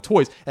another one on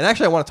toys. And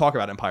actually, I want to talk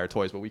about Empire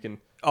Toys, but we can.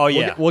 Oh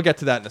yeah, we'll get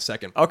to that in a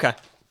second. Okay,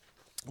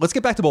 let's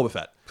get back to Boba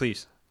Fett,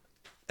 please.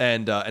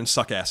 And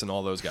suck ass and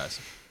all those guys.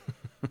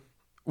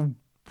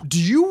 Do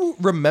you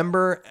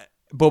remember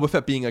Boba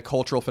Fett being a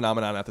cultural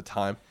phenomenon at the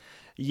time?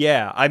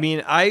 Yeah, I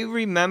mean, I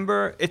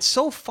remember. It's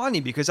so funny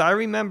because I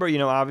remember,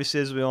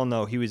 obviously, as we all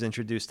know, he was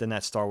introduced in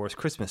that Star Wars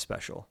Christmas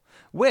special,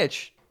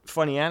 which,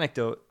 funny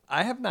anecdote,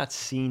 I have not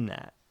seen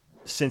that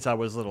since I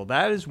was little.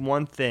 That is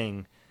one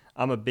thing.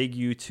 I'm a big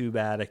YouTube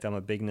addict. I'm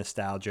a big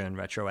nostalgia and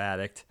retro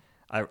addict.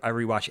 I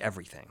rewatch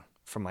everything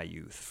from my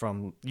youth,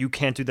 from You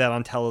Can't Do That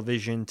on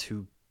Television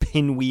to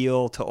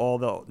Pinwheel to all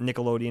the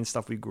Nickelodeon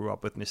stuff we grew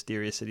up with,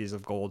 Mysterious Cities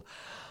of Gold,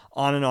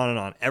 on and on and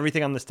on.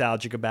 Everything I'm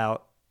nostalgic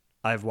about,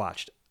 I've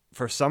watched.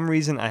 For some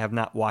reason, I have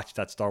not watched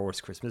that Star Wars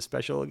Christmas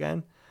special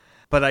again.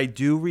 But I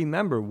do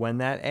remember when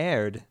that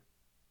aired,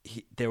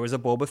 there was a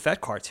Boba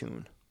Fett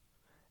cartoon.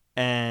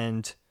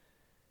 And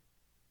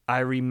I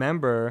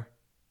remember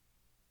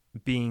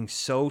being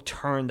so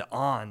turned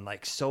on,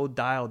 like so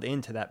dialed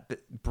into that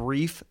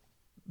brief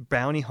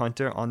bounty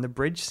hunter on the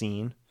bridge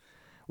scene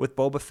with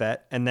Boba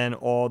Fett. And then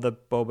all the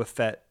Boba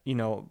Fett, we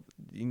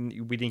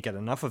didn't get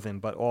enough of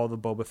him, but all the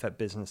Boba Fett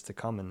business to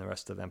come in the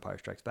rest of Empire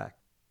Strikes Back.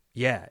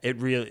 Yeah,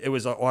 it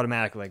was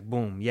automatic, like,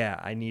 boom, yeah,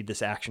 I need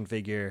this action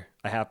figure.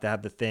 I have to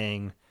have the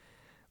thing.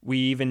 We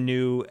even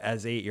knew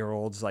as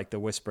 8-year-olds, like, the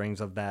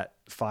whisperings of that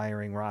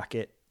firing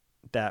rocket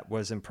that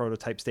was in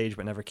prototype stage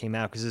but never came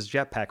out because his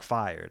jetpack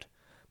fired.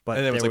 But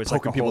and it was like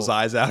poking people's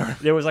eyes out.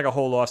 There was like a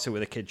whole lawsuit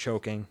with a kid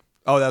choking.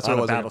 Oh, that's what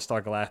it was.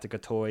 Battlestar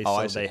Galactica toys.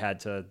 Oh, so it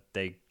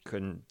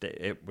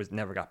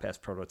never got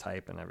past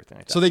prototype and everything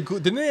like that. So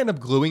didn't they end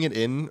up gluing it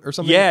in or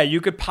something? Yeah, you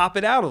could pop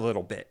it out a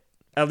little bit.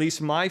 At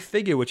least my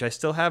figure, which I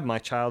still have, my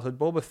childhood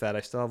Boba Fett, I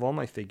still have all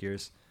my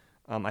figures.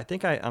 I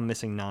think I'm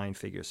missing 9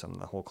 figures from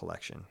the whole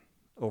collection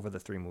over the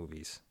 3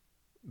 movies.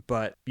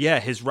 But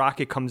yeah, his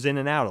rocket comes in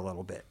and out a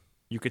little bit.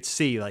 You could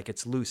see like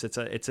it's loose.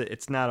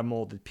 It's not a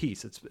molded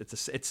piece.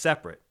 It's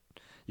separate.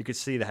 You could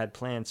see they had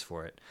plans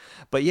for it.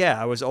 But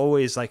yeah, I was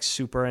always like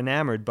super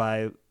enamored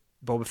by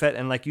Boba Fett,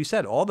 and like you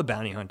said, all the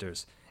bounty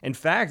hunters. In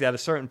fact, at a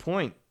certain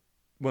point,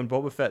 when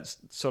Boba Fett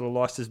sort of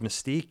lost his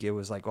mystique, it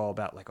was like all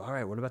about like, all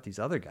right, what about these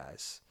other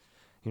guys?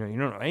 You don't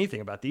know anything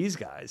about these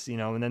guys,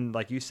 And then,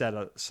 like you said,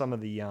 some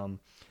of the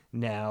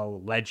now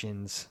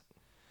Legends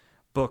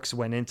books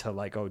went into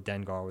like, oh,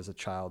 Dengar was a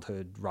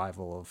childhood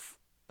rival of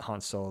Han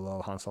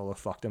Solo. Han Solo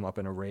fucked him up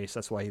in a race.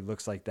 That's why he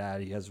looks like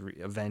that. He has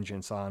a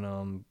vengeance on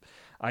him.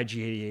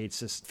 IG-88's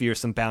this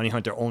fearsome bounty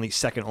hunter,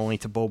 second only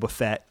to Boba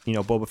Fett.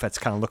 Boba Fett's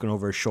kind of looking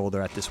over his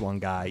shoulder at this one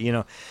guy.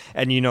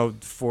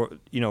 And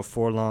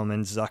Forlom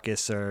and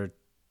Zuckuss are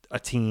a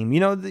team.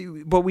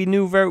 But we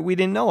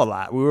didn't know a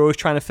lot. We were always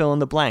trying to fill in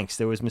the blanks.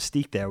 There was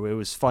mystique there. It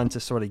was fun to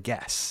sort of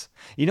guess.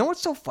 You know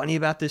what's so funny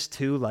about this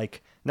too?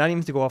 Like, not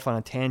even to go off on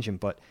a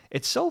tangent, but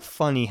it's so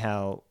funny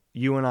how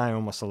you and I are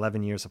almost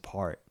 11 years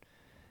apart,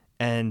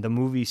 and the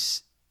movie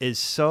is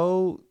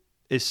so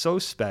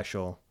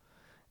special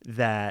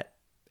that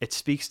it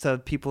speaks to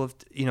people of,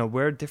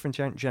 we're a different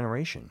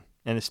generation,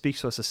 and it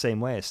speaks to us the same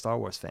way as Star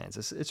Wars fans.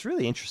 It's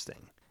really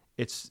interesting.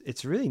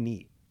 It's really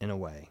neat in a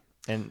way.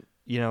 And,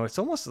 it's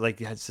almost like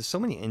there's so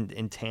many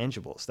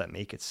intangibles that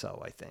make it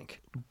so, I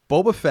think.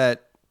 Boba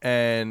Fett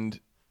and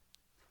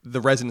the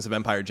residents of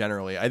Empire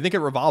generally, I think it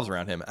revolves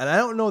around him. And I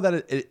don't know that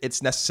it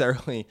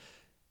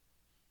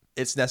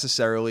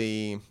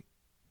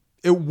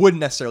wouldn't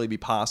necessarily be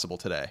possible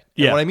today.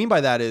 And what I mean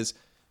by that is,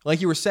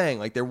 like you were saying,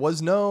 like there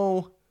was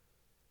no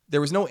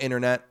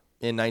internet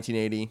in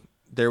 1980.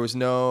 There was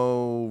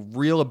no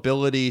real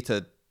ability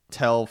to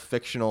tell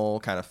fictional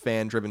kind of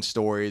fan-driven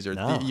stories, or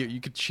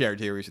you could share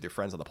theories with your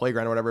friends on the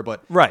playground or whatever.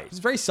 But it's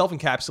a very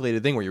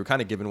self-encapsulated thing where you were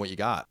kind of given what you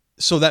got.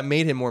 So that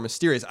made him more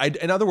mysterious.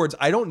 In other words,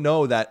 I don't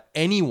know that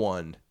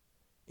anyone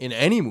in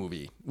any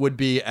movie would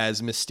be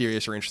as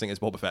mysterious or interesting as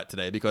Boba Fett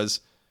today, because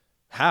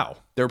how?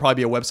 There would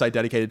probably be a website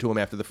dedicated to him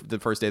after the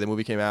first day the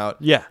movie came out.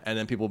 Yeah. And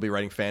then people will be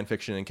writing fan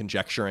fiction and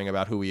conjecturing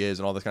about who he is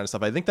and all this kind of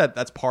stuff. I think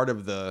that's part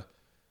of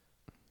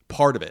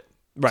it.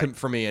 Right.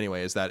 For me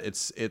anyway, is that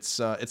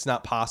it's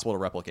not possible to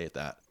replicate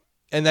that.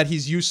 And that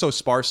he's used so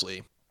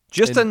sparsely.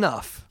 Just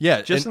enough.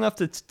 Yeah. Just enough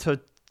to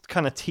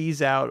kind of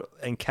tease out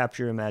and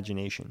capture your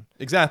imagination.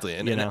 Exactly.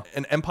 And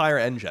and Empire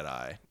and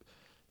Jedi.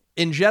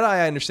 In Jedi,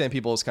 I understand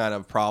people's kind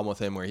of problem with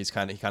him where he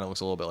kind of looks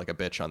a little bit like a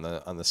bitch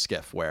on the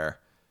skiff, where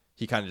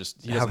he kind of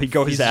just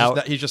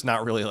he's just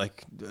not really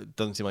like,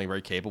 doesn't seem like a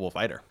very capable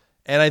fighter.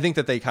 And I think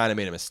that they kind of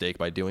made a mistake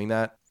by doing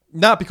that.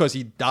 Not because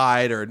he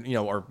died or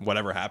or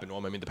whatever happened to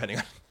him. I mean, depending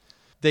on,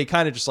 they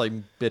kind of just like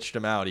bitched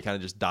him out. He kind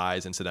of just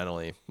dies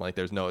incidentally. Like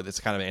it's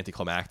kind of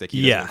anticlimactic.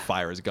 He doesn't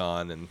fire his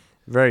gun, and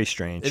very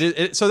strange.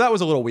 So that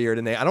was a little weird.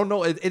 And I don't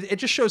know. It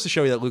just shows to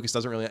show you that Lucas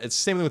doesn't really. It's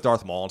the same thing with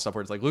Darth Maul and stuff,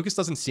 where it's like Lucas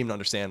doesn't seem to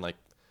understand like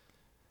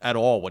at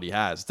all what he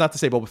has. It's not to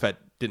say Boba Fett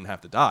didn't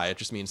have to die. It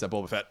just means that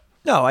Boba Fett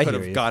could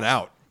have gone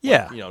out.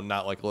 Yeah. Like,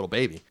 not like a little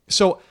baby.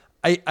 So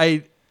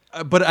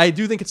but I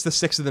do think it's the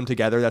 6 of them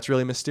together that's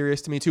really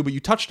mysterious to me too. But you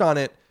touched on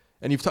it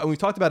and we've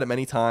talked about it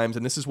many times,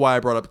 and this is why I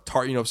brought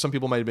up some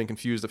people might have been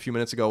confused a few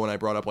minutes ago when I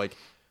brought up like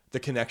the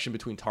connection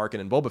between Tarkin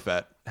and Boba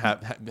Fett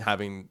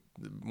having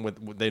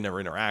they never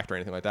interact or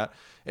anything like that.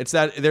 It's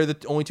that they're the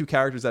only two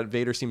characters that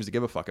Vader seems to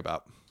give a fuck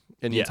about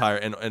in the entire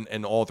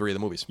and all three of the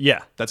movies.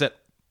 Yeah, that's it,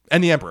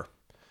 and the Emperor.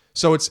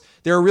 So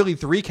there are really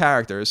three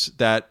characters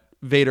that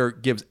Vader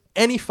gives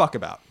any fuck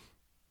about,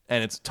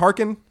 and it's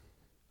Tarkin,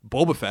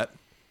 Boba Fett,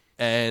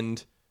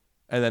 and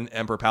then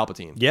Emperor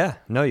Palpatine. Yeah,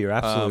 no, you're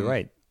absolutely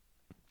right.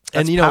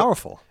 That's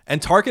powerful.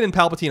 And Tarkin and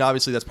Palpatine,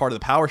 obviously, that's part of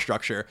the power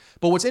structure.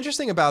 But what's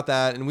interesting about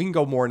that, and we can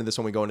go more into this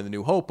when we go into the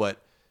New Hope, but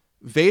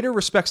Vader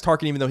respects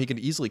Tarkin even though he could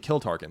easily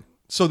kill Tarkin.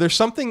 So there's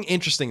something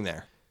interesting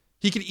there.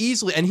 He could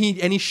easily, and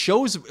he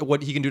shows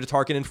what he can do to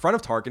Tarkin in front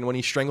of Tarkin when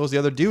he strangles the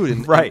other dude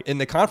in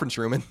the conference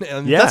room in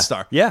the Death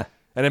Star. Yeah.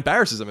 And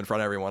embarrasses him in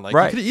front of everyone. Like,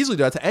 right. He could easily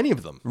do that to any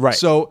of them. Right.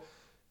 So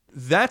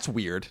that's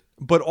weird.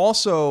 But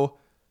also,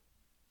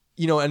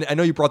 and I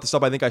know you brought this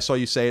up. I think I saw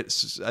you say it.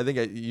 I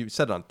think you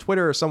said it on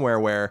Twitter or somewhere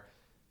where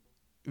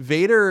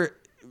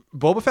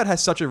Boba Fett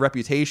has such a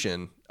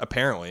reputation,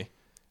 apparently,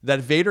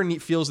 that Vader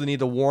feels the need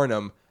to warn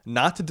him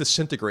not to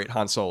disintegrate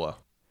Han Solo.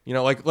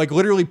 Like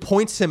literally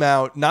points him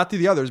out, not to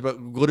the others,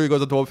 but literally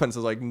goes up to Boba Fett and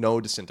says, like,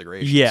 no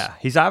disintegration. Yeah,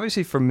 he's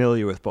obviously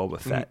familiar with Boba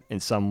Fett in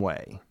some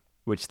way,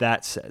 which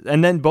that says.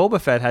 And then Boba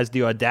Fett has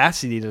the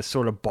audacity to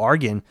sort of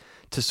bargain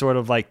to sort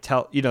of like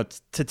tell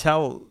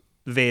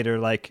Vader,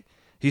 like,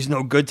 he's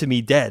no good to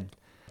me dead.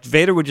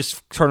 Vader would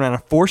just turn around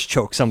and force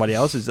choke somebody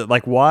else. Is it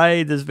like,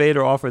 why does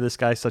Vader offer this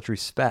guy such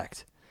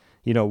respect?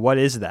 What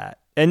is that?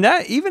 And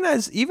that even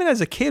as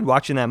a kid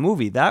watching that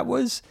movie,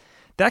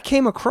 that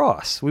came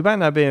across. We might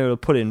not be able to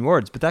put it in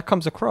words, but that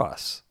comes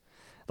across.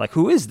 Like,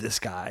 who is this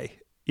guy?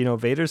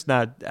 Vader's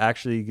not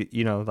actually,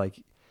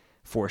 like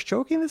force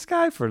choking this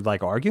guy for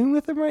like arguing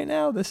with him right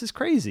now. This is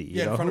crazy.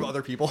 In front of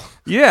other people.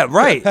 Yeah,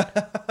 right.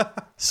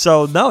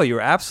 So no, you're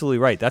absolutely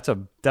right. That's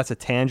a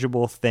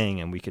tangible thing,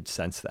 and we could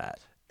sense that.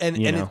 And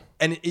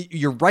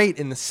you're right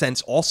in the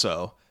sense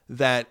also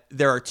that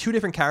there are two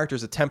different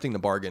characters attempting to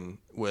bargain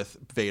with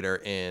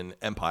Vader in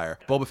Empire,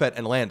 Boba Fett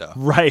and Lando.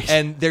 Right.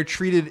 And they're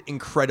treated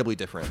incredibly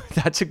different.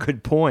 That's a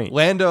good point.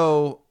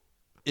 Lando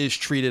is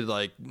treated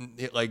like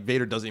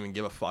Vader doesn't even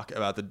give a fuck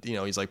about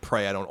he's like,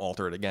 pray I don't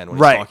alter it again when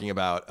he's talking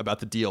about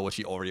the deal, which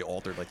he already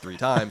altered like 3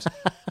 times.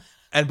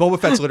 And Boba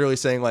Fett's literally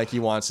saying like he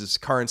wants his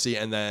currency.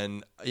 And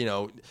then,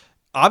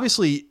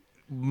 obviously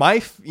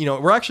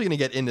we're actually going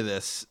to get into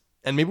this.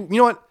 And maybe,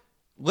 what?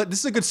 This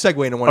is a good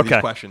segue into one of these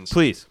questions.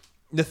 Please.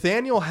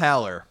 Nathaniel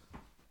Haller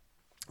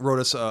wrote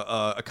us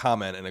a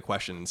comment and a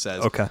question and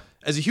says, okay,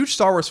 as a huge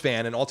Star Wars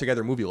fan and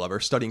altogether movie lover,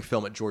 studying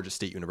film at Georgia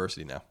State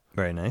University now.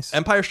 Very nice.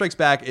 Empire Strikes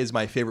Back is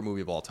my favorite movie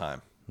of all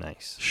time.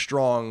 Nice.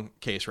 Strong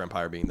case for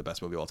Empire being the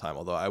best movie of all time,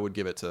 although I would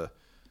give it to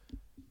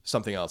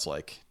something else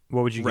like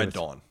what would you Red give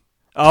Dawn.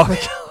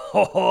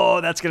 Oh,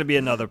 that's gonna be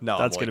another. No,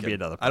 that's gonna be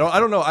another. I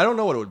don't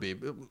know what it would be.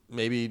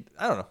 Maybe,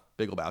 I don't know,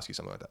 Big Lebowski,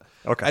 something like that.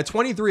 Okay. At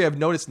 23, I've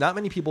noticed not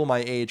many people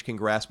my age can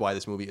grasp why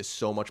this movie is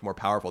so much more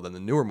powerful than the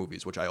newer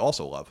movies, which I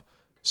also love.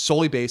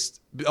 Solely because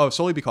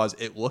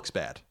it looks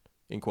bad,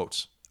 in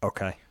quotes.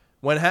 Okay.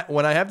 When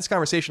I have this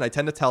conversation, I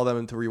tend to tell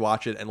them to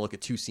rewatch it and look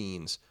at 2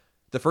 scenes.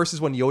 The first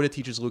is when Yoda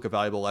teaches Luke a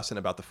valuable lesson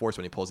about the Force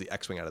when he pulls the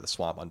X-Wing out of the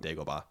swamp on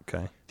Dagobah.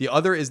 Okay. The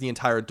other is the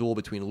entire duel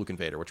between Luke and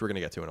Vader, which we're going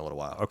to get to in a little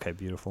while. Okay,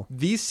 beautiful.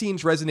 These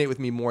scenes resonate with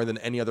me more than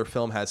any other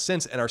film has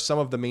since and are some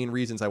of the main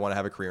reasons I want to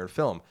have a career in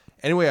film.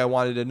 Anyway, I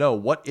wanted to know,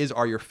 what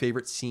are your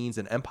favorite scenes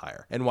in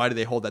Empire, and why do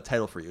they hold that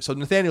title for you? So,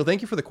 Nathaniel,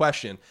 thank you for the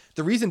question.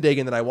 The reason,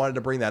 Dagan, that I wanted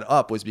to bring that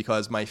up was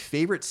because my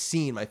favorite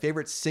scene, my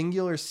favorite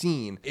singular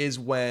scene, is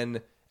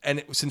when...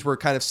 And since we're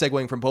kind of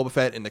segueing from Boba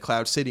Fett into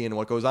Cloud City and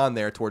what goes on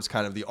there towards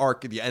kind of the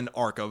end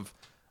arc of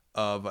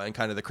and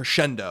kind of the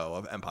crescendo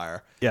of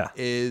Empire,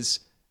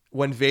 is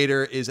when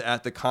Vader is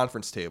at the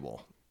conference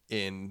table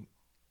in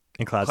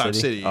Cloud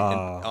City.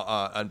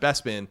 On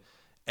Bespin,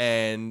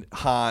 and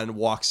Han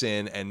walks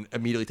in and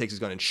immediately takes his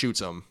gun and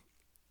shoots him,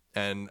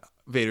 and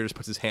Vader just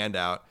puts his hand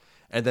out,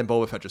 and then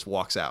Boba Fett just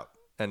walks out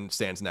and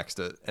stands next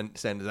to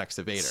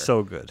Vader.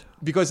 So good,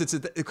 because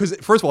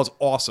first of all, it's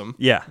awesome.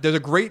 Yeah, there's a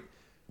great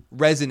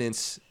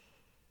resonance.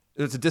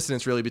 There's a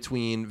dissonance really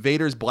between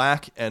Vader's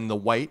black and the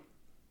white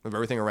of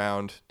everything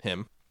around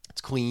him.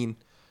 It's clean,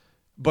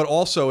 but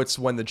also it's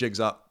when the jig's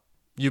up.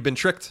 You've been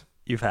tricked.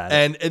 You've had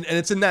it. And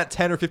it's in that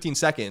 10 or 15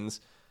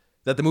 seconds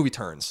that the movie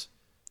turns.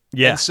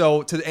 Yeah. And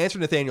so to answer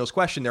Nathaniel's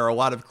question, there are a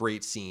lot of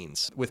great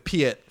scenes with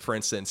Piet, for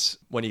instance,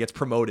 when he gets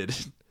promoted.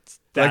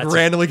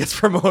 Randomly gets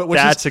promoted.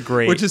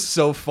 Which is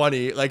so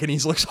funny. Like, and he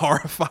looks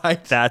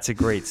horrified. That's a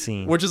great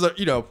scene. Which is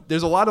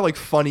there's a lot of like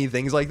funny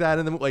things like that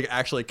in the like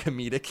actually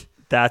comedic.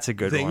 That's a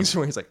good things one.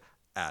 Where he's like,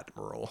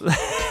 Admiral.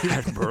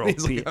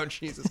 He's like, oh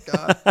Jesus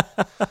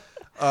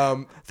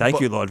God.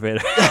 Thank you, Lord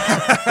Vader.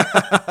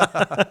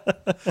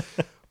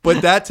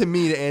 But that, to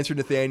me, to answer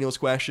Nathaniel's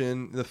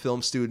question, the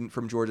film student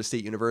from Georgia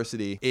State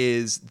University,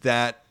 is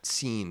that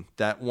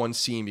one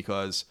scene,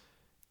 because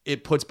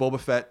it puts Boba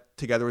Fett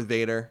together with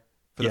Vader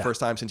for the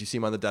first time since you see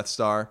him on the Death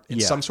Star in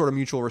some sort of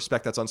mutual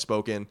respect that's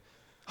unspoken.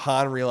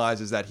 Han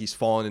realizes that he's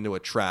fallen into a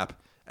trap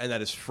and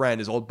that his friend,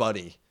 his old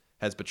buddy,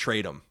 has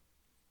betrayed him.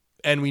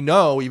 And we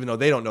know, even though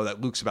they don't know,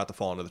 that Luke's about to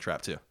fall into the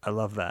trap too. I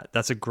love that.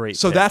 That's a great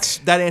So pick.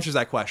 that answers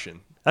that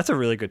question. That's a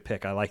really good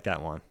pick. I like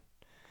that one.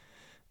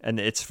 And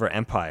it's for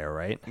Empire,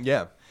 right?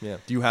 Yeah. Do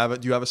you have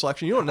a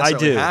selection? You don't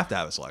necessarily have to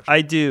have a selection.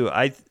 I do.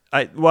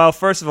 Well,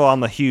 first of all,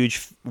 I'm a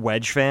huge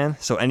Wedge fan,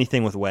 so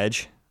anything with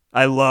Wedge.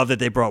 I love that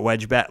they brought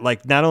Wedge back.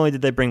 Like, not only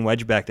did they bring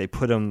Wedge back, they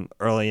put him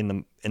early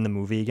in the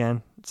movie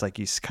again. It's like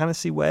you kind of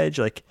see Wedge,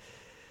 like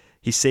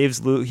he saves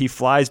Luke. He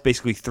flies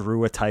basically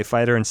through a TIE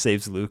fighter and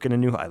saves Luke in a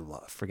new. I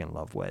freaking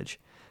love Wedge,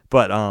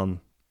 but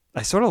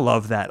I sort of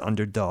love that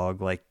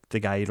underdog, like the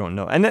guy you don't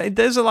know. And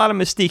there's a lot of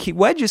mystique.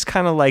 Wedge is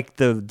kind of like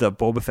the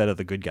Boba Fett of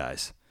the good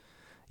guys.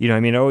 You know what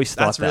I mean? I always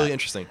thought that's really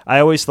interesting. I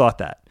always thought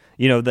that.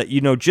 That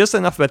you know just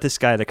enough about this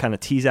guy to kind of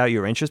tease out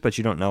your interest, but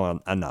you don't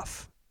know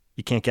enough.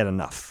 You can't get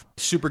enough.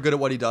 Super good at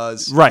what he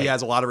does. Right. He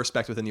has a lot of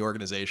respect within the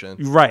organization.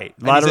 Right.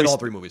 And he's in all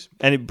 3 movies.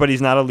 But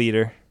he's not a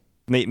leader.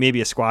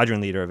 Maybe a squadron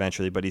leader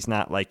eventually, but he's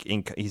not like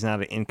he's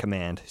not in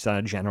command. He's not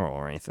a general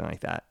or anything like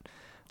that.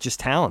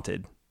 Just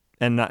talented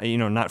and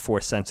not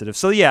force sensitive.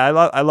 So yeah,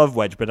 I love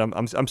Wedge, but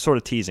I'm sort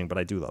of teasing, but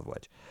I do love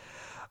Wedge.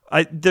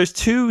 There's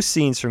 2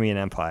 scenes for me in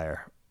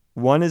Empire.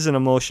 One is an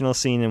emotional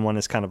scene, and one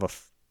is kind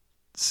of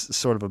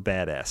sort of a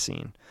badass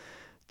scene.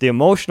 The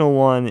emotional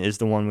one is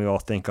the one we all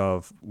think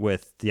of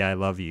with the "I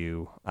love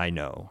you, I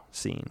know"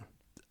 scene.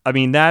 I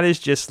mean, that is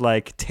just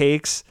like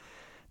takes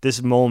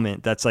this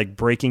moment that's like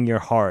breaking your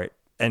heart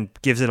and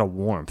gives it a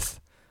warmth.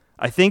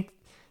 I think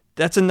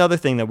that's another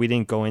thing that we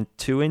didn't go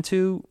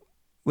into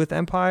with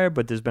Empire,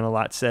 but there's been a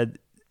lot said.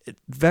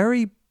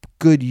 Very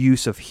good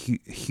use of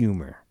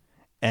humor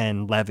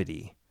and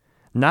levity.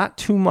 Not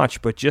too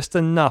much, but just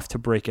enough to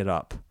break it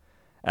up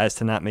as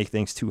to not make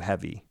things too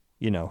heavy.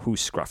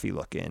 Who's scruffy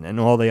looking and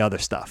all the other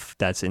stuff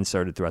that's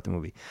inserted throughout the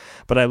movie.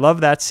 But I love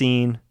that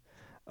scene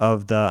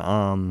of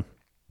the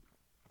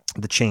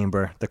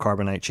chamber, the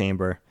carbonite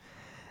chamber.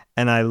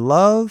 And I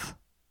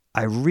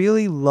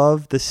really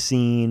love the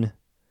scene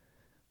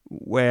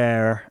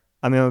where,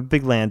 I'm a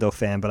big Lando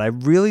fan, but I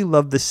really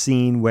love the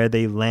scene where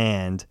they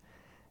land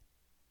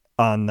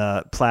on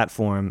the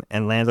platform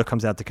and Lando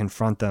comes out to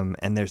confront them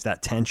and there's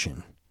that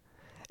tension.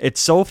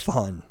 It's so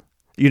fun.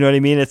 You know what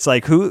I mean? It's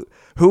like, who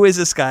is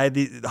this guy?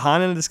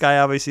 Han and this guy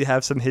obviously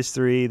have some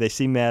history. They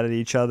seem mad at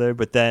each other,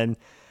 but then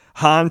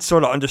Han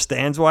sort of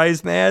understands why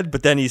he's mad,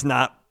 but then he's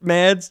not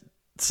mad.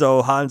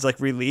 So Han's like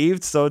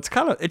relieved. So it's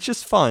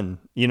just fun.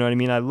 You know what I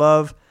mean?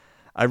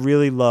 I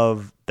really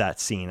love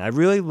that scene. I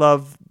really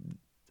love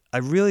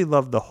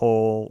the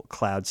whole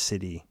Cloud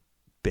City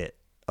bit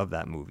of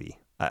that movie.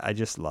 I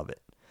just love it.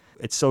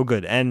 It's so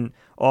good. And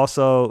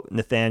also,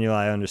 Nathaniel,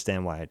 I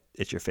understand why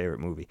it's your favorite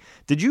movie.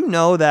 Did you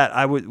know that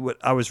I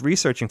was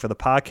researching for the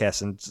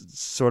podcast and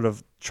sort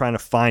of trying to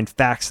find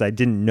facts that I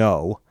didn't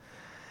know?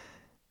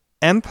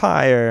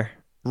 Empire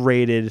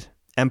rated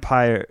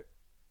Empire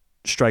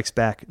Strikes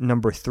Back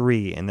number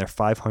 3 in their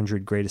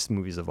 500 greatest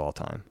movies of all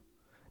time.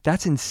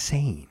 That's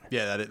insane.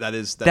 Yeah,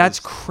 that's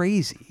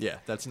crazy. Yeah,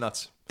 that's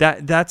nuts.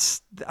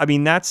 That's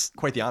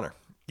quite the honor.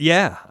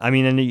 Yeah, I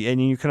mean, and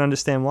you can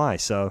understand why.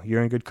 So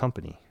you're in good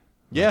company.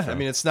 Yeah, I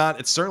mean, it's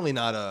certainly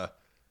not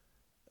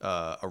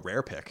a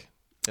rare pick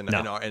in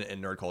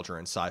nerd culture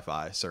and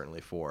sci-fi,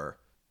 certainly for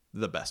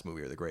the best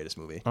movie or the greatest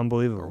movie.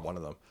 Unbelievable. Or one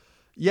of them.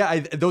 Yeah,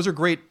 those are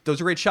great. Those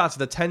are great shots.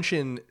 The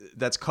tension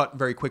that's cut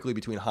very quickly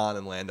between Han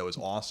and Lando is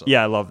awesome.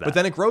 Yeah, I love that. But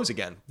then it grows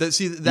again. That's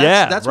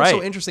right. What's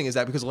so interesting is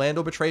that because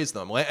Lando betrays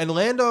them, and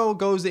Lando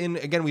goes in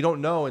again. We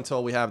don't know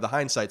until we have the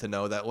hindsight to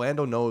know that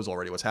Lando knows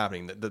already what's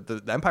happening.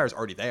 The Empire's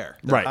already there.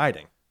 They're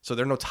hiding. So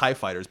there are no TIE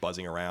fighters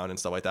buzzing around and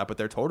stuff like that, but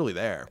they're totally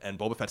there. And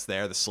Boba Fett's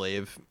there. The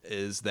slave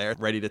is there,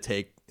 ready to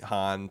take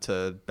Han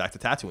back to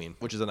Tatooine,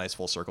 which is a nice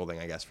full circle thing,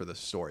 I guess, for this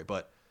story.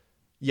 But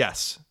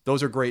yes,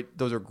 those are great.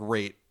 Those are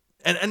great.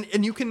 And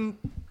you can,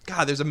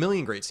 God, there's a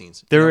million great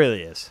scenes. There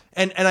really is.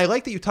 And I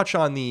like that you touch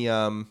on the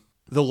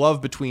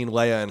love between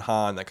Leia and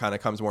Han that kind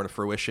of comes more to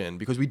fruition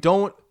because we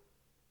don't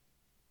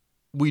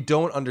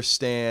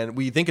understand.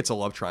 We think it's a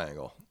love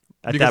triangle.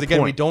 Because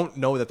again, we don't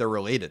know that they're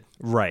related.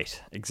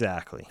 Right,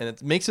 exactly. And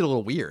it makes it a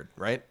little weird,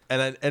 right?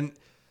 And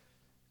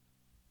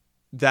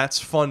that's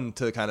fun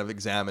to kind of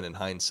examine in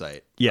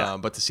hindsight. Yeah.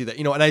 But to see that,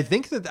 and I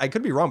think that I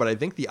could be wrong, but I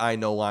think the "I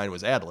know" line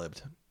was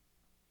ad-libbed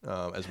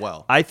as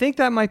well. I think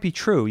that might be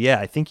true. Yeah,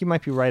 I think you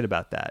might be right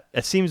about that.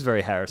 It seems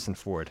very Harrison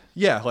Ford.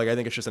 Yeah, like I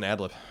think it's just an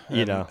ad-lib.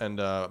 And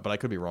but I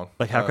could be wrong.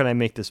 Like, how can I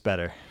make this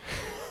better?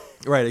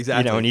 Right,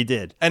 exactly. And he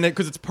did. And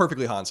because it's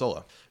perfectly Han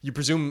Solo. You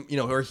presume,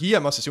 or he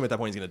must assume at that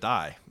point he's going to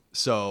die.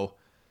 So,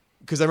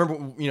 because I remember,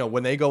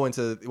 when he goes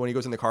into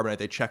the carbonite,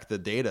 they check the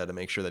data to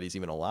make sure that he's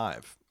even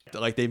alive.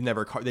 Like they're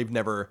not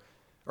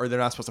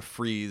supposed to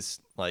freeze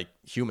like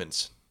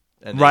humans.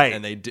 And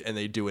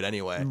they do it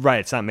anyway. Right,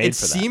 it's not made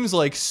for that. It seems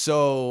like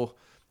so.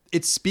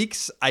 It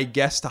speaks, I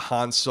guess, to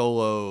Han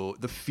Solo,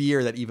 the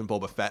fear that even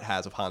Boba Fett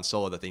has of Han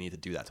Solo that they need to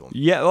do that to him.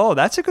 Yeah. Oh,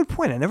 that's a good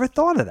point. I never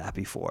thought of that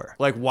before.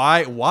 Like,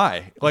 why?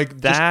 Like,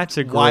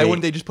 why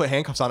wouldn't they just put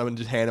handcuffs on him and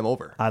just hand him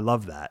over? I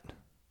love that.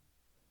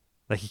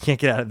 Like he can't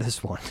get out of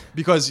this one.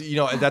 because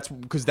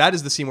that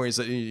is the scene where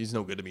he's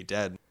no good to be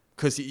dead.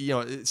 Because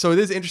so it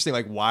is interesting.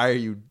 Like, why do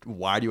you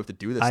have to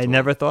do this? I to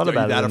never him? thought Are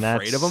about you it that in that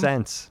afraid of him?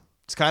 sense.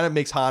 It kind of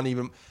makes Han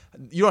even.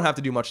 You don't have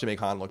to do much to make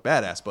Han look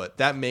badass, but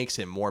that makes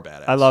him more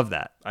badass. I love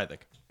that. I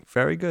think.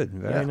 Very good.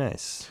 Very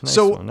nice. Nice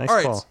So one. Nice all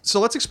right. call. So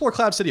let's explore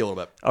Cloud City a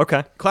little bit.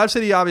 Okay. Cloud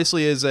City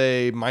obviously is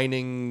a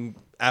mining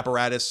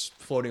apparatus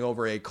floating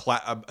over a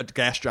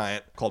gas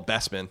giant called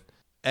Bespin.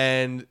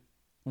 And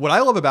what I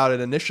love about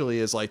it initially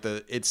is like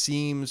it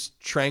seems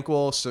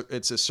tranquil. So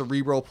it's a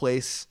cerebral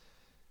place.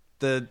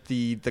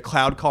 The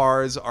cloud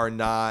cars are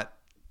not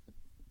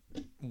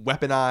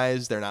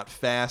weaponized. They're not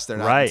fast. They're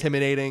not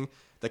intimidating.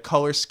 The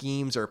color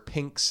schemes are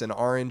pinks and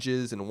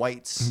oranges and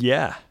whites.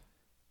 Yeah.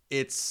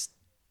 It's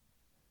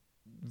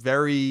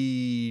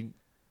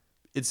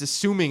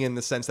assuming in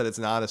the sense that it's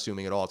not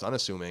assuming at all. It's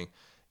unassuming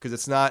because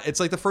it's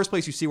like the first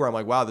place you see where I'm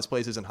like, wow, this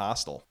place isn't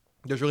hostile.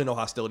 There's really no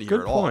hostility here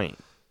at all. Good point.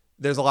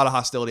 There's a lot of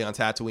hostility on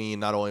Tatooine,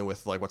 not only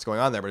with like what's going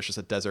on there, but it's just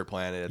a desert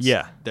planet.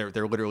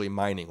 They're literally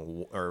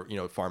mining or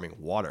farming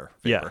water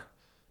vapor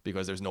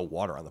because there's no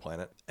water on the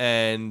planet.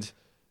 And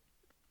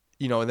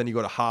and then you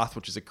go to Hoth,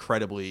 which is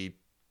incredibly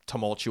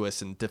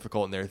tumultuous and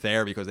difficult, and they're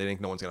there because they think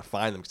no one's going to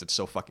find them because it's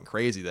so fucking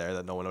crazy there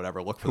that no one would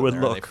ever look for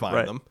them there. And they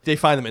find them. They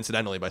find them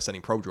incidentally by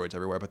sending probe droids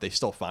everywhere, but they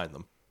still find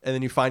them. And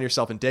then you find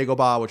yourself in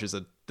Dagobah, which is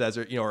a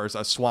desert, or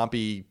a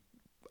swampy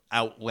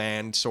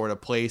outland sort of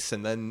place,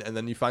 and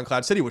then you find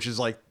Cloud City, which is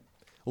like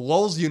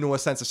lulls you into a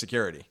sense of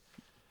security,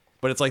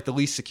 but it's like the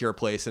least secure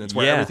place, and it's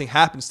where everything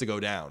happens to go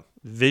down.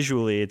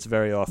 Visually, it's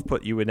very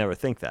off-put. You would never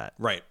think that.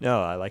 Right.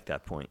 No, I like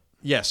that point.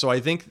 Yeah, so I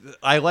think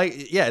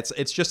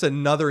it's just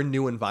another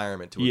new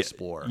environment to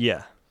explore.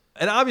 Yeah.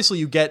 And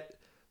obviously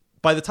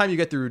by the time you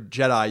get through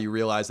Jedi, you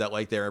realize that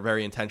like they're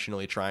very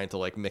intentionally trying to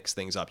like mix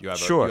things up. You have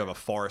a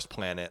forest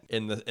planet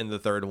in the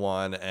third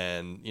one,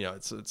 and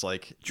it's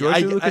like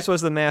George Lucas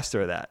was the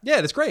master of that. Yeah,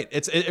 it's great.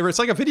 It's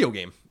like a video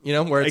game,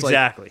 where it's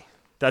exactly.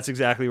 That's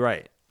exactly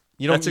right.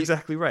 That's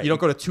exactly right. You don't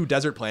go to 2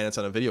 desert planets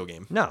on a video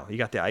game. No, you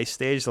got the ice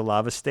stage, the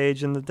lava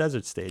stage, and the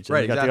desert stage. And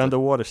right, you got the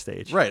underwater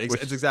stage. Right,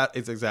 it's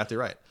exactly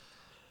right.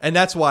 And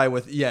that's why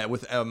with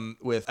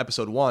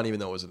episode 1, even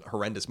though it was a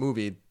horrendous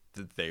movie,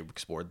 they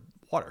explored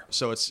water.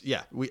 So it's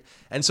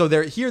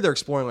they're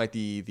exploring like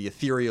the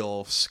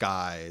ethereal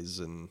skies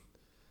and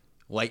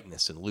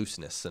lightness and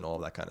looseness and all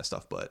that kind of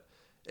stuff. But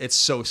it's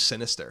so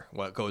sinister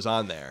what goes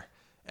on there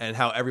and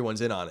how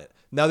everyone's in on it.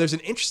 Now there's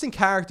an interesting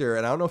character,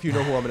 and I don't know if you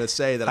know who I'm going to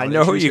say. That I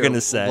know who you're going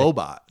to say.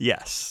 Lobot.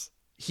 Yes,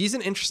 he's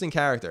an interesting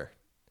character.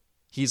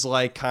 He's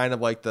like kind of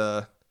like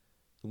the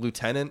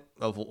lieutenant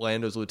of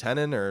Lando's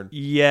lieutenant, or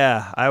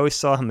I always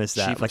saw him as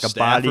that, like a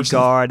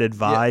bodyguard,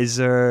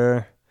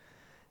 advisor.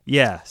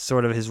 Yeah,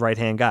 sort of his right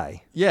hand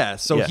guy. Yeah,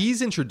 so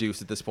he's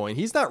introduced at this point.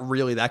 He's not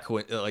really that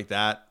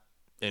that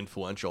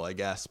influential, I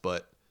guess,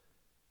 but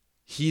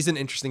he's an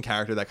interesting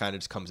character that kind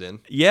of just comes in,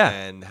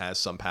 and has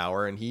some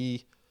power, and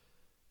he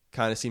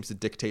kind of seems to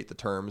dictate the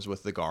terms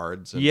with the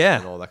guards,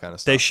 and all that kind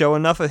of stuff. They show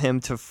enough of him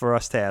for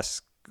us to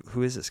ask,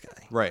 who is this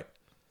guy? Right.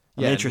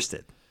 I'm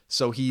interested.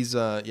 So he's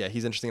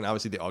interesting, and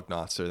obviously the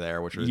Ugnaughts are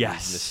there, which are these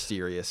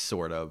mysterious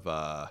sort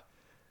of.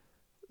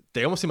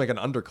 They almost seem like an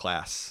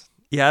underclass.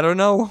 Yeah, I don't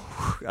know.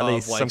 Are they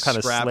like some kind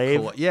of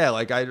slave?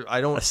 Like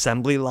I don't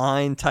assembly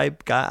line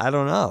type guy. I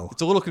don't know.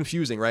 It's a little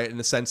confusing, right? In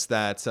the sense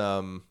that,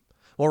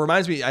 it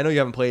reminds me. I know you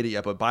haven't played it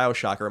yet, but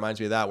BioShock reminds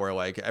me of that, where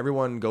like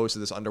everyone goes to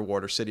this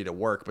underwater city to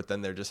work, but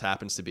then there just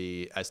happens to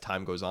be, as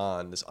time goes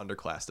on, this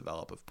underclass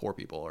develop of poor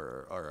people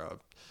or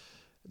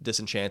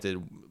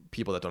disenchanted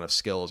people that don't have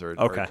skills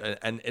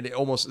and it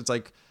almost, it's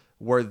like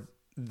where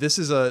this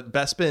is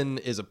Bespin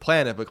is a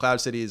planet, but Cloud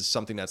City is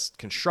something that's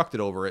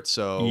constructed over it.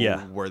 So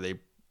were they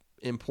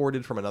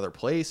imported from another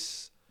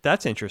place?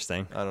 That's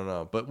interesting. I don't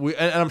know, but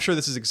and I'm sure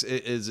this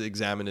is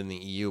examined in the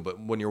EU, but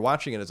when you're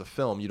watching it as a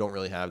film, you don't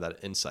really have that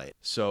insight.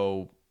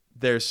 So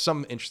there's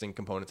some interesting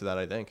component to that,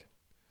 I think.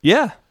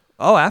 Yeah.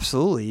 Oh,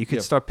 absolutely. You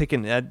could start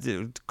picking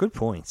good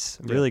points.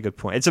 Really good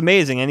point. It's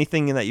amazing.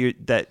 Anything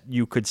that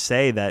you could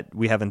say that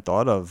we haven't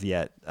thought of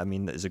yet, I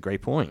mean, is a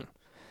great point.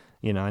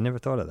 I never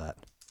thought of that.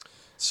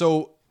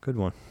 So good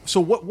one. So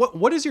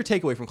what is your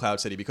takeaway from Cloud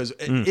City? Because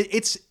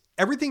it's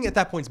everything at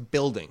that point's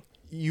building.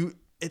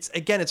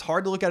 It's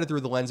hard to look at it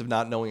through the lens of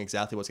not knowing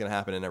exactly what's going to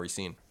happen in every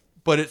scene.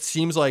 But it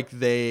seems like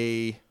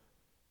this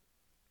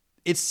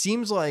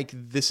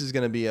is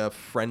going to be a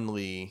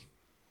friendly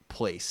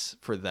place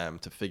for them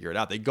to figure it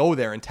out. They go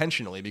there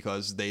intentionally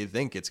because they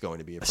think it's going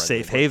to be a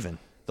safe haven.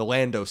 The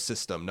Lando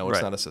system. No, it's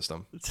not a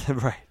system.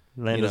 Right.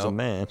 Lando's a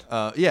man.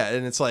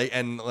 And it's like,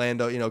 and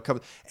Lando,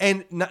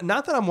 and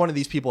not that I'm one of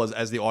these people,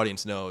 as the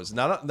audience knows,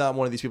 not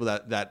one of these people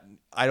that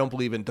I don't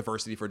believe in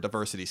diversity for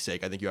diversity's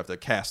sake. I think you have to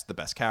cast the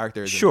best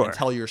characters and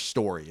tell your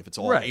story. If it's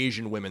all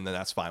Asian women, then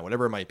that's fine,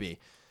 whatever it might be.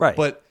 Right.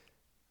 But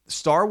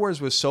Star Wars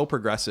was so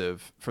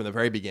progressive from the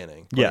very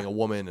beginning, putting a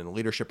woman in a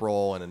leadership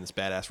role and in this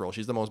badass role.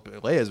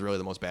 Leia is really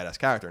the most badass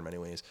character in many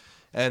ways.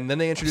 And then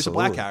they introduced a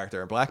black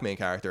character, a black main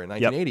character in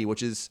 1980,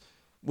 which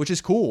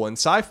is cool. And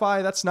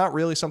sci-fi, that's not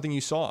really something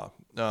you saw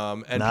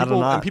And Not people,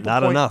 enough. and people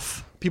Not point,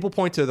 enough. People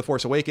point to The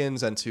Force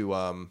Awakens and to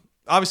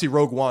obviously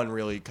Rogue One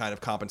really kind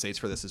of compensates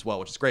for this as well,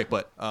 which is great.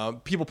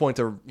 But people point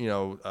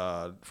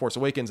to Force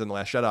Awakens and The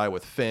Last Jedi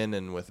with Finn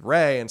and with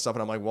Rey and stuff,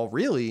 and I'm like, well,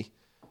 really,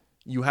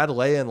 you had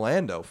Leia and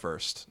Lando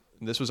first.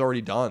 This was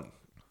already done.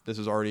 This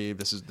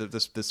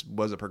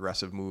was a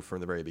progressive move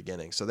from the very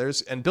beginning. So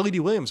and Billy D.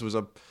 Williams was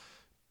a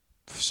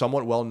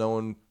somewhat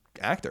well-known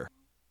actor.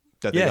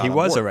 That Yeah, he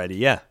was already.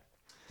 Yeah.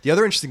 The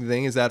other interesting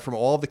thing is that from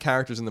all of the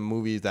characters in the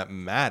movies that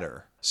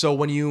matter, so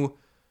when you,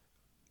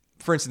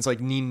 for instance, like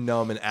Nien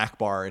Nunb and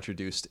Akbar are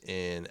introduced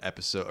in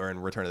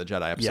Return of the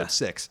Jedi, episode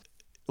 6,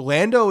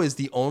 Lando is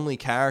the only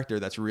character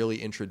that's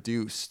really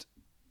introduced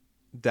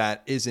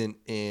that isn't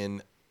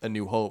in A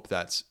New Hope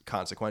that's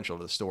consequential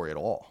to the story at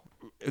all.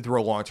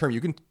 Through a long term,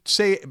 you can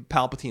say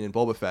Palpatine and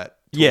Boba Fett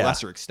to a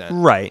lesser extent,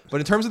 right?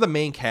 But in terms of the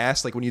main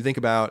cast, like when you think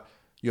about,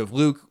 you have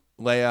Luke,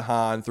 Leia,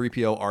 Han,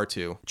 3PO,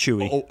 R2,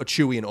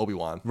 Chewie, and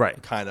Obi-Wan,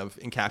 right? Kind of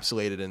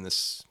encapsulated in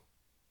this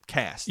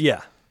cast,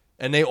 yeah.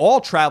 And they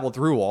all traveled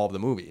through all of the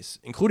movies,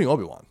 including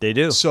Obi-Wan. They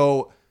do.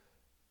 So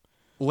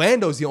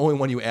Lando's the only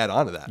one you add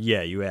onto that.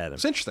 Yeah, you add him.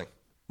 It's interesting.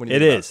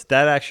 It is.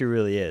 That actually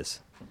really is.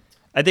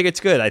 I think it's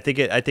good. I think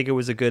it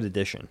was a good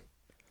addition.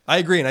 I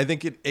agree, and I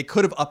think it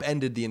could have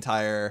upended the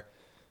entire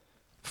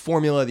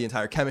formula, the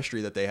entire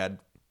chemistry that they had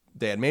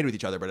made with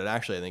each other, but I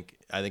think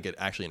it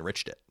actually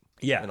enriched it.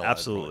 Yeah,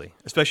 absolutely.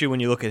 Especially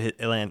when you look at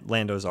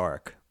Lando's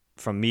arc,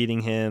 from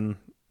meeting him,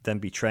 then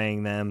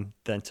betraying them,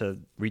 then to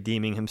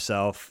redeeming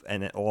himself,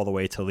 and all the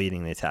way to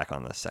leading the attack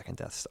on the second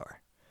Death Star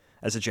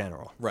as a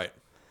general. Right.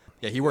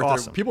 Yeah, he worked.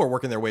 Awesome. People are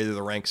working their way through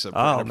the ranks of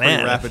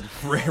pretty rapid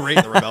rate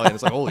in the rebellion.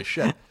 It's like, holy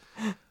shit.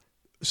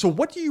 So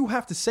what do you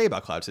have to say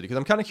about Cloud City? Because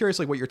I'm kind of curious,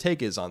 like, what your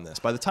take is on this.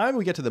 By the time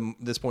we get to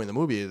this point in the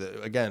movie,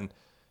 again,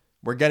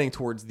 we're getting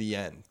towards the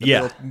end.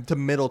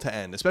 Middle to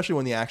end, especially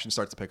when the action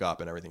starts to pick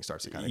up and everything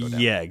starts to kind of go down.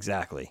 Yeah,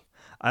 exactly.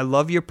 I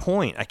love your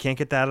point. I can't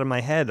get that out of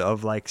my head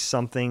of like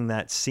something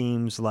that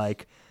seems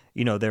like,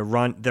 they're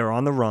on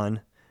the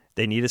run.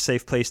 They need a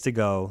safe place to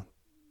go.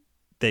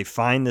 They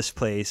find this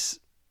place.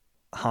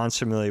 Han's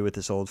familiar with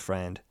this old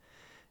friend.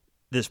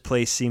 This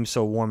place seems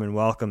so warm and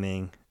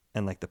welcoming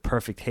and like the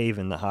perfect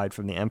haven to hide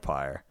from the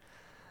Empire.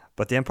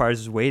 But the Empire is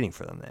just waiting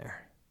for them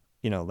there.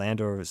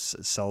 Lando has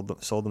sold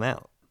them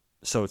out.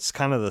 So it's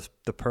kind of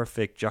the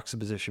perfect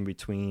juxtaposition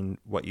between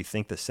what you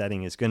think the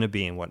setting is going to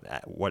be and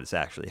what is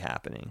actually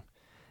happening.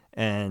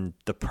 And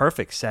the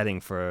perfect setting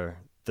for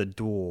the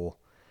duel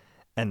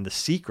and the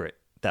secret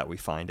that we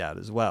find out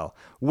as well.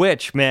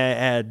 Which, may I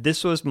add,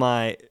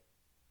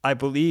 I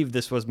believe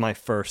this was my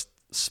first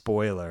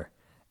spoiler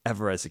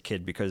ever as a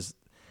kid, because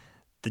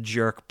the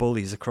jerk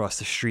bullies across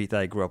the street that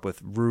I grew up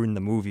with ruined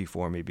the movie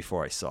for me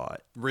before I saw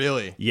it.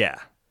 Really? Yeah.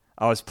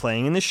 I was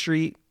playing in the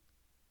street.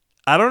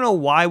 I don't know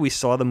why we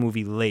saw the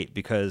movie late,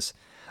 because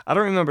I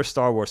don't remember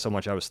Star Wars so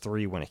much. I was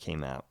 3 when it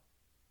came out.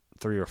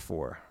 3 or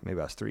 4. Maybe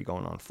I was 3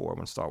 going on 4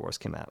 when Star Wars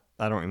came out.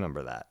 I don't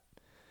remember that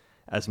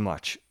as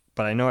much.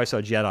 But I know I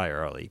saw Jedi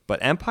early.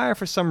 But Empire,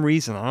 for some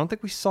reason, I don't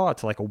think we saw it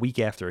till like a week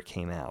after it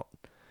came out.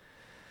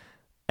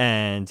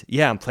 And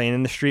yeah, I'm playing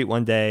in the street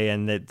one day,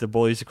 and the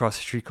bullies across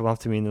the street come up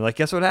to me, and they're like,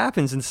 guess what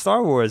happens in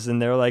Star Wars?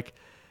 And they're like,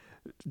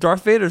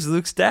 Darth Vader's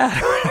Luke's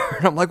dad.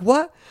 And I'm like,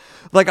 what?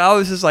 Like, I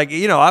was just like,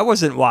 I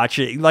wasn't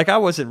watching, like, I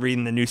wasn't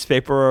reading the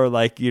newspaper or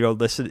like,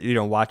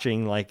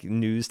 watching like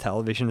news,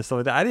 television and stuff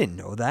like that. I didn't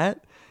know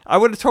that. I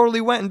would have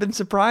totally went and been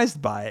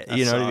surprised by it. That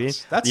you know sucks. what I mean?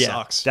 That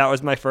sucks. That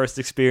was my first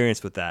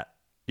experience with that.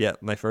 Yeah,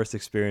 my first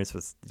experience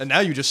with. And now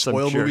you just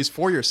spoil movies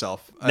for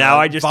yourself. Now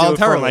I just do it for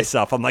voluntarily.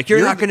 myself. I'm like,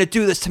 you're not going to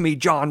do this to me,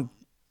 John.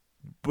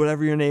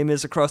 Whatever your name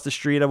is across the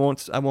street, I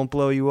won't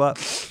blow you up.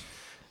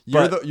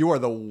 You are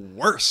the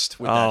worst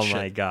with that shit. Oh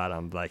my god,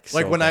 I'm like so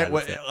like when bad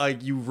with it.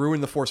 like you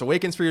ruined The Force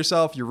Awakens for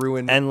yourself. You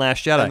ruined and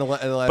Last Jedi. And the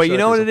Last but you Jedi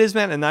know what yourself. it is,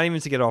 man. And not even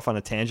to get off on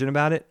a tangent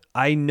about it.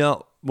 I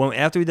know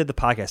after we did the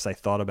podcast, I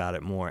thought about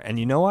it more. And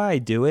you know why I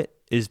do it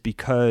is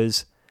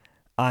because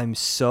we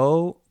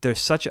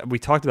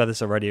talked about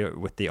this already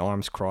with the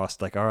arms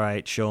crossed. Like, all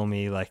right, show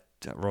me, like,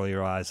 roll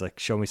your eyes, like,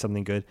 show me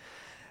something good.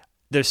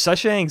 There's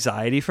such an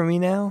anxiety for me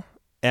now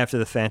after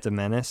the Phantom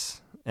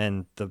Menace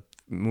and the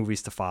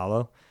movies to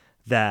follow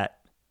that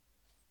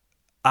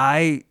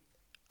I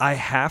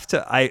have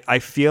to. I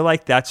feel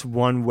like that's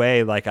one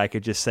way. Like, I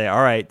could just say,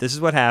 all right, this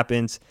is what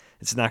happens.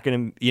 It's not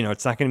gonna,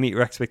 it's not gonna meet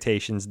your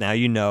expectations. Now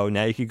you know.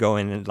 Now you could go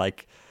in and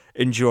like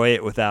enjoy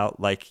it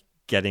without like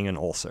getting an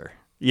ulcer.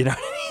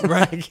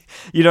 Right?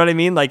 You know what I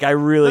mean? Like, I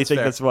really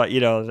think that's what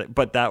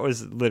But that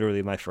was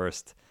literally my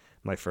first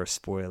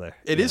spoiler.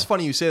 It is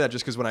funny you say that,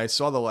 just because when I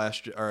saw the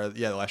Last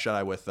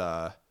Jedi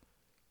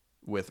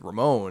with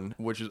Ramon,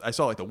 I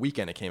saw like the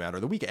weekend it came out or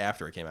the week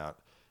after it came out.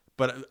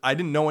 But I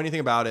didn't know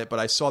anything about it, but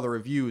I saw the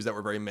reviews that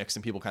were very mixed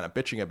and people kind of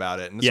bitching about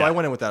it. And so I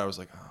went in with that. I was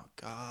like, oh,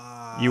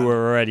 God. You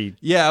were already...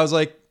 Yeah, I was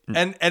like...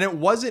 And it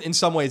wasn't in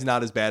some ways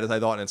not as bad as I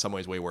thought, and in some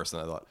ways way worse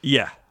than I thought.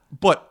 Yeah.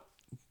 But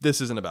this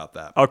isn't about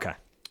that. Okay.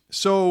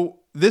 So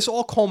this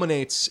all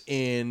culminates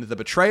in the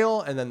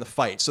betrayal and then the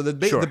fight. So the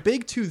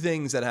big two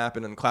things that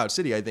happen in Cloud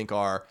City, I think,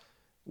 are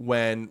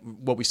when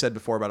what we said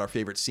before about our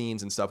favorite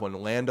scenes and stuff, when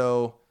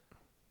Lando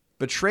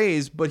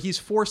betrays, but he's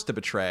forced to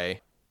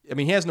betray. I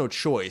mean, he has no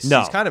choice. No.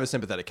 He's kind of a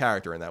sympathetic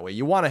character in that way.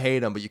 You want to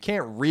hate him, but you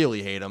can't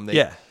really hate him.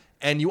 Yeah.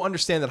 And you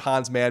understand that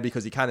Han's mad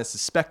because he kind of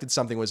suspected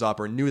something was up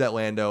or knew that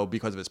Lando,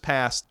 because of his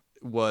past,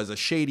 was a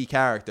shady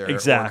character.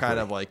 Exactly. Or kind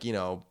of like,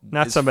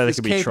 Not somebody that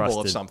could be capable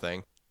trusted. of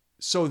something.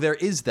 So there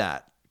is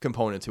that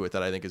component to it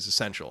that I think is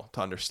essential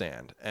to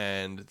understand.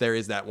 And there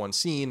is that one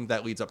scene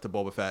that leads up to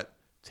Boba Fett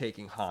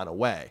taking Han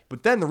away.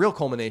 But then the real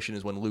culmination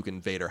is when Luke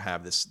and Vader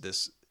have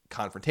this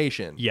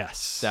confrontation.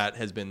 Yes. That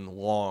has been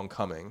long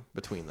coming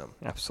between them.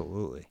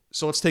 Absolutely.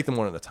 So let's take them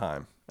one at a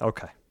time.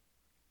 Okay.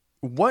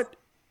 What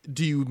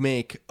do you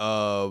make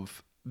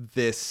of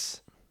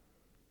this?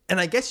 And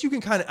I guess you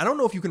can I don't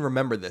know if you can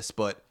remember this,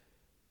 but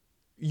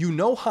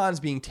Han's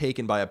being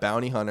taken by a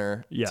bounty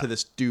hunter to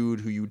this dude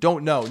who you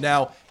don't know.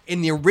 Now,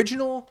 in the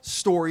original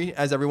story,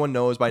 as everyone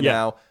knows by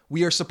now,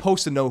 we are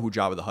supposed to know who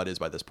Jabba the Hutt is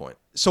by this point.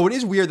 So it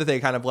is weird that they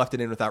kind of left it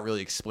in without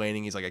really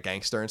explaining he's like a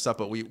gangster and stuff,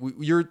 but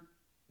Jabba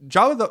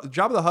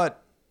the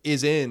Hutt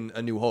is in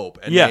A New Hope,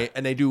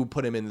 and they do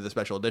put him into the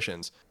special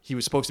editions. He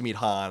was supposed to meet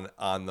Han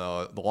on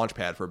the launch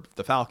pad for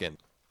the Falcon.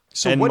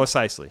 So Mos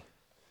Eisley.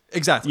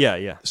 Exactly.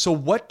 Yeah. So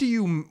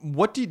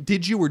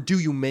did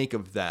you make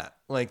of that?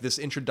 Like this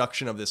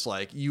introduction of this,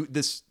 like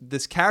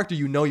this character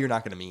you're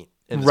not going to meet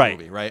in this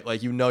movie, right?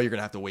 Like you're going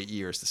to have to wait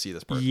years to see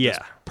this person. Yeah.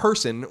 This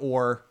person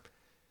or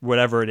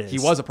whatever it is. He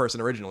was a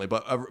person originally,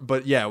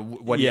 but yeah,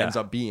 what he ends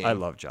up being. I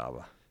love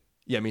Jabba.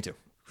 Yeah, me too.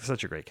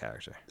 Such a great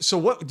character. So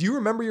what do you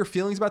remember your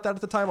feelings about that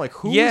at the time? Like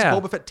who is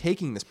Boba Fett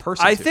taking this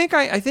person I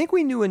to? think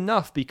we knew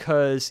enough,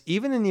 because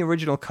even in the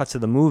original cuts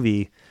of the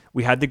movie,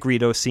 we had the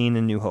Greedo scene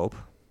in New Hope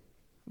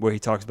where he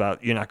talks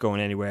about, you're not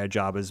going anywhere,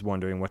 Jabba's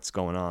wondering what's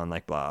going on,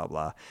 like blah,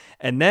 blah.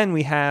 And then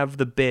we have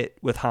the bit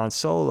with Han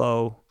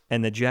Solo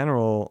and the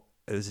general,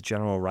 it was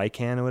General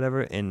Raikan or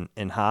whatever,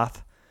 in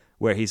Hoth,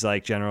 where he's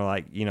like, General,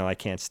 I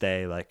can't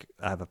stay, like,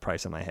 I have a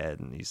price on my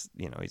head. And he's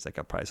like,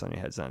 a price on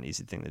your head's not an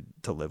easy thing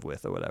to live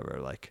with or whatever.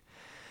 Like,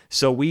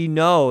 so we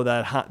know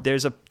that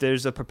there's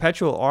a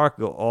perpetual arc,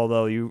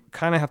 although you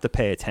kind of have to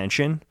pay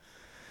attention.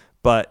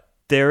 But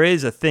there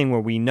is a thing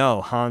where we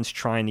know Han's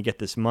trying to get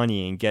this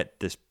money and get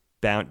this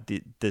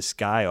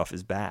guy off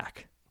his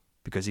back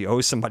because he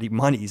owes somebody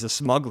money. He's a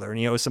smuggler and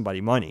he owes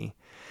somebody money.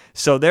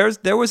 So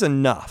there was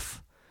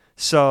enough.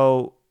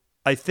 So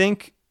I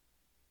think,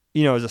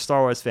 as a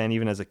Star Wars fan,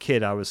 even as a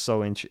kid, I was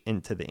so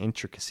into the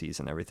intricacies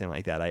and everything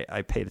like that.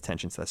 I paid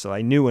attention to that. So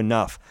I knew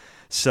enough.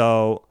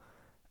 So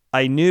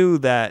I knew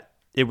that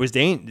it was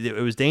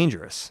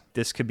dangerous.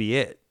 This could be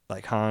it.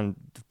 Like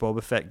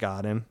Boba Fett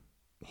got him.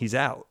 He's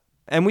out.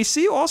 And we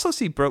also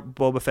see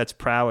Boba Fett's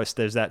prowess.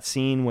 There's that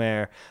scene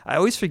where, I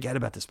always forget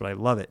about this, but I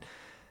love it.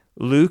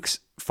 Luke's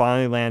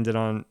finally landed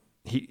on,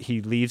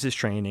 he leaves his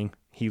training.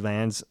 He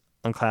lands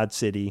on Cloud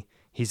City.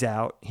 He's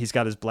out. He's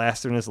got his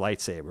blaster and his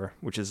lightsaber,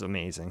 which is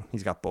amazing.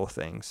 He's got both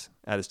things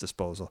at his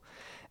disposal.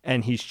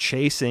 And he's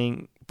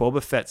chasing,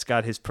 Boba Fett's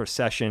got his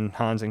procession,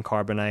 Han's and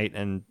Carbonite,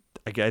 and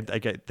I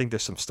think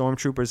there's some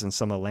stormtroopers and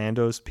some of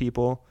Lando's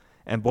people,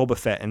 and Boba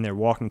Fett, and they're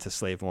walking to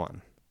Slave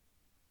One.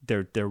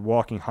 They're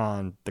walking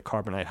the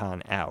Carbonite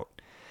Han out.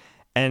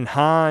 And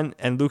Han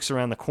and Luke's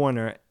around the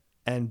corner,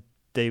 and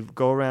they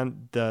go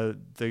around, the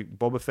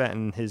Boba Fett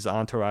and his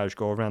entourage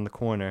go around the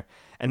corner,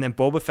 and then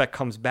Boba Fett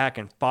comes back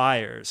and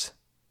fires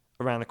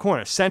around the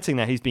corner, sensing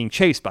that he's being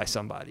chased by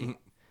somebody.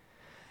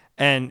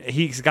 And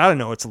he's got to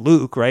know it's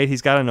Luke, right?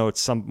 He's got to know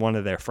it's one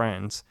of their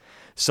friends.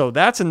 So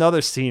that's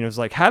another scene. It was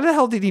like, how the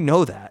hell did he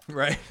know that?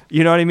 Right.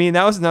 You know what I mean?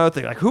 That was another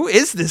thing. Like, who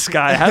is this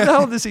guy? How the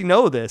hell does he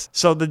know this?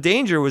 So the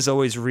danger was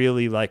always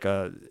really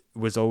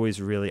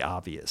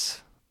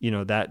obvious.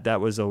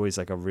 That was always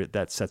like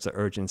that sense of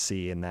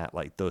urgency, and that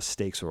like those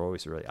stakes were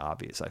always really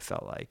obvious. I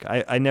felt like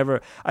I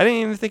didn't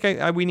even think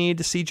we needed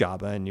to see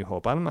Jabba in New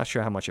Hope. I'm not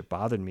sure how much it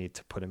bothered me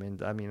to put him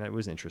in. I mean, it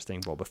was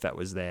interesting. Boba Fett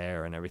was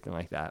there and everything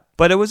like that,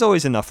 but it was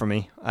always enough for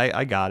me.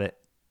 I got it.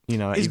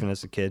 Even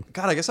as a kid.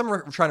 God, I guess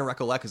I'm trying to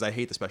recollect because I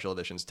hate the special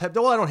editions.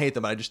 Well, I don't hate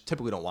them, but I just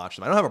typically don't watch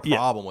them. I don't have a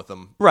problem with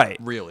them. Right.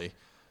 Really.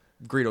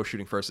 Greedo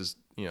shooting first is,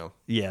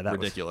 that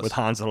ridiculous. With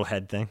Han's little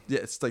head thing. Yeah,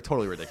 it's like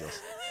totally ridiculous.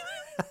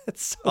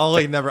 It's so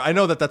I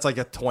know that's like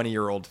a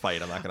 20-year-old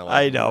fight. I'm not going to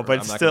lie. I know,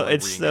 but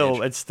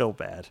it's still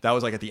bad. That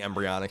was like at the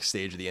embryonic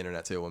stage of the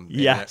internet too. When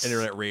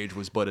internet rage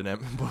was but a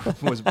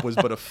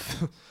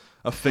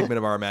figment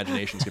of our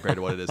imaginations compared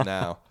to what it is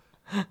now.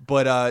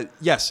 But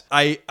yes,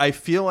 I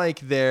feel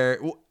like there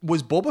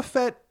was Boba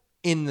Fett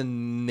in the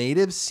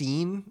native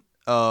scene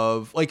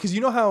of like, because you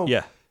know how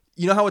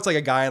it's like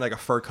a guy in like a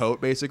fur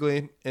coat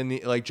basically in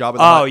the like Jabba the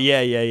Hutt.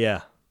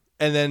 Yeah.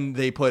 And then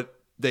they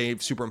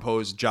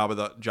superimposed Jabba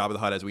the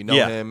Hutt as we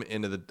know him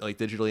into the like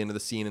digitally into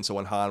the scene, and so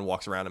when Han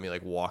walks around him, he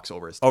like walks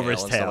over his tail.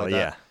 Like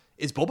that.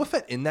 Is Boba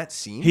Fett in that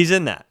scene? He's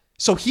in that.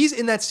 So he's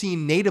in that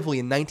scene natively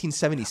in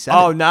 1977.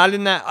 Oh, not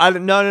in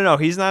that. No.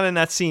 He's not in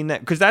that scene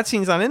because that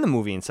scene's not in the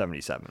movie in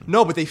 77.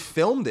 No, but they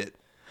filmed it.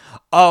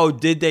 Oh,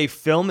 did they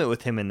film it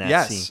with him in that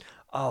yes. scene?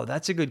 Oh,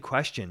 that's a good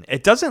question.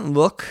 It doesn't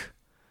look.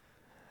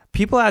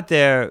 People out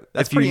there,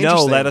 That's if you pretty know,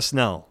 interesting. let us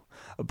know.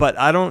 But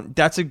I don't.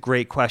 That's a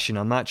great question.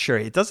 I'm not sure.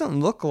 It doesn't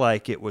look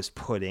like it was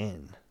put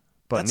in.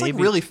 But That's maybe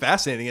like really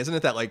fascinating, isn't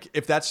it? That like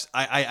if that's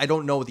I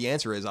don't know what the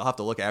answer is. I'll have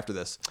to look after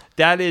this.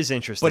 that is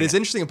interesting. But it's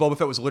interesting if Boba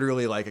Fett was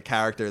literally like a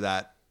character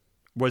that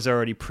was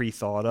already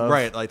pre-thought of.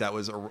 right, like that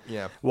was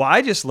yeah. Well,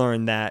 I just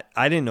learned that.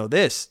 I didn't know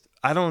this.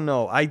 I don't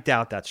know. I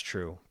doubt that's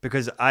true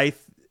because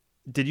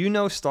did you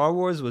know Star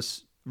Wars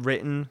was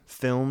written,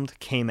 filmed,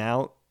 came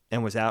out,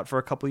 and was out for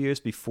a couple years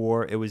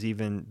before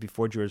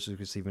George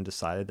Lucas even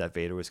decided that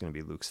Vader was going to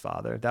be Luke's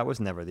father. That was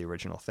never the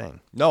original thing.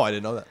 No, I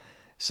didn't know that.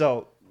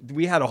 So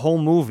we had a whole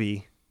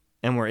movie,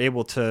 and we're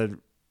able to,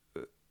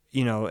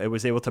 it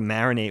was able to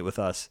marinate with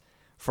us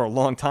for a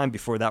long time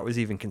before that was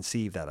even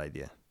conceived. That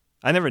idea.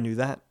 I never knew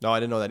that. No, I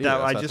didn't know that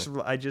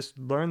either. I just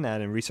learned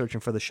that in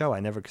researching for the show.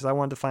 Because I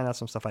wanted to find out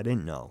some stuff I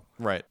didn't know.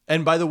 Right.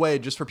 And by the way,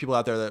 just for people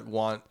out there that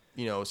want,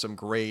 some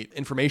great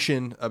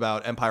information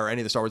about Empire or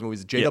any of the Star Wars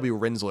movies, J.W.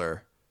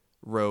 Rinsler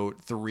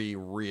wrote 3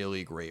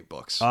 really great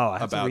books I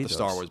have to about read the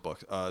Star those. Wars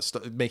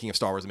books, making of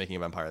Star Wars, the making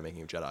of Empire, the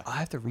making of Jedi. I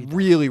have to read them.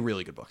 Really,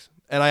 really good books.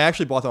 And I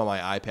actually bought them on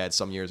my iPad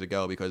some years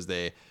ago because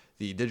the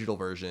digital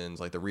versions,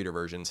 like the reader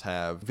versions,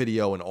 have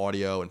video and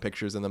audio and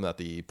pictures in them that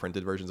the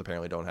printed versions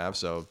apparently don't have.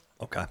 So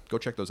Okay. go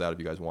check those out if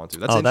you guys want to.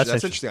 That's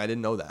That's interesting. I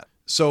didn't know that.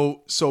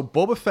 So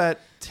Boba Fett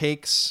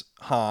takes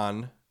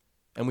Han,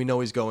 and we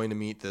know he's going to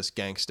meet this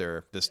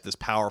gangster, this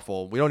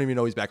powerful. We don't even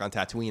know he's back on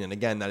Tatooine, and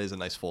again, that is a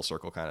nice full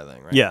circle kind of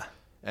thing, right? Yeah.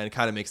 And it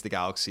kind of makes the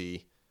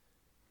galaxy,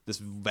 this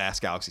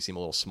vast galaxy, seem a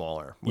little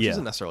smaller, which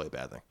isn't necessarily a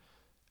bad thing.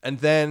 And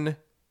then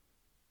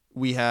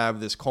we have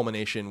this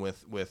culmination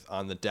with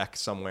on the deck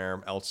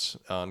somewhere else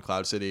on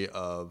Cloud City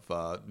of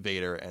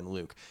Vader and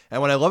Luke. And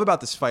what I love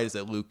about this fight is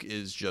that Luke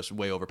is just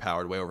way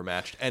overpowered, way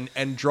overmatched,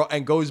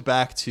 and goes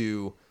back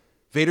to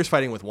Vader's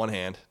fighting with one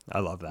hand. I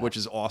love that. Which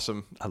is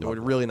awesome. I love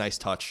a really nice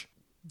touch.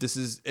 This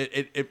is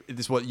this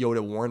is what Yoda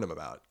warned him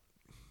about,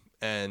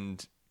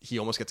 and he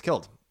almost gets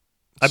killed.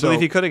 I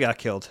believe he could have got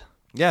killed.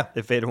 Yeah,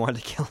 If Vader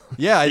wanted to kill him.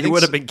 Yeah, he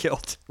would have been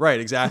killed.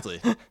 Right,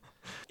 exactly.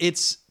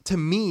 It's, to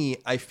me,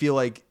 I feel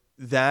like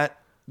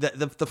that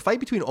the fight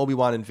between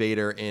Obi-Wan and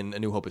Vader in A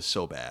New Hope is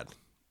so bad.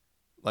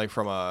 Like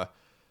from a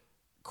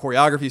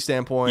choreography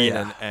standpoint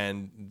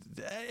and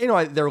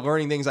they're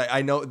learning things.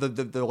 I know the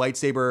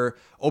lightsaber,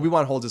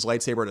 Obi-Wan holds his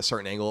lightsaber at a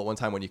certain angle at one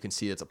time when you can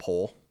see it's a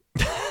pole.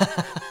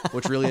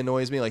 Which really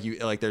annoys me.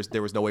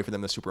 There was no way for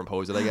them to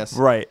superimpose it, I guess.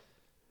 Right.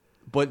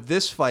 But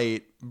this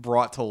fight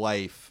brought to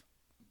life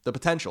the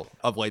potential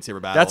of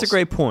lightsaber battles. That's a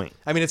great point.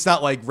 I mean, it's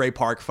not like Ray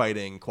Park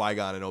fighting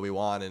Qui-Gon and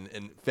Obi-Wan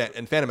and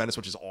Phantom Menace,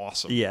 which is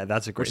awesome. Yeah,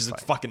 that's a great Which is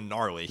fight. fucking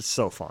gnarly. It's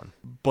so fun.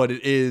 But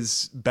it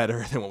is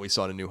better than what we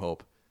saw in A New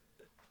Hope.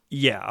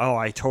 Yeah. Oh,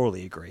 I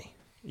totally agree.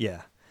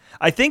 Yeah.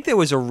 I think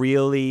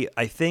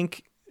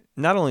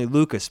not only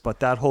Lucas,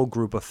 but that whole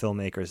group of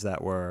filmmakers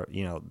that were,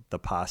 the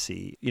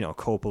posse,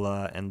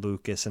 Coppola and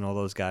Lucas and all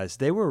those guys,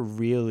 they were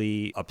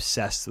really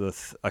obsessed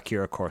with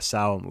Akira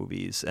Kurosawa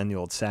movies and the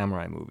old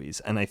samurai movies.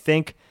 And I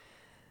think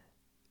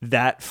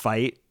that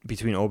fight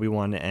between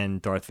Obi-Wan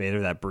and Darth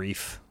Vader, that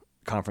brief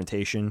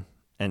confrontation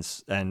and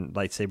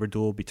lightsaber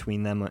duel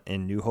between them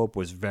in New Hope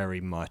was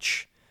very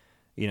much,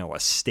 a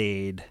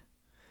staid,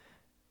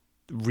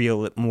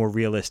 more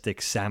realistic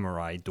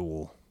samurai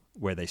duel,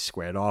 where they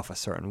squared off a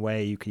certain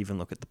way. You could even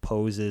look at the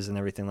poses and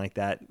everything like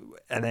that.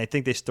 And I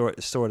think they sort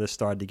of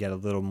started to get a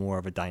little more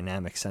of a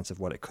dynamic sense of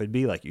what it could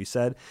be, like you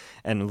said,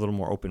 and a little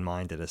more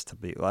open-minded as to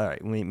be, all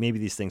right, maybe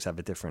these things have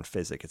a different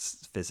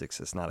physics.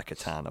 It's not a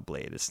katana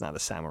blade. It's not a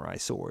samurai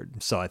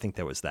sword. So I think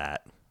there was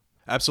that.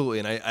 Absolutely.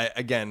 And I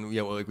again,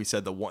 like we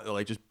said,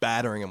 just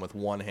battering him with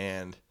one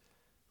hand,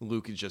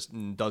 Luke just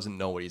doesn't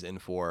know what he's in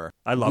for.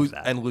 I love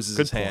that. And loses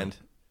Good his point. hand,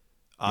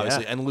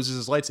 obviously, and loses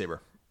his lightsaber.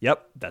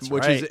 Yep, that's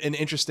which right. is an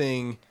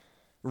interesting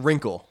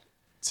wrinkle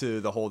to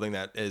the whole thing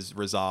that is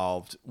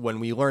resolved when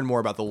we learn more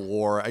about the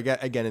lore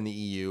again in the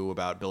EU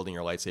about building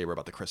your lightsaber,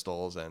 about the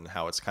crystals and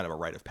how it's kind of a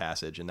rite of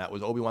passage, and that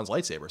was Obi-Wan's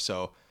lightsaber.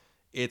 So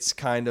it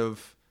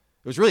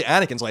was really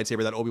Anakin's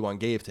lightsaber that Obi-Wan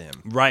gave to him.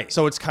 Right.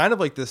 So it's kind of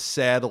like this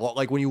sad,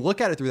 like when you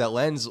look at it through that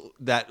lens,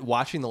 that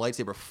watching the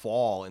lightsaber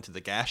fall into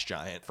the gas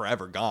giant,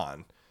 forever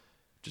gone,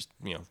 just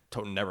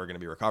never going to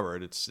be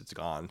recovered. It's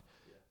gone.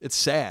 It's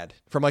sad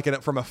from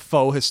a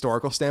faux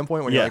historical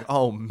standpoint when you're like,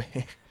 oh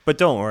man. But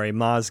don't worry,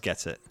 Maz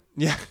gets it.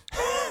 Yeah.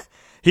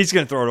 He's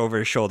going to throw it over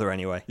his shoulder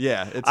anyway.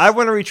 Yeah. I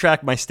want to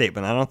retract my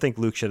statement. I don't think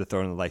Luke should have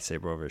thrown the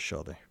lightsaber over his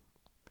shoulder.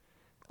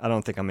 I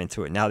don't think I'm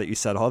into it. Now that you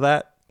said all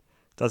that,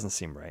 doesn't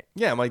seem right.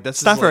 Yeah, I'm like,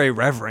 it's not very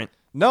reverent.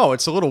 No,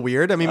 it's a little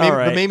weird. I mean,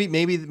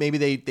 maybe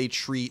they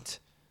treat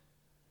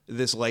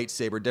this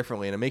lightsaber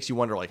differently, and it makes you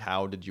wonder, like,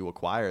 how did you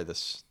acquire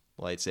this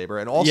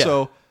lightsaber? And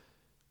also,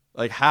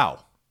 like, how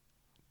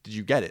did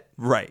you get it?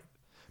 Right.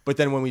 But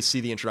then when we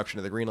see the introduction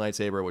of the green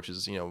lightsaber, which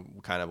is,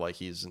 kind of like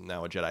he's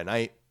now a Jedi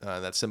Knight,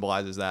 that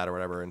symbolizes that or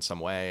whatever in some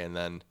way. And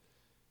then,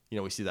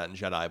 we see that in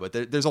Jedi.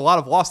 But there's a lot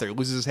of loss there. He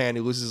loses his hand.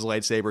 He loses his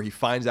lightsaber. He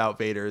finds out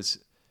Vader's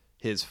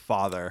his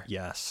father.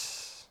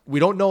 Yes. We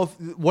don't know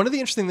if one of the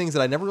interesting things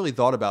that I never really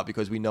thought about,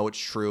 because we know it's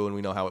true and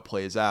we know how it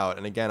plays out.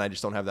 And again, I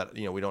just don't have that,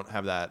 we don't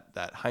have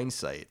that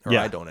hindsight, or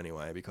I don't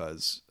anyway,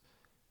 because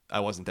I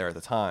wasn't there at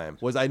the time.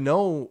 Was I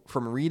know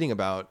from reading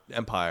about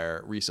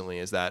Empire recently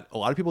is that a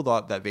lot of people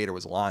thought that Vader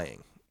was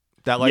lying.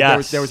 That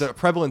there was a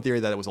prevalent theory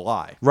that it was a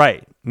lie.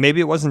 Right.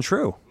 Maybe it wasn't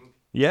true.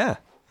 Yeah.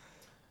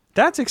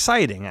 That's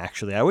exciting,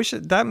 actually.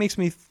 That makes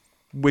me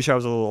wish I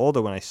was a little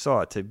older when I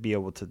saw it, to be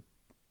able to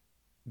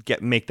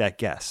make that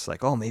guess.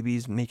 Like, oh, maybe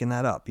he's making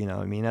that up. You know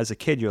what I mean? As a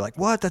kid, you're like,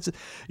 what?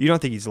 You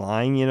don't think he's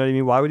lying. You know what I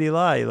mean? Why would he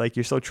lie? Like,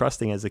 you're so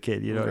trusting as a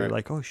kid. You know, You're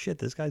like, oh shit,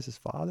 this guy's his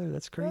father.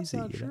 That's crazy.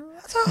 That's not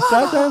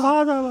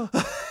true.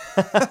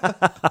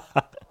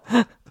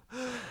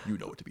 You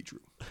know it to be true.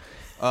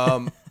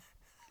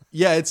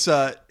 Yeah, it's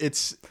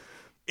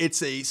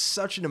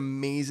such an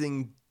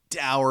amazing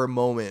dour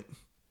moment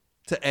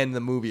to end the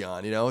movie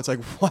on. You know, it's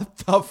like, what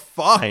the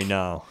fuck? I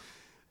know.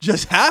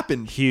 Just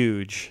happened.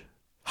 Huge.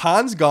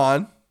 Han's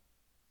gone.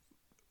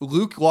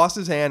 Luke lost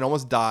his hand,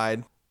 almost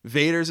died.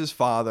 Vader's his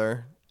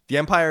father. The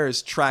Empire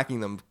is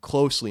tracking them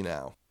closely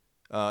now.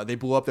 They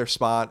blew up their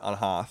spot on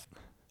Hoth.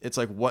 It's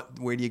like,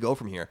 where do you go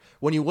from here?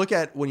 When you look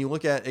at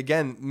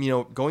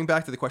again, going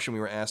back to the question we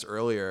were asked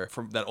earlier,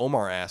 that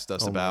Omar asked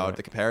us about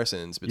the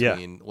comparisons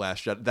between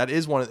Last Jedi. That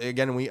is one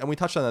again, and we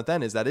touched on that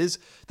then. That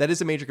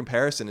is a major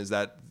comparison. Is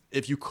that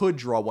if you could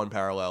draw one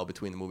parallel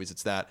between the movies,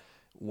 it's that.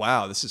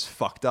 Wow, this is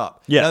fucked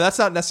up. Yeah. Now that's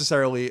not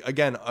necessarily,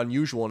 again,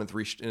 unusual in a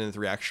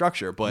three-act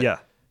structure,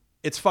 but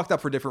it's fucked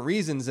up for different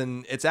reasons,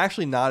 and it's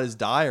actually not as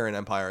dire in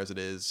Empire as it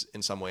is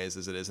in some ways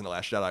as it is in The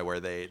Last Jedi, where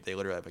they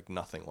literally have like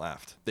nothing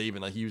left. They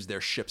even like use their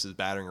ships as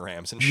battering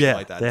rams and shit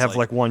like that. They have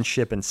like one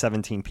ship and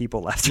 17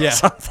 people left or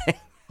something.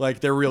 Like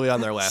they're really on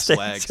their last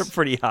legs. They're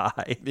pretty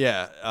high.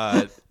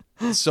 Yeah.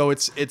 So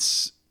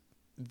it's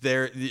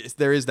there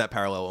is that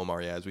parallel,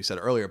 Omar, as we said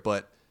earlier,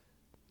 but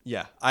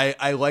yeah,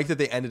 I like that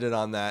they ended it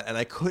on that, and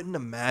I couldn't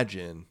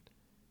imagine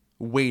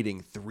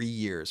waiting 3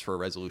 years for a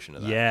resolution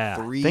of that. Yeah,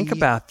 think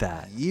about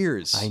that.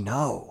 Years. I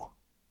know,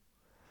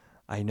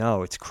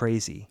 it's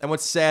crazy. And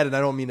what's sad, and I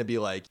don't mean to be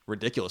like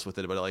ridiculous with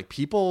it, but like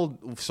people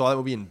saw that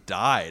movie and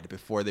died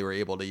before they were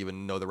able to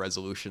even know the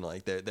resolution.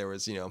 Like there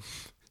was,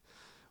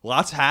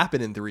 lots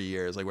happened in 3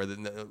 years, like where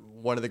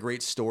one of the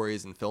great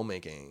stories in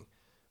filmmaking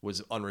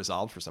was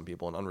unresolved for some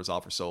people and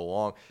unresolved for so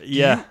long.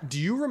 Do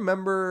you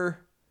remember...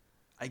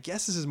 I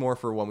guess this is more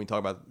for when we talk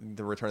about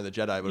the Return of the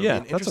Jedi, but it'd be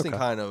an interesting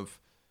kind of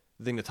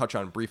thing to touch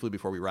on briefly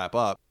before we wrap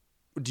up.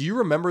 Do you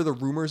remember the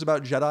rumors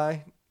about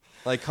Jedi,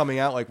 like coming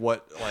out, like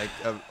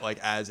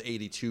as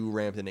 82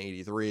 ramped into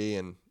 83,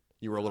 and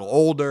you were a little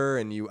older,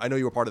 and I know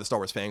you were part of the Star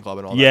Wars fan club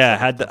and all that.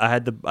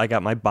 Yeah, I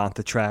got my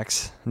Bantha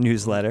Tracks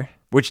newsletter,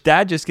 which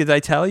Dad just, did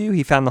I tell you,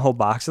 he found the whole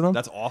box of them.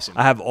 That's awesome.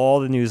 I have all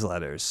the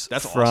newsletters.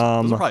 That's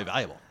awesome. Those are probably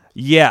valuable.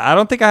 Yeah, I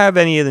don't think I have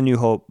any of the New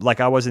Hope. Like,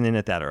 I wasn't in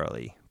it that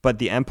early, but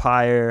the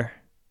Empire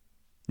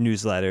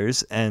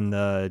newsletters and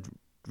the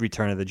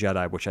Return of the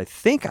Jedi, which I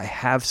think I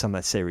have some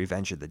that say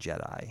Revenge of the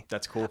Jedi.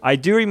 That's cool. I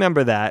do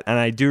remember that, and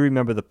I do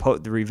remember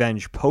the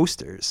Revenge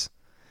posters,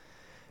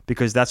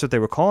 because that's what they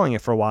were calling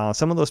it for a while. And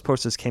some of those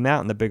posters came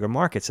out in the bigger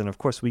markets, and of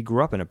course we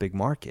grew up in a big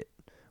market.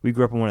 We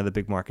grew up in one of the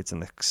big markets in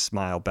the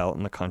Smile Belt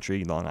in the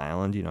country, Long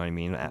Island, you know what I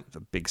mean? A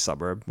big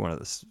suburb, one of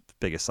the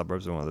biggest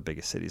suburbs of one of the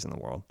biggest cities in the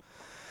world.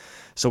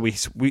 So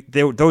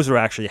those were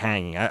actually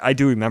hanging. I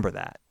do remember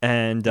that.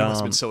 And you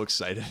must have been so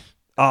excited.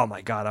 Oh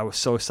my God, I was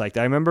so psyched.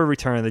 I remember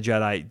Return of the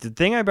Jedi. The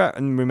thing I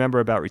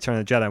remember about Return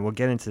of the Jedi, and we'll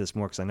get into this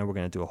more because I know we're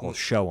going to do a whole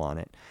show on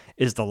it,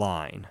 is the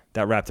line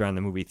that wrapped around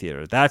the movie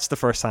theater. That's the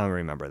first time I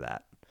remember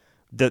that.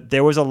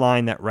 There was a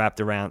line that wrapped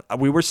around.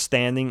 We were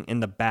standing in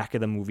the back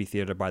of the movie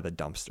theater by the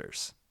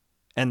dumpsters,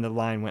 and the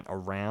line went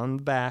around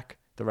the back,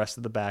 the rest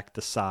of the back,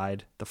 the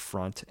side, the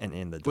front, and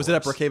in the doors. Was it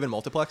at Brookhaven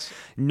Multiplex?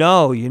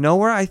 No. You know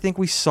where I think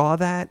we saw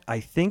that?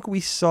 I think we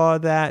saw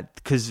that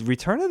because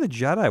Return of the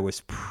Jedi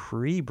was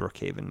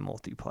pre-Brookhaven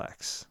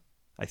Multiplex,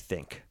 I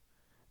think.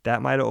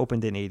 That might have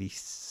opened in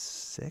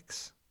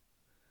 86,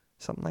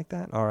 something like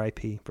that.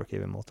 R.I.P.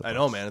 Brookhaven Multiplex. I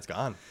know, man. It's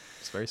gone.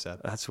 It's very sad.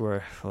 That's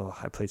where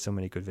I played so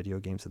many good video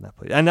games in that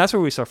place. And that's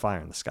where we saw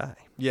Fire in the Sky.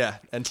 Yeah,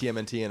 and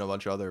TMNT and a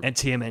bunch of other... And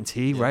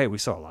TMNT, right. We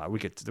saw a lot. We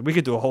could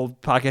do a whole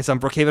podcast on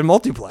Brookhaven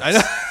Multiplex. I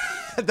know.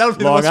 That would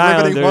be Long the most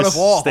riveting one Islanders, of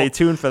all. stay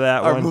tuned for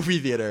that Our one. movie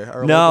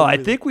theater. No, I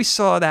think we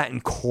saw that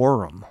in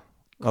Coram,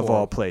 of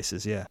all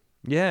places, yeah.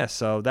 Yeah,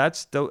 so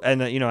that's...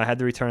 And, I had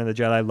the Return of the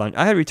Jedi lunch.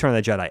 I had Return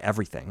of the Jedi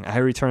everything. I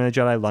had Return of the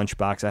Jedi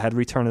lunchbox. I had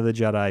Return of the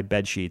Jedi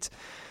bed sheets.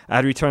 I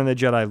had Return of the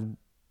Jedi...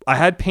 I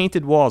had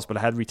painted walls, but I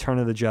had Return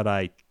of the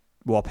Jedi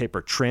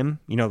wallpaper trim,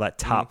 that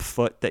top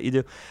foot that you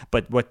do.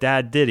 But what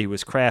Dad did, he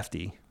was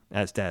crafty,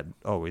 as Dad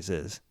always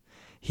is.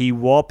 He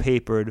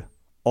wallpapered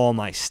all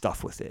my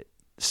stuff with it.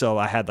 So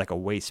I had like a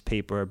waste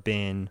paper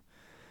bin.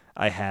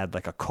 I had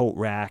like a coat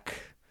rack,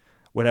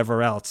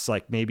 whatever else.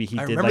 Like maybe he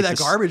did. I remember like that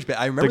garbage bin.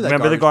 I remember that.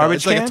 Remember the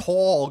garbage pail. can? It's like a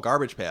tall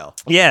garbage pail.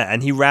 Yeah,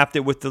 and he wrapped it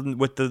with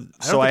the.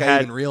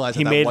 I even realized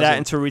he that made that wasn't...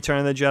 into Return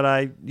of the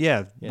Jedi.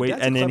 Yeah,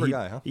 Dad's a clever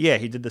guy, huh? Yeah,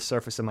 he did the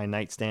surface of my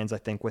nightstands, I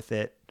think, with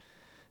it.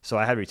 So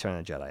I had Return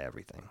of the Jedi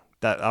everything.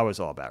 That I was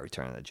all about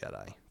Return of the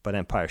Jedi, but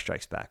Empire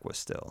Strikes Back was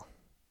still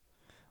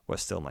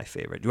my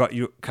favorite.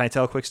 Can I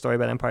tell a quick story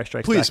about Empire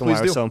Strikes Back and why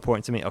it was so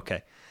important to me?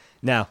 Okay.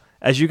 Now,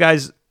 as you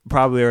guys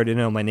probably already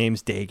know, my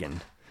name's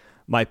Dagan.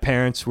 My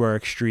parents were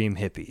extreme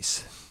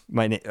hippies.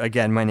 My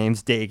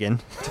name's Dagan.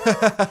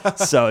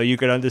 So you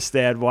can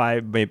understand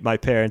why my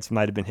parents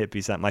might have been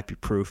hippies. That might be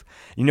proof.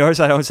 You notice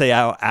I don't say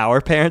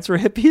our parents were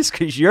hippies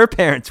because your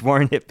parents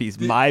weren't hippies.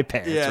 My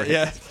parents were hippies.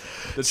 Yeah.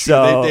 That's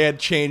so, true. They had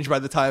changed by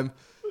the time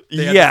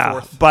they had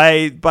the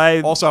fourth.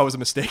 By Also, I was a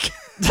mistake.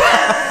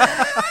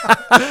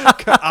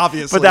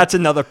 Obviously. But that's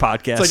another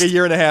podcast. It's like a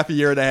year and a half.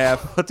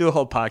 We'll do a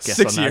whole podcast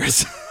 6 on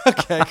years.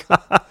 Okay.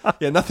 Cool.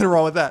 Yeah, nothing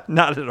wrong with that.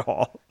 Not at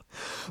all.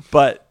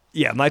 But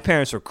yeah, my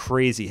parents were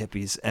crazy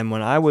hippies. And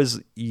when I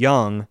was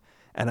young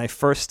and I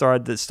first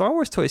started, the Star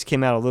Wars toys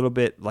came out a little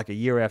bit like a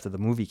year after the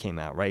movie came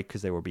out, right?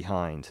 Because they were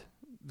behind.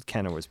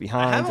 Kenner was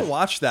behind. I haven't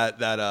watched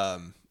that.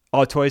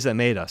 Oh, Toys That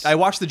Made Us. I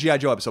watched the G.I.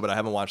 Joe episode, but I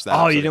haven't watched that.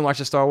 Oh, you didn't watch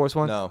the Star Wars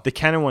one? No. The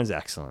Kenner one's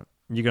excellent.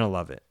 You're going to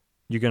love it.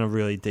 You're going to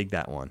really dig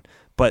that one.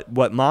 But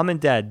what Mom and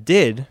Dad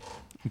did,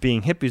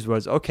 being hippies,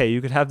 was, okay,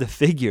 you could have the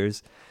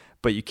figures,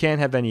 but you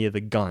can't have any of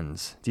the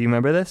guns. Do you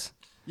remember this?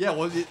 Yeah,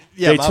 well,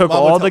 they took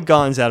all the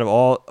guns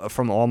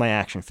from all my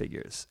action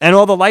figures and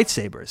all the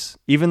lightsabers,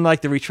 even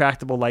like the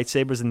retractable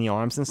lightsabers in the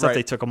arms and stuff. Right.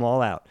 They took them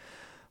all out.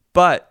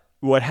 But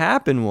what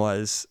happened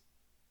was,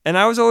 and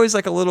I was always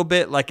like a little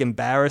bit like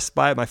embarrassed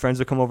by it. My friends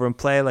would come over and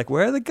play like,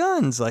 where are the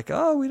guns? Like,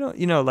 oh, we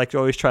don't, like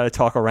always try to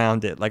talk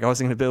around it. Like I was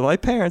going to be, my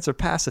parents are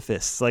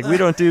pacifists. Like we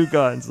don't do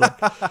guns. Like,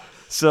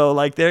 so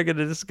like they're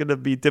just gonna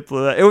be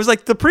diplomatic. It was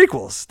like the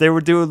prequels. They were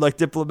doing like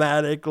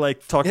diplomatic,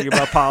 like talking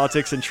about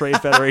politics and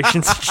trade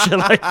federations and shit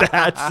like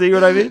that. See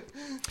what I mean?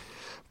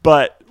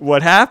 But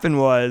what happened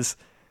was,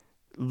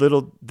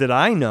 little did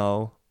I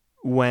know,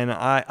 when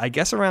I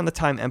guess around the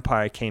time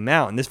Empire came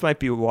out, and this might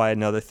be why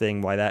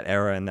that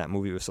era and that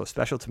movie was so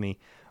special to me,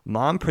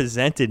 Mom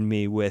presented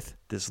me with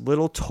this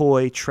little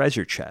toy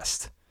treasure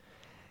chest.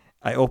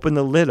 I opened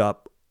the lid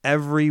up.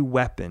 Every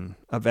weapon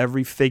of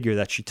every figure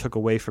that she took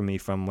away from me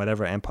from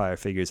whatever Empire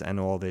figures and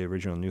all the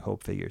original New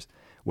Hope figures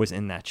was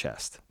in that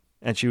chest.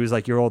 And she was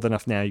like, you're old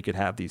enough now, you could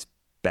have these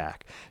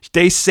back.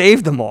 They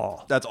saved them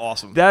all. That's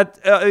awesome.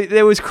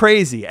 It was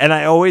crazy. And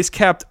I always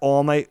kept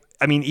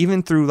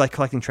even through like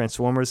collecting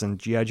Transformers and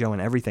G.I. Joe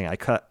and everything, I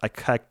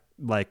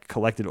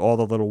collected all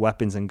the little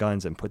weapons and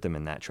guns and put them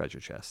in that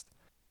treasure chest.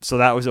 So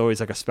that was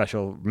always like a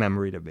special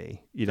memory to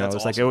me. That's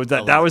awesome. Like it was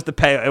that was the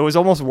pay. It was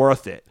almost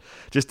worth it.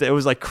 Just it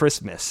was like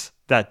Christmas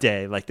that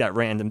day, like that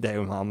random day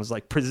when Mom was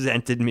like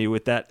presented me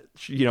with that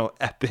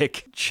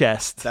epic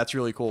chest. That's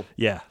really cool.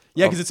 Yeah,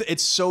 because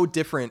it's so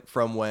different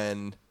from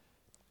when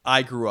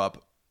I grew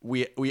up.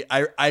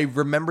 I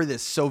remember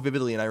this so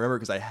vividly, and I remember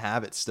because I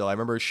have it still. I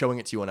remember showing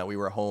it to you when we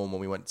were home when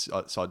we went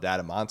saw Dad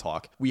at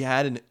Montauk. We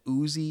had an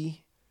Uzi.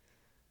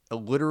 A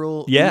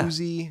literal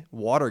Uzi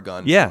water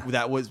gun. Yeah.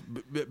 That was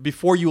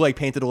before you like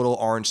painted a little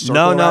orange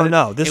circle.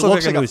 No. This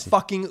looks like a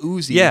fucking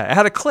Uzi. Yeah, it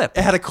had a clip.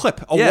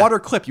 Water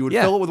clip. You would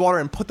fill it with water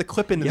and put the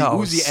clip into the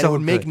Uzi, and it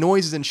would make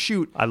noises and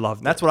shoot. I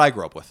loved it. That's what I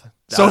grew up with.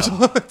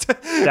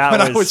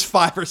 I was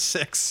 5 or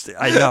 6.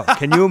 I know.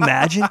 Can you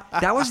imagine?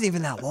 That wasn't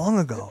even that long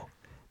ago.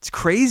 It's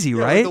crazy,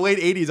 right? In the late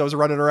 80s, I was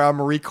running around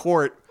Marie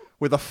Court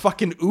with a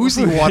fucking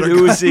Uzi water gun.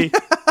 Uzi.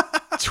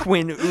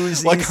 Twin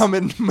Uzis.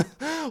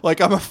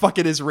 Like I'm a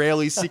fucking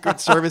Israeli Secret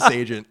Service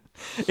agent.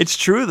 It's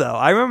true though.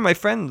 I remember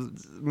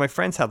my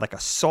friends had like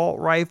assault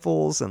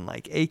rifles and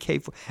like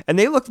AK, and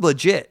they looked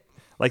legit.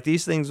 Like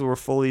these things were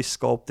fully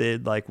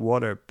sculpted, like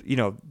water.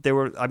 They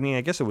were. I mean,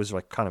 I guess it was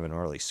like kind of an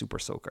early Super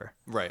Soaker.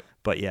 Right.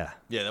 But yeah.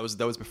 Yeah, that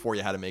was before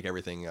you had to make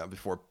everything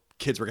before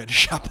kids were getting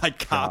shot by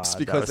cops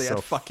because they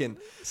had fucking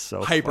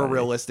hyper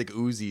realistic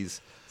Uzis.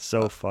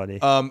 So funny.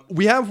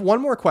 We have one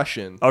more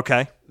question.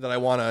 Okay. That I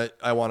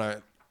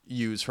wanna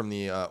use from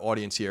the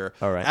audience here.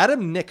 All right.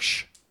 Adam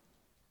Niksch,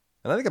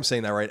 and I think I'm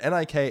saying that right.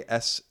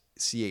 Niksch.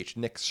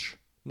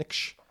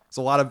 Niksch.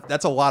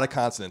 That's a lot of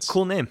consonants.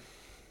 Cool name.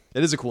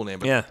 It is a cool name.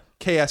 But yeah.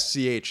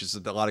 KSCH is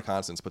a lot of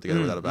consonants put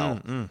together without a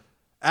vowel.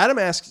 Adam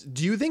asks,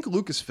 do you think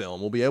Lucasfilm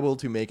will be able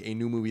to make a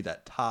new movie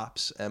that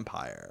tops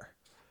Empire?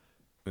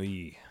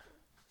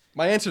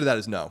 My answer to that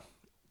is no.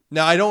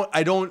 Now, I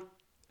don't.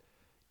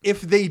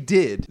 If they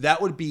did,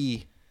 that would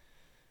be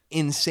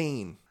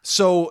insane.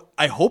 So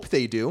I hope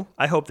they do.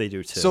 I hope they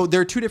do too. So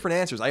there are two different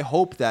answers. I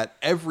hope that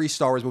every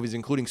Star Wars movies,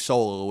 including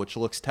Solo, which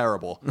looks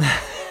terrible,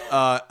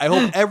 I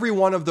hope every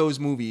one of those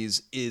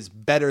movies is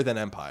better than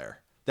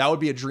Empire. That would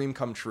be a dream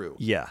come true.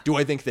 Yeah. Do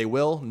I think they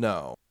will?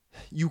 No.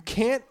 You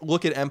can't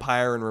look at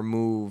Empire and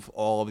remove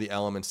all of the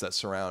elements that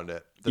surround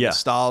it. The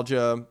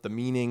nostalgia, the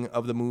meaning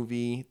of the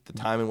movie, the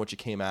time in which it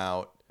came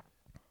out.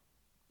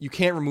 You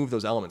can't remove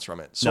those elements from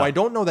it. So no. I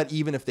don't know that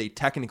even if they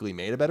technically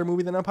made a better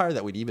movie than Empire,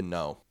 that we'd even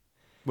know.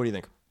 What do you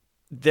think?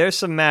 There's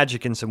some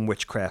magic and some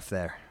witchcraft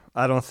there.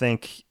 I don't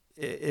think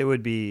it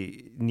would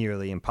be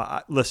nearly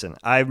impossible. Listen,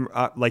 I'm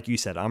like you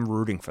said, I'm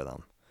rooting for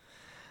them.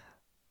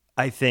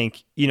 I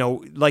think,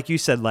 like you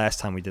said last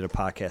time we did a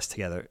podcast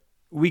together,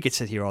 we could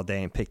sit here all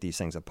day and pick these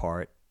things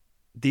apart.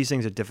 these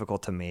things are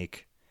difficult to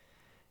make.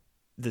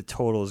 The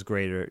total is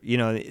greater. You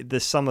know, the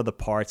sum of the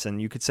parts,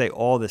 and you could say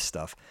all this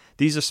stuff.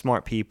 These are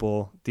smart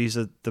people. These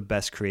are the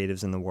best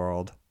creatives in the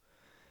world.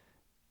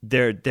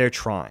 They're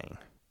trying.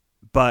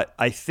 But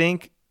I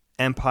think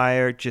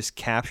Empire just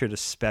captured a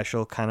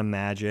special kind of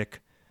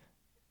magic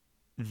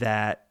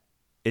that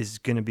is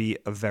going to be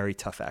a very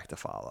tough act to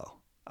follow.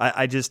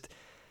 I just,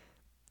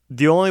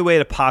 the only way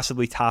to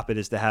possibly top it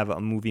is to have a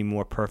movie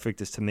more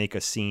perfect, is to make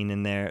a scene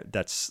in there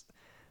that's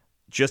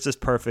just as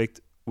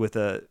perfect with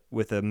a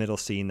middle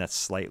scene that's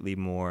slightly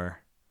less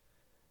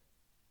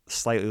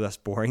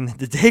boring than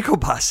the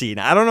Dagobah scene.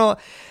 I don't know.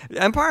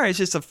 Empire is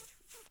just a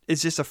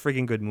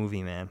freaking good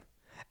movie, man.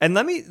 And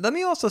let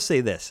me also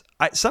say this.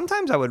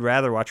 Sometimes I would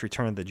rather watch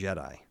Return of the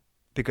Jedi,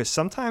 because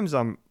sometimes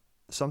I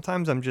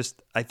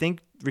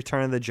think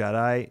Return of the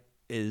Jedi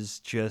is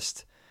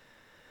just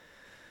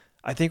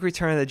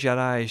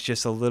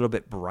a little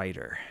bit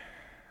brighter.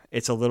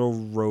 It's a little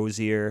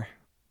rosier.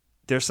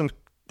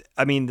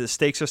 The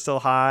stakes are still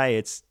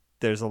high.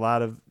 There's a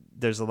lot of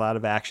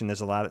action.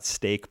 There's a lot at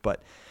stake,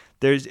 but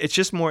it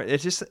just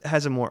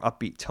has a more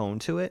upbeat tone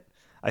to it.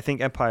 I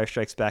think Empire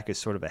Strikes Back is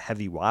sort of a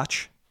heavy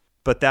watch.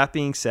 But that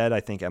being said, I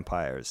think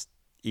Empire is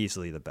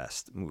easily the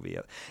best movie.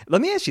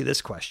 Let me ask you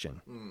this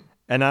question.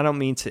 And I don't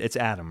mean to, it's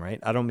Adam, right?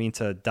 I don't mean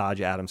to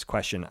dodge Adam's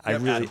question.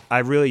 Yep, I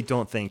really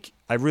don't think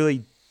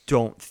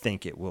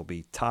it will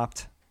be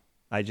topped.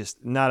 I'm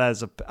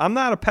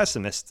not a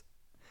pessimist.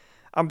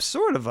 I'm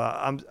sort of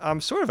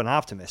an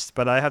optimist,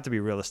 but I have to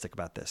be realistic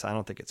about this. I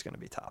don't think it's going to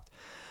be topped.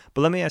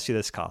 But let me ask you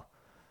this, Kyle.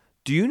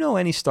 Do you know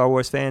any Star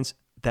Wars fans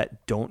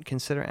that don't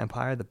consider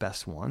Empire the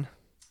best one?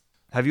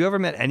 Have you ever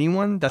met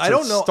anyone that's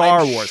a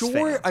Star Wars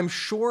fan? I'm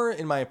sure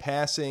in my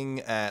passing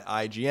at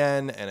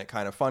IGN and at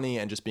Kind of Funny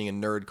and just being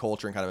in nerd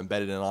culture and kind of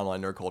embedded in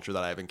online nerd culture,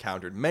 that I've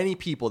encountered many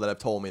people that have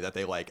told me that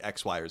they like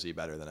X, Y, or Z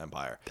better than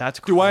Empire. That's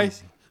crazy. Do I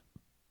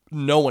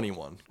know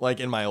anyone like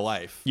in my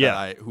life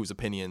whose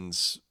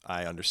opinions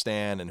I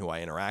understand and who I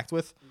interact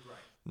with? Right.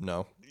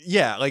 No.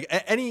 Yeah, like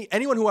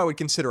anyone who I would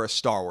consider a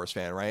Star Wars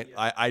fan, right?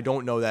 Yeah. I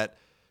don't know that.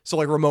 So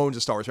like Ramon's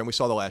a Star Wars fan. We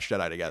saw The Last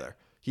Jedi together.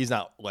 He's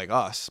not like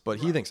us, but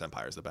he thinks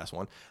Empire is the best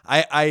one.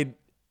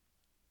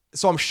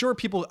 So I'm sure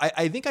people.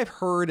 I think I've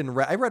heard and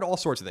I read all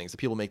sorts of things that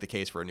people make the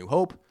case for A New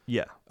Hope.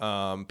 Yeah.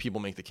 People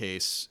make the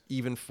case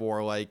even for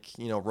Rogue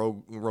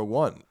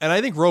One, and I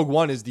think Rogue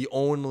One is the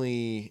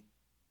only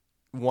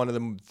one of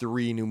the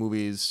 3 new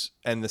movies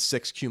and the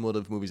 6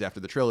 cumulative movies after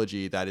the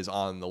trilogy that is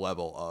on the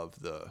level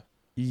of the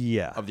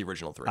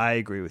original 3. I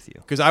agree with you,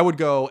 because I would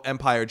go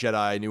Empire,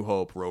 Jedi, New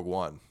Hope, Rogue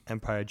One.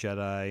 Empire,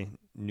 Jedi,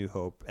 New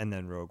Hope, and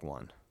then Rogue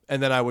One.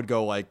 And then I would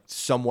go like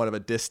somewhat of a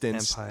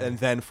distance, Empire. and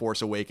then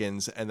Force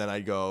Awakens, and then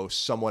I'd go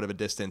somewhat of a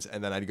distance,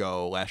 and then I'd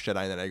go Last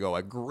Jedi, and then I'd go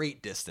a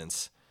great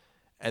distance,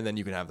 and then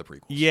you can have the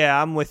prequels.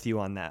 Yeah, I'm with you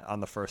on that,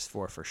 on the first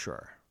 4 for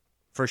sure.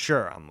 For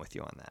sure, I'm with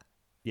you on that.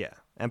 Yeah,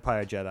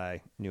 Empire,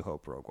 Jedi, New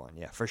Hope, Rogue One.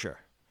 Yeah, for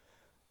sure.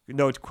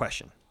 No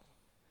question.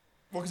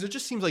 Well, because it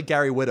just seems like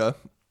Gary Whitta,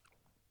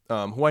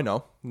 who I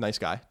know, nice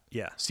guy,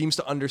 seems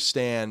to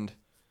understand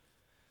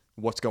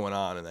what's going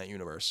on in that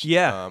universe.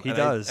 Yeah, he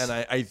does.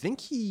 I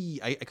think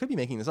I could be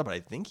making this up, but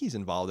I think he's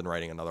involved in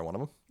writing another one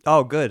of them.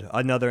 Oh, good.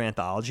 Another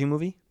anthology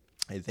movie?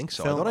 I think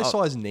so. I thought I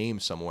saw his name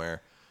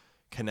somewhere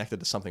connected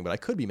to something, but I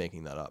could be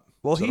making that up.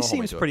 Well, so he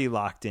seems pretty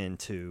locked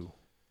into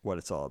what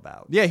it's all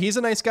about. Yeah, he's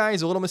a nice guy.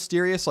 He's a little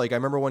mysterious. Like, I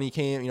remember when he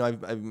came,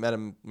 I've met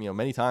him,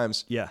 many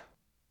times. Yeah.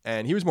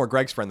 And he was more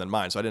Greg's friend than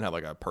mine, so I didn't have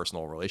like a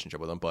personal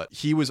relationship with him. But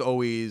he was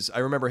always, I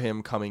remember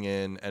him coming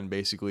in, and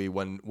basically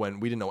when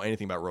we didn't know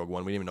anything about Rogue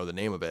One, we didn't even know the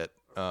name of it.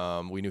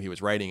 We knew he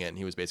was writing it, and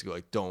he was basically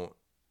like, "Don't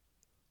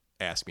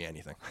ask me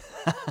anything."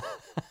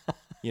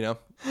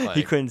 Like,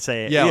 he couldn't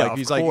say it. Yeah, yeah, like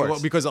he's like,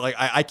 well, because like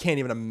I can't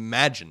even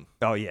imagine.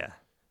 Oh yeah,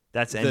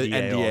 that's the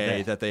NDA,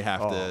 NDA that they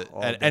have to.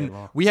 And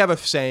we have a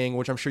saying,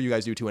 which I'm sure you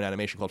guys do too in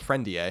animation, called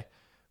Friendia,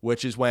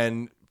 which is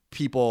when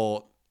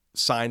people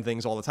sign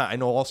things all the time. I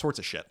know all sorts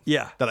of shit.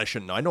 Yeah. That I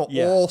shouldn't know. I know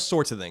all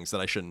sorts of things that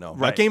I shouldn't know.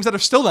 Right. About games that are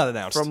still not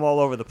announced. From all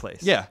over the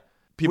place. Yeah.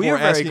 People were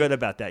very good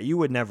about that. You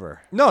would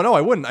never. No,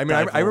 I wouldn't. I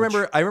mean, I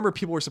remember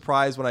people were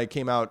surprised when I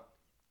came out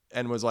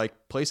and was like,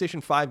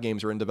 PlayStation 5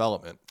 games are in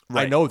development.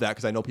 Right. I know that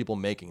because I know people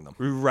making them.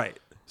 Right.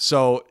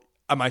 So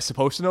am I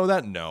supposed to know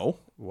that? No.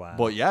 Wow.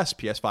 But yes,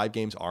 PS5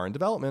 games are in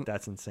development.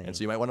 That's insane. And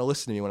so you might want to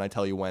listen to me when I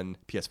tell you when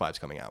PS5 is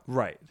coming out.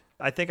 Right.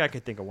 I think I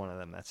could think of one of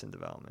them that's in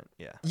development.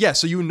 Yeah. Yeah.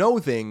 So you know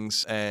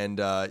things, and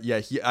but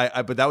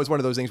that was one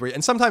of those things where,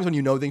 and sometimes when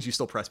you know things, you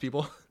still press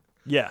people.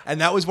 Yeah. And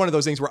that was one of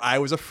those things where I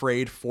was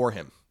afraid for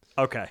him.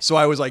 Okay. So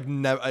I was like,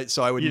 never.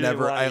 So I would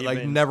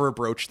never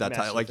broach that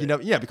time. Like,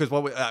 because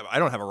I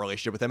don't have a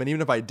relationship with him, and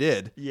even if I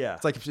did,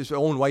 it's like his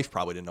own wife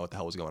probably didn't know what the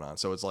hell was going on.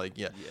 So it's like,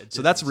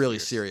 so that's really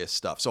serious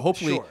stuff. So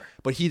hopefully,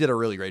 but he did a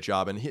really great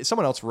job, and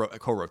someone else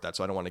co-wrote that,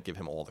 so I don't want to give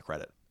him all the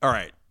credit. All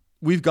right,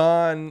 we've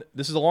gone.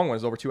 This is a long one.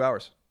 It's over 2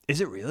 hours. Is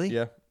it really?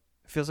 Yeah. It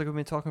feels like we've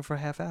been talking for a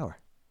half hour.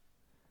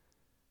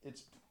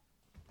 It's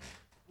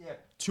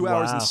 2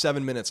 hours and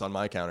 7 minutes on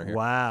my counter here.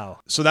 Wow.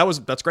 So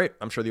that's great.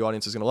 I'm sure the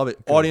audience is going to love it.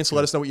 Audience,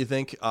 let us know what you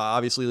think.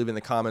 Obviously, leave in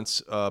the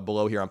comments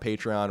below here on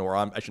Patreon, or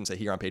I shouldn't say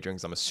here on Patreon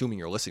because I'm assuming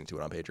you're listening to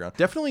it on Patreon.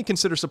 Definitely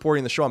consider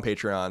supporting the show on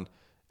Patreon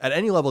at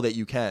any level that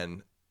you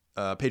can.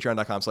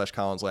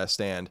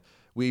 Patreon.com/CollinsLastStand.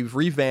 We've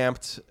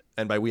revamped,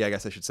 and by we, I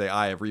guess I should say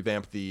I have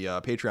revamped the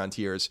Patreon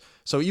tiers.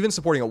 So even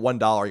supporting at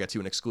 $1 gets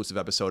you an exclusive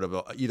episode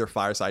of either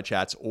Fireside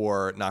Chats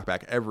or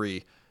Knockback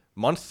every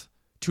month.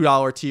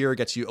 $2 tier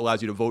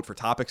allows you to vote for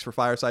topics for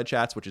Fireside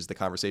Chats, which is the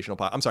conversational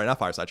I'm sorry, not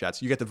Fireside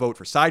Chats. You get to vote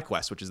for Side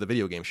Quest, which is the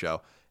video game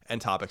show, and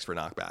topics for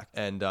Knockback.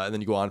 And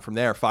then you go on from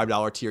there.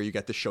 $5 tier, you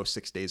get the show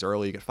 6 days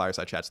early. You get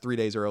Fireside Chats 3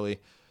 days early.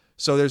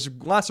 So there's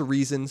lots of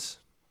reasons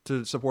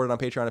to support it on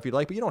Patreon if you'd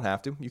like, but you don't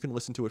have to. You can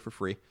listen to it for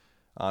free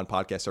on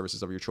podcast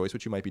services of your choice,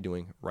 which you might be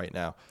doing right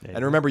now. Yeah,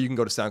 and remember, you can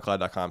go to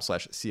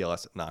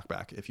soundcloud.com/CLS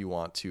Knockback if you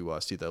want to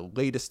see the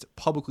latest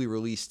publicly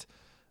released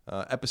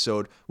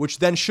episode, which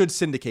then should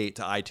syndicate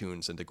to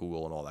iTunes and to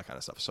Google and all that kind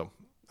of stuff. So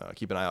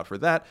keep an eye out for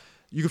that.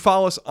 You can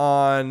follow us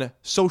on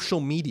social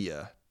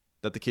media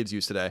that the kids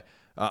use today.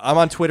 I'm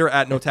on Twitter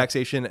at No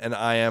Taxation, and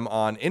I am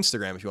on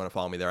Instagram if you want to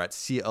follow me there at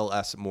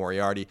CLS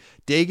Moriarty.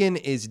 Dagan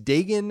is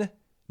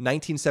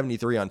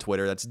Dagan1973 on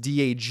Twitter. That's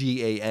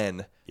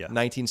DAGAN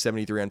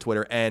 1973 on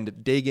Twitter. And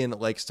Dagan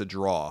likes to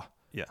draw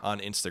on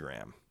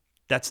Instagram.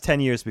 That's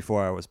 10 years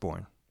before I was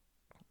born,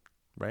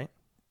 right?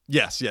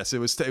 Yes. It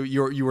was.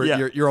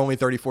 You're only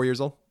 34 years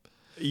old.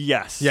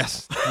 Yes.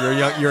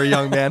 You're a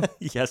young man.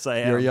 Yes, I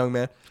am. You're a young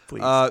man.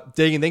 Please.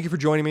 Dagan, thank you for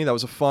joining me. That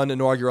was a fun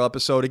inaugural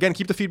episode. Again,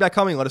 keep the feedback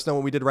coming. Let us know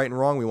what we did right and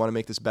wrong. We want to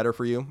make this better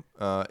for you.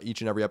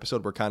 Each and every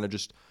episode, we're kind of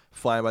just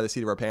flying by the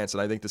seat of our pants, and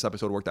I think this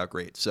episode worked out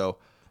great. So,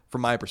 from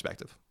my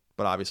perspective,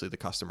 but obviously the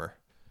customer,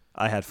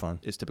 I had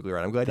fun. Is typically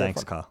right. I'm glad you had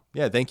fun. Thanks, Kyle.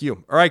 Yeah, thank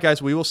you. All right,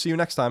 guys, we will see you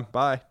next time.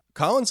 Bye.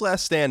 Colin's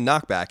Last Stand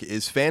Knockback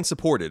is fan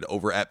supported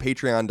over at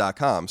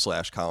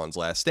patreon.com/Colin's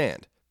Last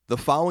Stand. The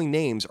following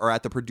names are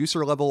at the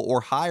producer level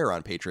or higher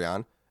on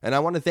Patreon, and I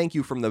want to thank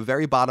you from the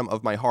very bottom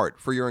of my heart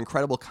for your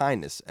incredible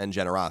kindness and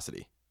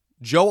generosity.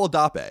 Joe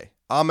Aldape,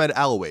 Ahmed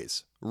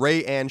Alaways,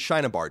 Ray Ann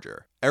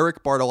Shinabarger,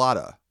 Eric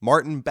Bartolotta,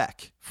 Martin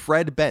Beck,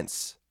 Fred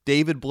Bentz,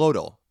 David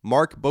Blodel,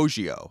 Mark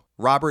Boggio,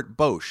 Robert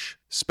Bosch,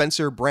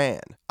 Spencer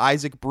Brand,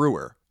 Isaac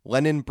Brewer,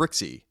 Lennon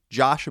Brixey,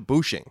 Josh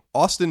Bushing,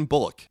 Austin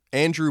Bullock,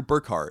 Andrew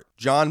Burkhart,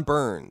 John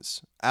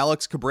Burns,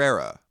 Alex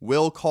Cabrera,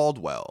 Will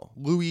Caldwell,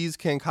 Louise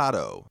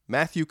Cancato,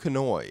 Matthew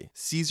Canoy,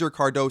 Cesar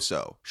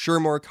Cardoso,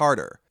 Shermore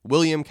Carter,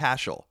 William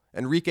Cashel,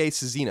 Enrique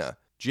Cezina,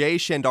 Jay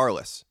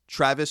Shandarlis,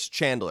 Travis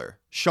Chandler,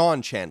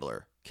 Sean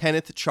Chandler,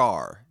 Kenneth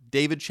Char,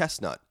 David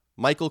Chestnut,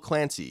 Michael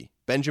Clancy,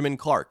 Benjamin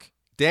Clark,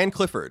 Dan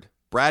Clifford,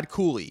 Brad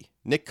Cooley,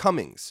 Nick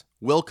Cummings,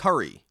 Will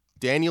Curry,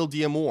 Daniel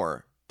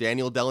Diamore,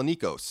 Daniel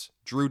Delanikos,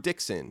 Drew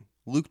Dixon,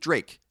 Luke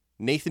Drake,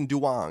 Nathan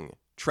Duong,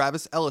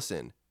 Travis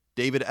Ellison,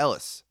 David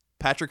Ellis,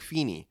 Patrick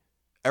Feeney,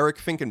 Eric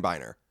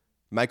Finkenbeiner,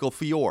 Michael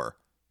Fior,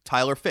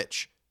 Tyler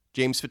Fitch,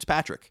 James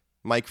Fitzpatrick,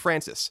 Mike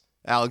Francis,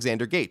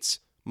 Alexander Gates,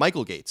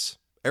 Michael Gates,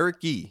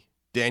 Eric Gee,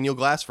 Daniel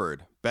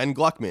Glassford, Ben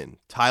Gluckman,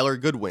 Tyler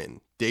Goodwin,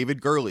 David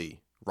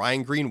Gurley,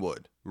 Ryan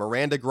Greenwood,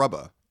 Miranda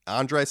Grubba,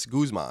 Andres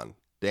Guzman,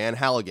 Dan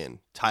Halligan,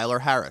 Tyler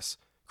Harris,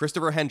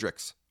 Christopher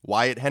Hendricks,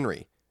 Wyatt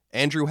Henry,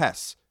 Andrew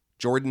Hess,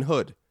 Jordan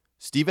Hood,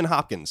 Stephen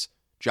Hopkins,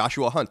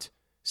 Joshua Hunt,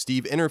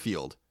 Steve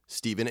Innerfield,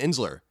 Steven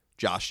Insler,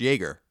 Josh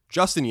Yeager,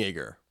 Justin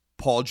Yeager,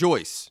 Paul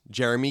Joyce,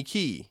 Jeremy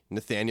Key,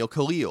 Nathaniel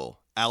Khalil,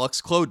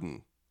 Alex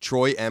Cloden,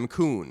 Troy M.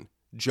 Kuhn,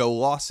 Joe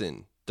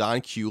Lawson, Don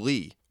Q.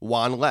 Lee,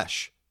 Juan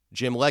Lesh,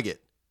 Jim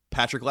Leggett,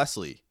 Patrick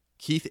Leslie,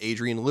 Keith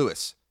Adrian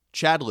Lewis,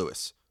 Chad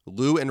Lewis,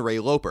 Lou and Ray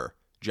Loper,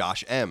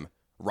 Josh M.,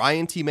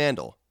 Ryan T.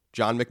 Mandel,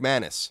 John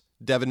McManus,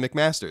 Devin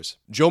McMasters,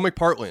 Joe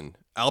McPartlin,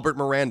 Albert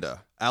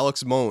Miranda,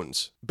 Alex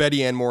Mones,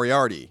 Betty Ann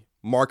Moriarty,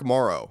 Mark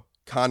Morrow,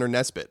 Connor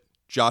Nesbitt,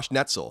 Josh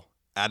Netzel,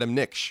 Adam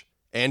Nix,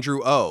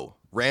 Andrew O.,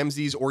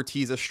 Ramses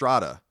Ortiz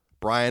Estrada,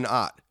 Brian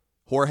Ott,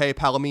 Jorge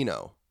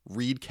Palomino,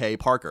 Reed K.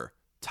 Parker,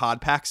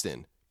 Todd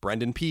Paxton,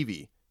 Brendan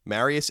Peavy,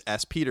 Marius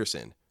S.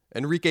 Peterson,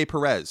 Enrique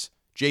Perez,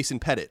 Jason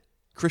Pettit,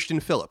 Christian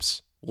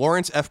Phillips,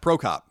 Lawrence F.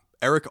 Prokop,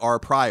 Eric R.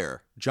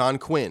 Pryor, John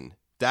Quinn,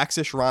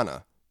 Daxish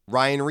Rana,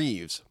 Ryan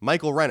Reeves,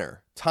 Michael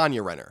Renner,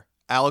 Tanya Renner,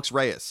 Alex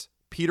Reyes,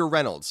 Peter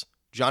Reynolds,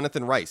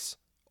 Jonathan Rice,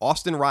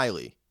 Austin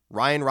Riley,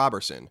 Ryan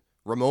Robertson,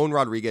 Ramon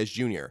Rodriguez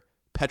Jr.,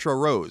 Petra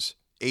Rose,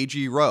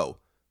 A.G. Rowe,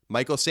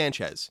 Michael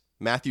Sanchez,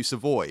 Matthew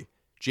Savoy,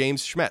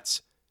 James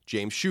Schmetz,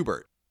 James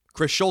Schubert,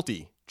 Chris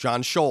Schulte,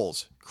 John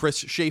Scholes, Chris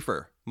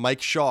Schaefer,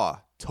 Mike Shaw,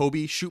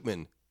 Toby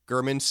Shootman,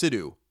 Gurman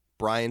Sidhu,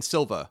 Brian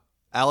Silva,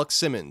 Alex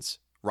Simmons,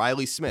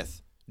 Riley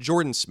Smith,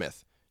 Jordan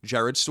Smith,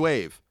 Jared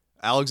Swave,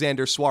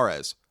 Alexander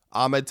Suarez,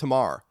 Ahmed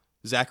Tamar,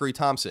 Zachary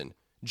Thompson,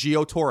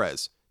 Gio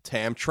Torres,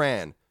 Tam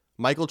Tran,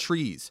 Michael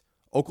Trees,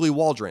 Oakley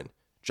Waldron,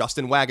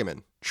 Justin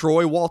Wagaman,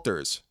 Troy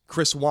Walters,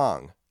 Chris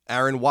Wong,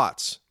 Aaron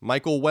Watts,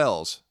 Michael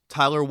Wells,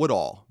 Tyler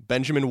Woodall,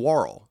 Benjamin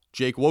Worrell,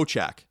 Jake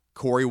Wochak,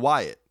 Corey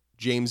Wyatt,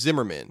 James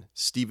Zimmerman,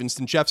 Steven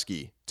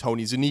Stinchevsky,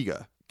 Tony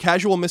Zuniga,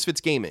 Casual Misfits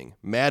Gaming,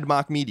 Mad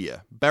Mock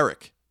Media,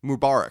 Beric,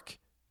 Mubarak,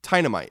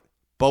 Dynamite,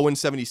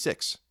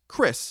 Bowen76,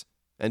 Chris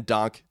and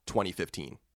Donk 2015.